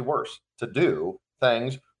is actually worse, to do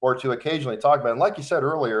things or to occasionally talk about? And like you said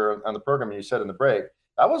earlier on the program, and you said in the break,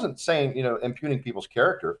 I wasn't saying, impugning people's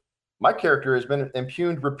character. My character has been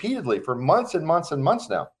impugned repeatedly for months and months and months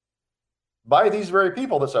now by these very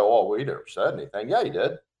people that say, oh, we never said anything. Yeah, you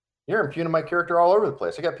did. You're impugning my character all over the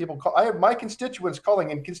place. I got people I have my constituents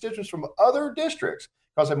calling, and constituents from other districts.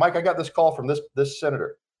 I said, Mike, I got this call from this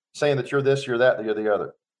senator saying that you're this, you're that, that you're the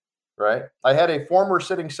other. Right. I had a former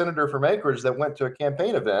sitting senator from Anchorage that went to a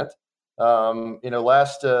campaign event,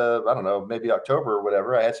 last, I don't know, maybe October or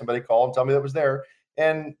whatever. I had somebody call and tell me that was there.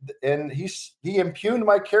 And he impugned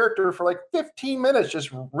my character for like 15 minutes,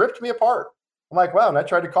 just ripped me apart. I'm like, wow. And I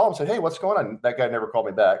tried to call him and said, hey, what's going on? That guy never called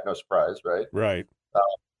me back. No surprise. Right. Right.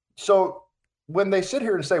 So when they sit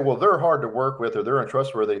here and say, well, they're hard to work with or they're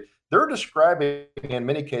untrustworthy, they're describing in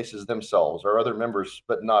many cases themselves or other members,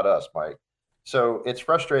 but not us, Mike. So it's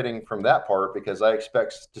frustrating from that part because I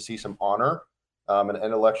expect to see some honor and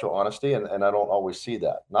intellectual honesty, and I don't always see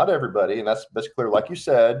that. Not everybody, and that's clear. Like you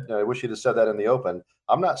said, I wish you'd have said that in the open.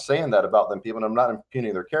 I'm not saying that about them people, and I'm not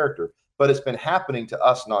impugning their character, but it's been happening to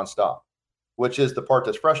us nonstop, which is the part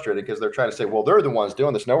that's frustrating because they're trying to say, well, they're the ones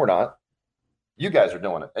doing this. No, we're not. You guys are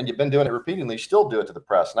doing it, and you've been doing it repeatedly. Still do it to the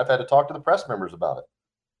press, and I've had to talk to the press members about it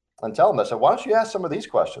and tell them. I said, why don't you ask some of these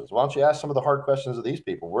questions? Why don't you ask some of the hard questions of these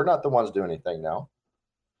people? We're not the ones doing anything now.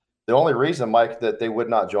 The only reason, Mike, that they would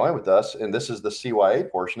not join with us, and this is the CYA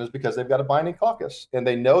portion, is because they've got a binding caucus, and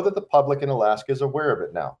they know that the public in Alaska is aware of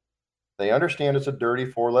it now. They understand it's a dirty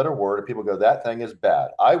four-letter word, and people go, that thing is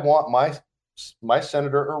bad. I want my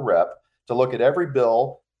senator or rep to look at every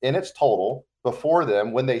bill in its total before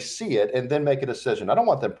them when they see it and then make a decision. I don't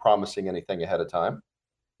want them promising anything ahead of time.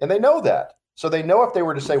 And they know that. So they know if they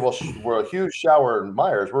were to say, well, we're Hughes, Shower, and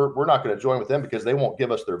Myers, we're not going to join with them because they won't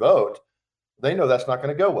give us their vote. They know that's not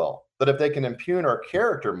going to go well. But if they can impugn our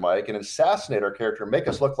character, Mike, and assassinate our character, make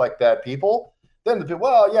us look like bad people, then,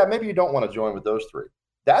 well, yeah, maybe you don't want to join with those three.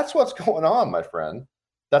 That's what's going on, my friend.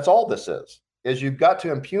 That's all this is you've got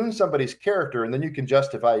to impugn somebody's character, and then you can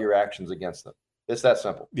justify your actions against them. It's that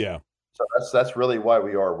simple. Yeah. So that's really why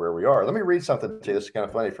we are where we are. Let me read something to you. This is kind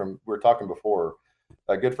of funny. We were talking before.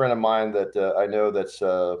 A good friend of mine that I know that's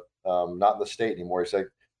not in the state anymore. He said,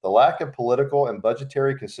 the lack of political and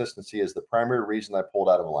budgetary consistency is the primary reason I pulled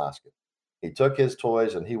out of Alaska. He took his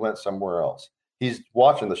toys and he went somewhere else. He's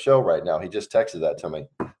watching the show right now. He just texted that to me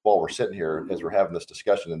while we're sitting here as we're having this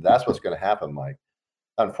discussion. And that's what's going to happen, Mike.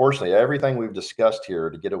 Unfortunately, everything we've discussed here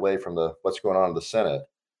to get away from what's going on in the Senate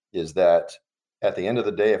is that at the end of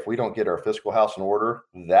the day, if we don't get our fiscal house in order,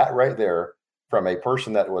 that right there from a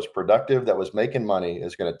person that was productive, that was making money,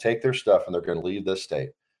 is going to take their stuff and they're going to leave this state.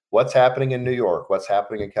 What's happening in New York? What's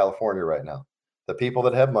happening in California right now? The people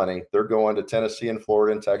that have money, they're going to Tennessee and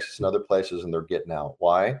Florida and Texas and other places, and they're getting out.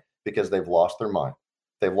 Why? Because they've lost their mind.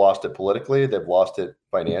 They've lost it politically. They've lost it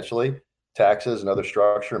financially, taxes and other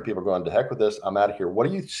structure, and people are going, to heck with this. I'm out of here. What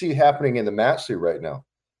do you see happening in the Matsu right now?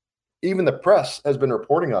 Even the press has been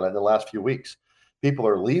reporting on it in the last few weeks. People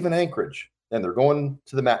are leaving Anchorage, and they're going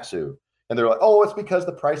to the Matsu. And they're like, oh, it's because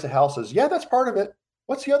the price of houses. Yeah, that's part of it.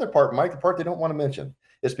 What's the other part, Mike? The part they don't want to mention.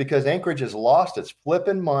 It's because Anchorage has lost its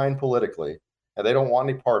flipping mind politically, and they don't want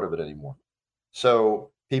any part of it anymore.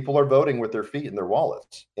 So people are voting with their feet in their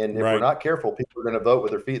wallets. And if we're not careful, people are going to vote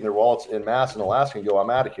with their feet in their wallets en masse in Alaska and go,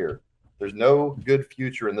 I'm out of here. There's no good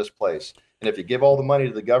future in this place. And if you give all the money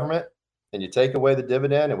to the government and you take away the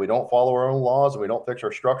dividend and we don't follow our own laws and we don't fix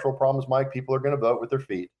our structural problems, Mike, people are going to vote with their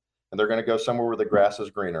feet, and they're going to go somewhere where the grass is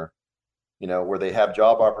greener. Where they have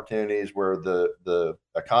job opportunities, where the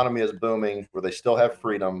economy is booming, where they still have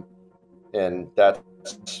freedom. And that's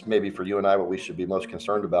maybe for you and I what we should be most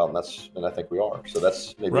concerned about. And I think we are. So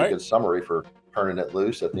that's maybe a good summary for turning it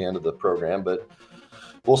loose at the end of the program. But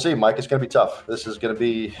we'll see, Mike. It's going to be tough. This is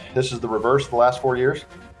the reverse of the last 4 years.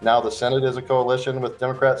 Now the Senate is a coalition with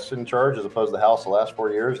Democrats in charge as opposed to the House the last 4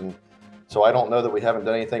 years. And so I don't know that we haven't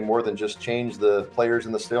done anything more than just change the players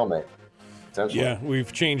in the stalemate. Yeah,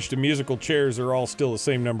 we've changed to musical chairs. They're all still the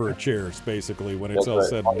same number of chairs, basically, when it's all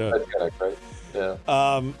said and done.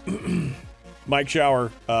 Yeah. Mike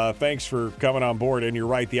Shower, thanks for coming on board. And you're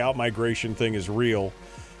right, the out-migration thing is real.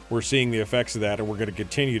 We're seeing the effects of that, and we're going to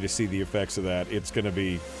continue to see the effects of that. It's going to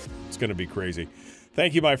be crazy.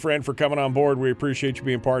 Thank you, my friend, for coming on board. We appreciate you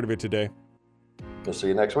being part of it today. We'll see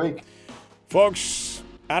you next week. Folks,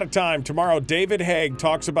 out of time. Tomorrow, David Haig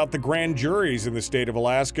talks about the grand juries in the state of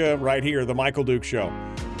Alaska right here, The Michael Duke Show.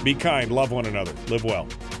 Be kind, love one another, live well.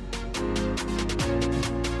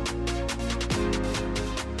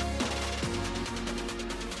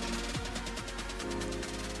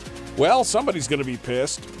 Well, somebody's going to be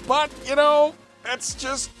pissed, but, that's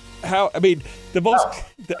just how, the most...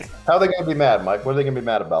 How are they going to be mad, Mike? What are they going to be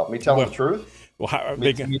mad about? Me telling the truth? Well,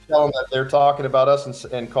 you tell them that they're talking about us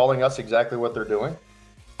and calling us exactly what they're doing?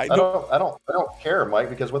 I don't care, Mike,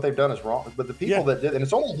 because what they've done is wrong. But the people that did, and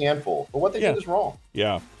it's only a handful, but what they did is wrong.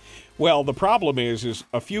 Yeah. Well, the problem is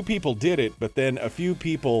a few people did it, but then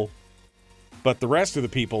but the rest of the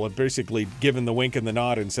people have basically given the wink and the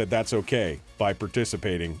nod and said that's okay by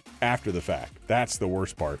participating after the fact. That's the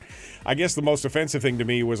worst part. I guess the most offensive thing to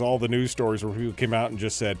me was all the news stories where people came out and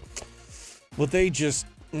just said, well, they just,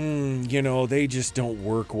 they just don't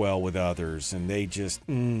work well with others, and they've just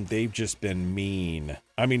been mean.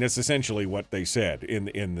 It's essentially what they said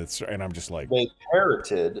in this, and I'm just like, they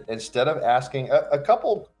parroted instead of asking a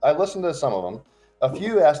couple. I listened to some of them. A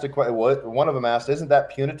few asked a question. One of them asked, "Isn't that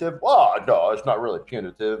punitive?" Well, no, it's not really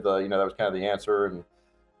punitive. That was kind of the answer.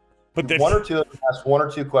 But one or two of them asked one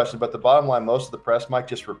or two questions. But the bottom line, most of the press, Mike,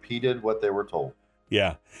 just repeated what they were told.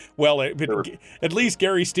 Yeah. Well, at least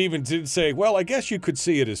Gary Stevens did say, well, I guess you could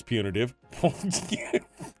see it as punitive.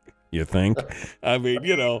 You think?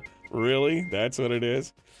 Really? That's what it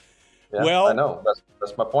is? Yeah, well, I know.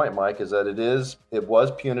 That's my point, Mike, is that it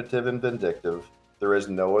was punitive and vindictive. There is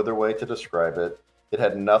no other way to describe it. It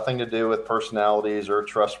had nothing to do with personalities or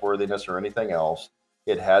trustworthiness or anything else.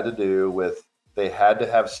 It had to do with they had to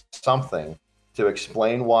have something to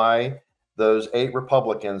explain why those 8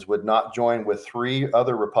 Republicans would not join with 3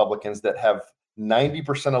 other Republicans that have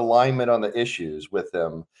 90% alignment on the issues with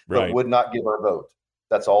them, but would not give our vote.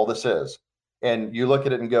 That's all this is. And you look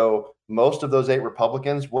at it and go, most of those 8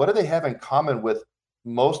 Republicans, what do they have in common with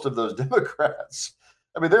most of those Democrats?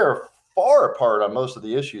 They're far apart on most of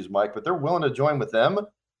the issues, Mike, but they're willing to join with them.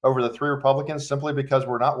 over the 3 Republicans simply because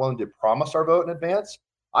we're not willing to promise our vote in advance.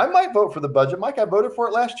 I might vote for the budget. Mike, I voted for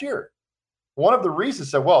it last year. One of the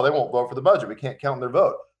reasons said, well, they won't vote for the budget. We can't count their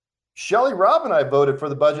vote. Shelley Robb and I voted for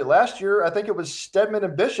the budget last year. I think it was Stedman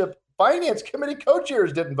and Bishop. Finance committee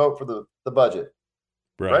co-chairs didn't vote for the budget,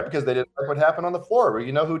 right? Because they didn't like what happened on the floor.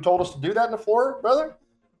 You know who told us to do that on the floor, brother?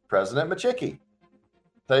 President Machicky.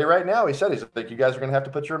 Tell you right now, he said, I think you guys are going to have to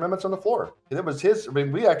put your amendments on the floor. It was his,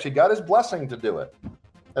 we actually got his blessing to do it.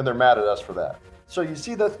 And they're mad at us for that. So you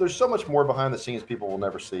see that there's so much more behind the scenes people will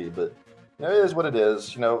never see, but it is what it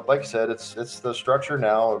is. Like I said, it's the structure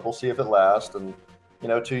now, and we'll see if it lasts. And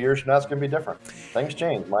 2 years from now, it's going to be different. Things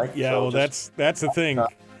change, Mike. Yeah, so that's the thing.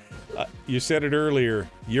 You said it earlier.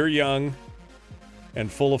 You're young and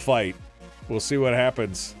full of fight. We'll see what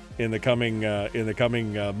happens in the coming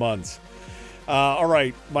months. All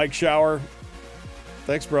right, Mike Shower.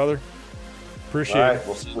 Thanks, brother. Appreciate it. All right,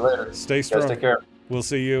 we'll see you later. Stay strong. Guys, take care. We'll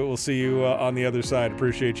see you on the other side.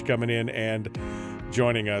 Appreciate you coming in and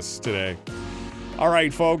joining us today. All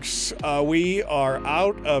right, folks, we are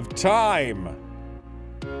out of time.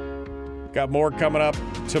 Got more coming up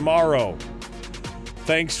tomorrow.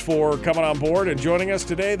 Thanks for coming on board and joining us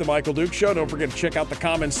today, The Michael Duke Show. Don't forget to check out the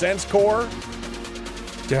Common Sense Corps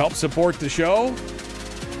to help support the show.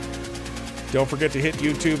 Don't forget to hit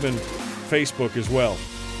YouTube and Facebook as well.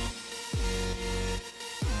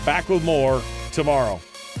 Back with more tomorrow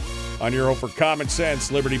on your home for common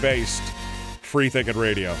sense, liberty-based, free-thinking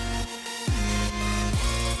radio.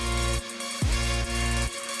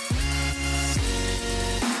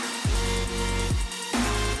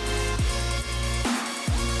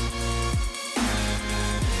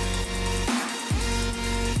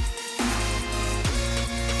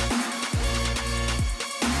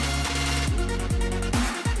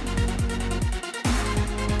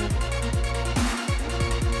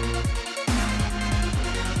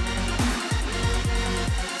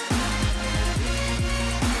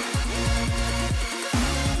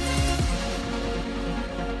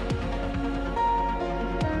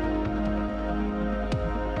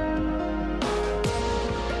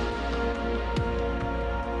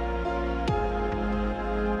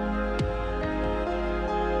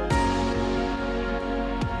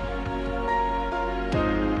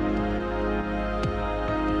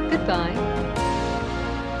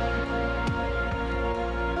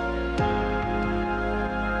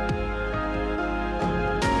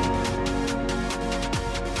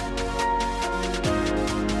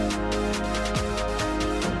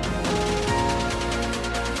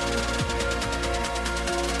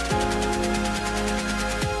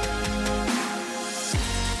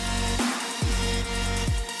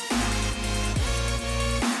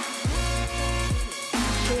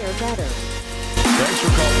 Better. Thanks for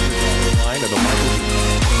calling the line of the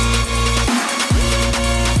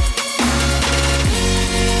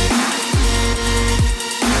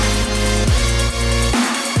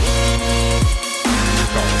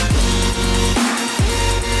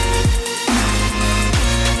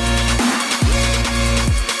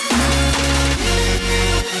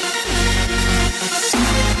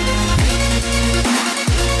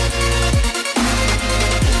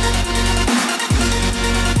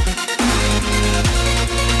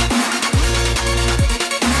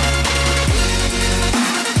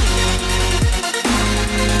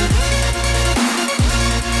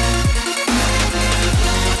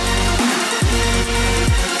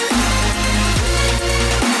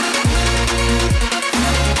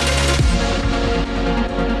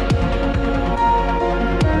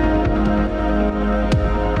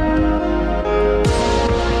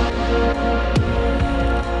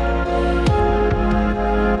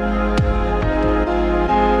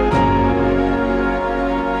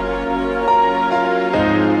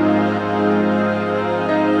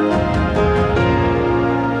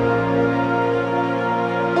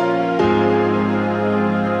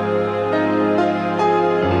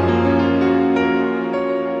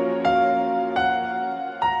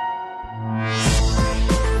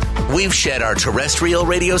We've shed our terrestrial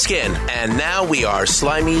radio skin, and now we are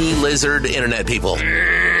slimy lizard internet people.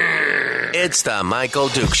 It's the Michael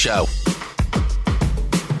Duke Show.